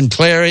Ryan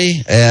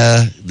Clary.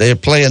 They're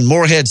playing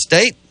Morehead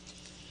State.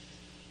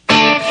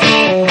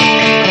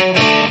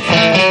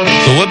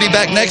 So we'll be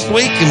back next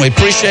week, and we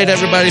appreciate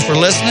everybody for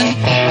listening.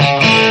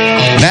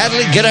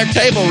 Natalie, get our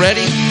table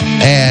ready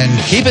and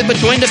keep it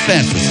between the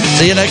fences.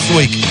 See you next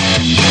week.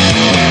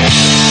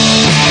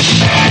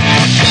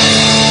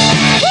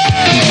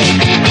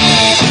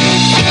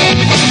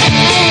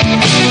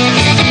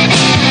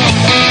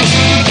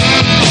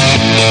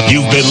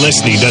 You've been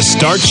listening to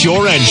Start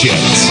Your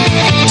Engines.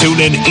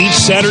 Tune in each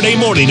Saturday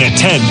morning at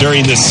 10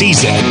 during the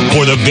season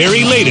for the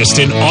very latest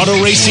in auto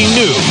racing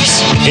news,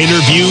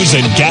 interviews,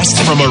 and guests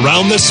from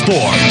around the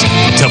sport.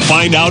 To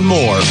find out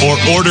more or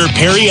order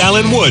Perry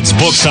Allen Wood's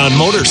books on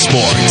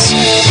motorsports,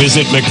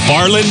 visit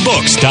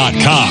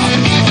McFarlandBooks.com.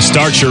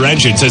 Start Your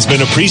Engines has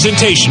been a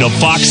presentation of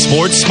Fox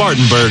Sports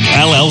Spartanburg,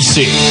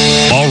 LLC.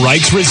 All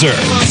rights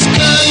reserved.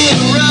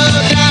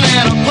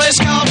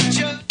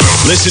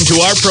 Listen to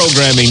our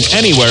programming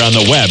anywhere on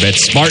the web at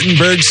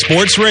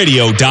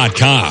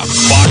SpartanburgSportsRadio.com.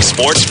 Fox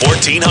Sports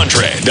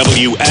 1400,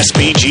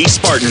 WSBG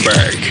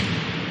Spartanburg.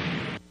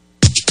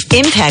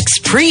 Impex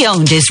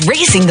Pre-Owned is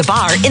raising the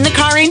bar in the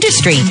car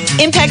industry.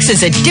 Impex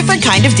is a different kind of